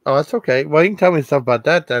 Oh, that's okay. Well, you can tell me stuff about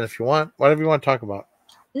that then if you want. Whatever you want to talk about.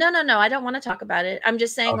 No. I don't want to talk about it. I'm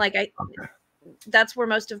just saying, that's where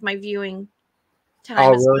most of my viewing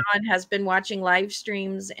time has been watching live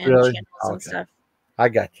streams and channels and stuff. I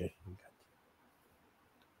got you.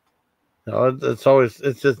 No,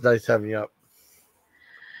 it's just nice having you up.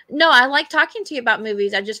 No, I like talking to you about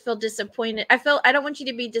movies. I just feel disappointed. I don't want you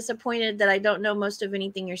to be disappointed that I don't know most of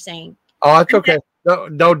anything you're saying. Oh, that's okay.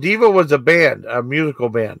 No, Devo was a band, a musical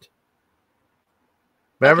band.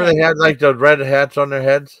 Remember they had like those red hats on their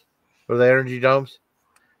heads with the energy domes?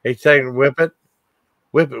 They sang whip it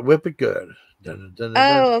good. Dun, dun, dun, dun.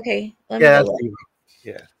 Oh, okay. Let me Yeah, go that's look. Devo.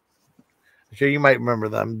 Yeah. I'm sure you might remember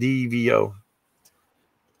them. DVO.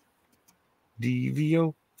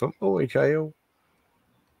 DVO from OHIO.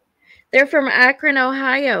 They're from Akron,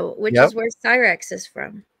 Ohio, which Yep. is where Cyrex is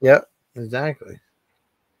from. Yep, exactly.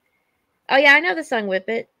 Oh yeah, I know the song "Whip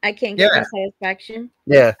It." I can't get no satisfaction.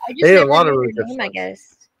 Yeah, I just they did a never lot of knew really their good name, stuff. I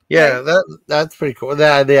guess. Yeah, that's pretty cool.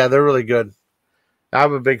 Yeah, they're really good.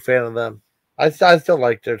 I'm a big fan of them. I still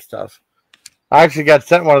like their stuff. I actually got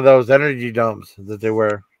sent one of those energy domes that they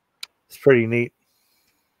wear. It's pretty neat.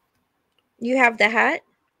 You have the hat?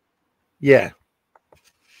 Yeah.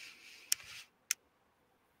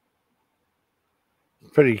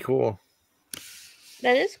 Pretty cool.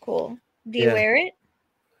 That is cool. Do you wear it?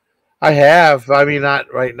 I have. I mean,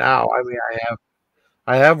 not right now. I mean,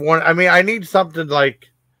 I have one. I mean, I need something like.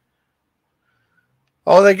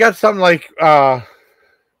 Oh, they got something like.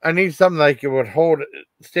 I need something like it would hold.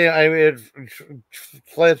 Stay. I mean, it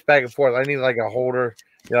flits back and forth. I need like a holder.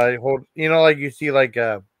 Hold. Like you see, like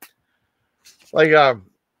we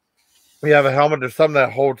have a helmet or something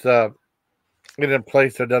that holds it in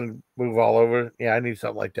place so it doesn't move all over. Yeah, I need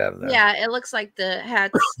something like that in there. Yeah, it looks like the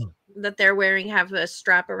hats that they're wearing have a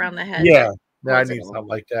strap around the head. Yeah, I need something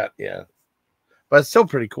like that. Yeah, but it's still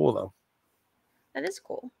pretty cool though. That is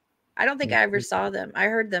cool. I don't think I ever saw them. I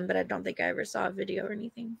heard them, but I don't think I ever saw a video or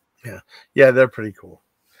anything. Yeah, they're pretty cool.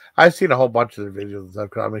 I've seen a whole bunch of their videos and stuff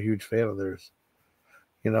because I'm a huge fan of theirs.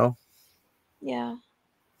 Yeah.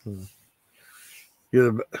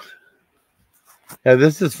 You're the. Yeah,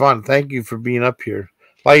 this is fun. Thank you for being up here.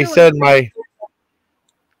 Like you said,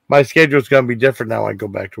 my schedule's gonna be different now. I go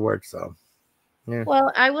back to work, so. Yeah.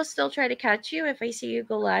 Well, I will still try to catch you if I see you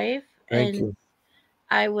go live. Thank you.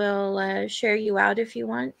 I will share you out if you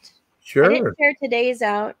want. Sure. I didn't share today's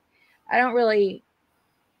out. I don't really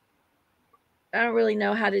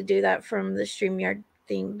know how to do that from the StreamYard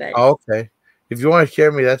thing, but okay. If you want to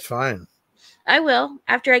share me, that's fine. I will.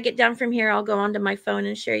 After I get down from here, I'll go onto my phone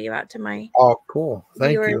and share you out to my cool.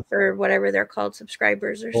 Thank you. For whatever they're called,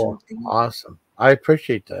 subscribers or something. Awesome. I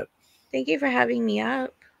appreciate that. Thank you for having me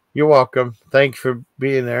up. You're welcome. Thanks for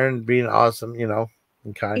being there and being awesome,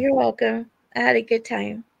 and kind. You're welcome. I had a good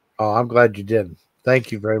time. Oh, I'm glad you did.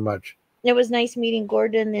 Thank you very much. It was nice meeting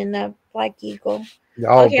Gordin and Black Eagle.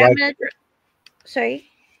 Oh, okay, sorry.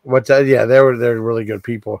 What's that? Yeah, they're really good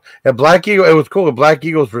people. And Black Eagle, it was cool. Black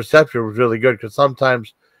Eagle's reception was really good because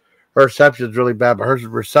sometimes her reception is really bad, but her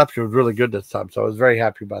reception was really good this time. So I was very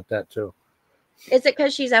happy about that too. Is it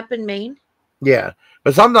because she's up in Maine? Yeah,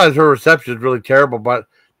 but sometimes her reception is really terrible. But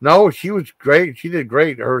no, she was great. She did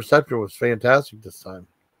great. Her reception was fantastic this time.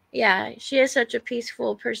 Yeah, she has such a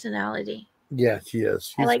peaceful personality. Yeah, she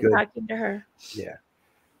is. I like talking to her. Yeah,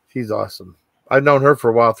 she's awesome. I've known her for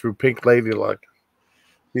a while through Pink Lady Luck.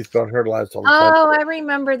 He's been her lives all the time. Oh, I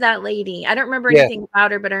remember that lady. I don't remember anything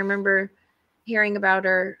about her, but I remember hearing about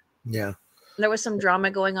her. Yeah. There was some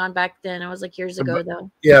drama going on back then. It was like years ago, though.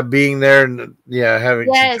 Yeah, being there and having.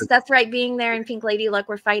 Yes, that's right. Being there and Pink Lady Luck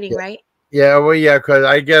were fighting, right? Yeah, well, yeah, because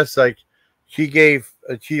I guess like she gave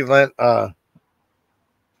Pink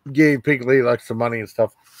Lady Luck some money and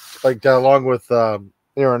stuff like that, along with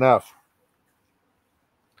Aaron F.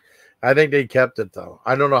 I think they kept it though.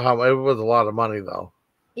 I don't know how it was a lot of money though.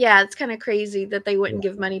 Yeah, it's kind of crazy that they wouldn't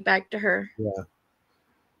give money back to her. Yeah.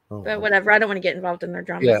 Oh, but whatever. I don't want to get involved in their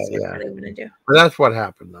drama. Yeah. They want to do. But that's what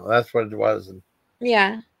happened though. That's what it was. And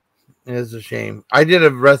yeah. It's a shame. I did a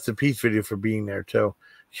rest in peace video for being there too.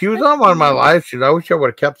 She was on one of my live streams. I wish I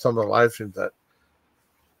would have kept some of the live streams that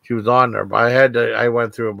she was on there, but I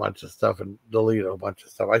went through a bunch of stuff and deleted a bunch of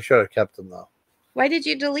stuff. I should have kept them though. Why did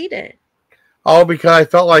you delete it? Oh, because I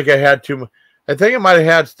felt like I had too much. I think it might have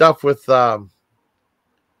had stuff with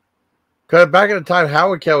because back in the time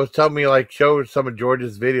Howard Cat was telling me like show some of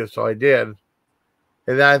George's videos, so I did. And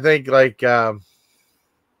then I think like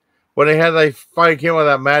when they had like finally came with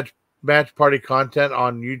that match party content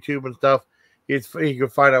on YouTube and stuff, he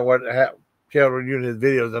could find out what channel were doing his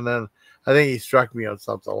videos, and then I think he struck me on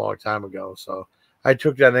something a long time ago. So I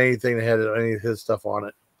took down anything that had any of his stuff on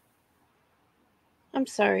it. I'm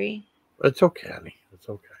sorry. It's okay, honey. It's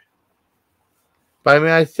okay. But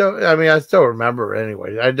I still remember it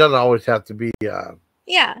anyway. It doesn't always have to be. Yeah,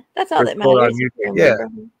 that's all that matters.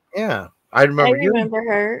 Yeah. I remember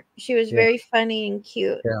her. She was very funny and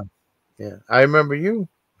cute. Yeah. I remember you.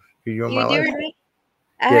 You in my life. Me?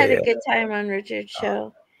 I had a good time on Richard's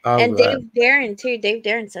show. And glad. Dave Darren too. Dave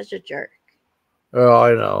Darren's such a jerk. Oh,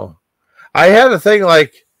 I know. I had a thing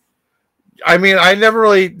like I mean, I never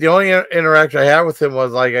really. The only interaction I had with him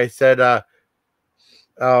was like I said,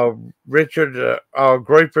 Richard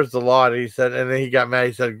Groyper's the law. And he said, and then he got mad.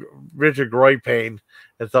 He said Richard Groypain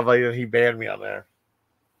and stuff like that. He banned me on there.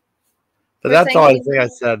 But that's all I think I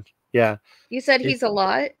said. Yeah. You said he's a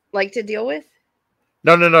lot, like to deal with.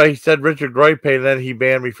 No. He said Richard Groypain, and then he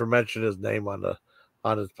banned me for mentioning his name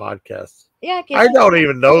on his podcast. Yeah, I don't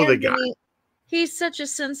even know the guy. He's such a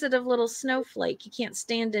sensitive little snowflake. He can't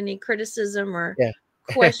stand any criticism or Yeah.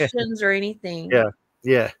 questions or anything.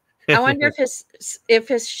 Yeah. I wonder if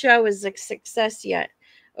his show is a success yet,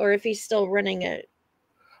 or if he's still running it.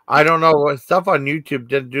 I don't know. Stuff on YouTube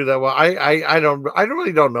didn't do that well. I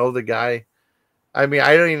really don't know the guy. I mean,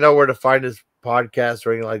 I don't even know where to find his podcast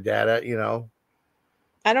or anything like that. You know.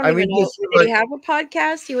 I don't even know. Did he have a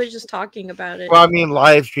podcast? He was just talking about it. Well, I mean,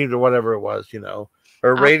 live streamed or whatever it was, you know,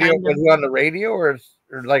 or radio. Was he on the radio or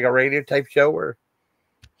like a radio type show? Or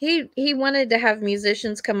he wanted to have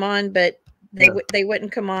musicians come on, but they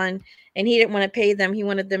wouldn't come on, and he didn't want to pay them. He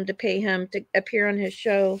wanted them to pay him to appear on his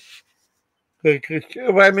show. I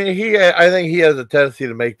mean, I think he has a tendency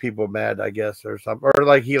to make people mad, I guess, or something, or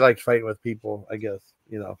like he likes fighting with people, I guess.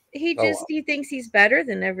 You know, he thinks he's better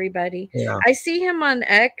than everybody. Yeah. I see him on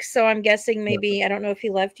X, so I'm guessing maybe I don't know if he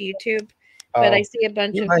left YouTube, but I see a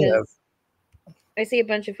bunch of his. I see a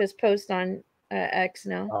bunch of his posts on X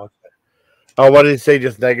now. Okay. Oh, what did he say?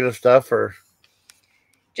 Just negative stuff, or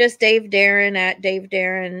just Dave Darren at Dave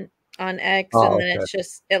Darren on X, and then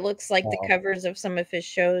it looks like the covers of some of his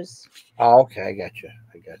shows. Oh, okay, I got you.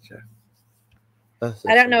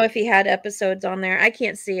 I don't know if he had episodes on there. I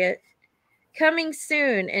can't see it. Coming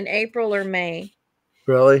soon in April or May.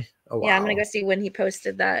 Really? Oh, wow. Yeah, I'm gonna go see when he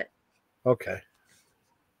posted that. Okay.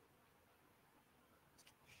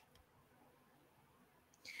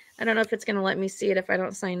 I don't know if it's gonna let me see it if I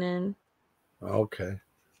don't sign in. Okay.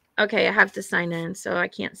 Okay, I have to sign in, so I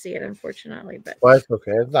can't see it, unfortunately. But well, that's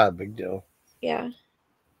okay. It's not a big deal. Yeah.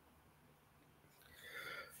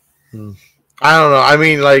 I don't know. I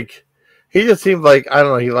mean, like, he just seems like, I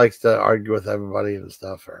don't know, he likes to argue with everybody and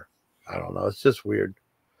stuff, or I don't know. It's just weird.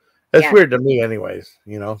 It's weird to me, anyways,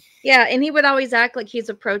 you know? Yeah, and he would always act like he's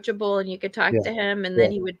approachable and you could talk to him, and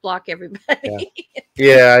then he would block everybody.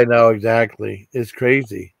 Yeah, I know, exactly. It's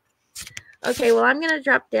crazy. Okay, well, I'm going to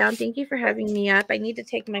drop down. Thank you for having me up. I need to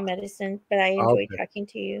take my medicine, but I enjoy talking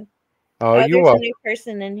to you. Oh, you're there's welcome. a new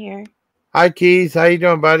person in here. Hi, Keys. How you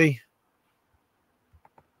doing, buddy?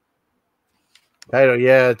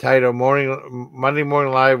 Title. Monday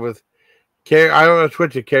morning live with Carey. I don't know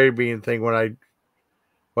switch the Carey Bean thing when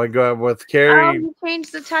I go with Carey. Oh, you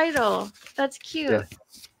changed the title. That's cute. Yeah.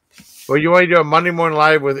 Well, you want to do a Monday morning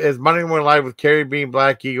live with Carey Bean,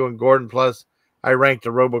 Black Eagle, and Gordin. Plus, I ranked the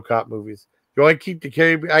RoboCop movies. You want to keep the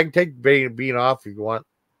Carey Bean? I can take Bean off if you want.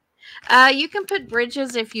 You can put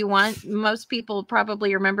Bridges if you want. Most people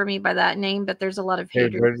probably remember me by that name, but there's a lot of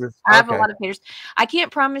haters. I have a lot of haters. I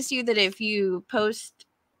can't promise you that if you post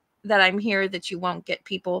that I'm here that you won't get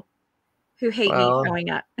people who hate me showing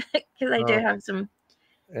up, because I do have some.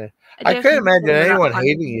 I can't imagine anyone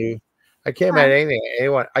hating you. I can't imagine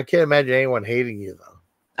anyone. I can't imagine anyone hating you though.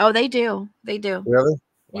 Oh, they do. They do. Really?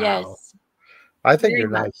 Wow. Yes. I think you're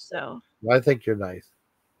nice. So. I think you're nice.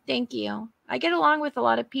 Thank you. I get along with a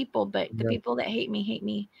lot of people, but the people that hate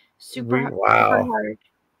me super hard.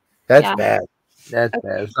 That's bad. That's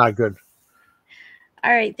bad. It's not good.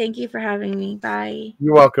 All right. Thank you for having me. Bye.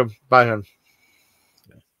 You're welcome. Bye, hon.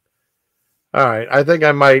 All right. I think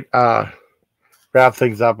I might wrap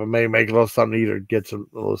things up and maybe make a little something to eat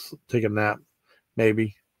or take a nap.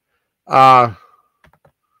 Maybe. I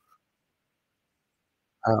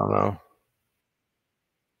don't know.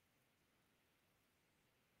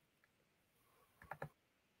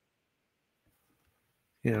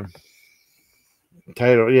 Yeah.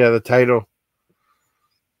 Title. Yeah, the title.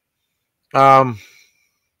 Yeah.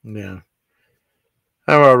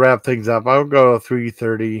 I want to wrap things up. I'll go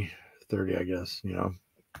 3:30, I guess, you know.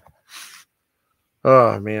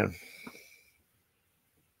 Oh man.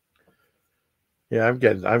 Yeah, I'm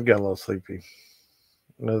getting a little sleepy.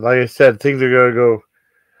 Like I said, things are gonna go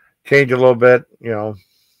change a little bit, you know,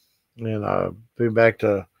 and be back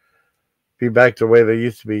to the way they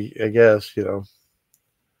used to be, I guess, you know.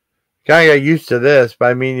 Kind of got used to this, but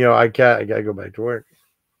I mean, you know, I gotta go back to work.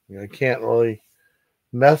 You know, I can't really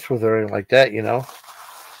mess with her or anything like that, you know.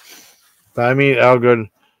 But I mean,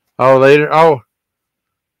 later. Oh,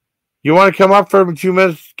 you want to come up for 2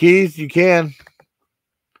 minutes, Keys? You can.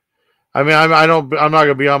 I mean, I'm not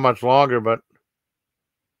gonna be on much longer, but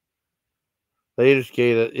latest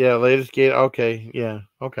gate. Yeah, latest gate. Okay, yeah,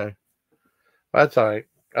 okay. That's all right.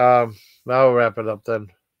 I'll wrap it up then.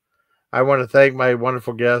 I want to thank my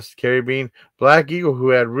wonderful guest, Carey Bean, Black Eagle, who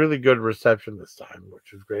had really good reception this time,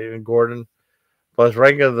 which was great, and Gordon. Plus,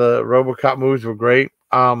 ranking of the Robocop movies were great.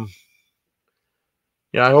 I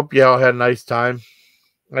hope you all had a nice time.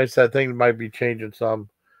 Like I said, things might be changing some.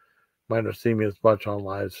 Might not see me as much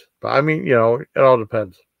online, but I mean, it all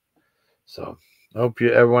depends. So I hope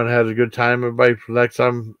everyone has a good time. Everybody, for next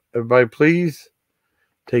time, everybody, please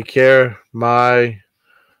take care. My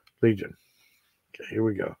Legion. Okay, here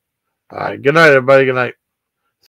we go. All right. Good night, everybody. Good night.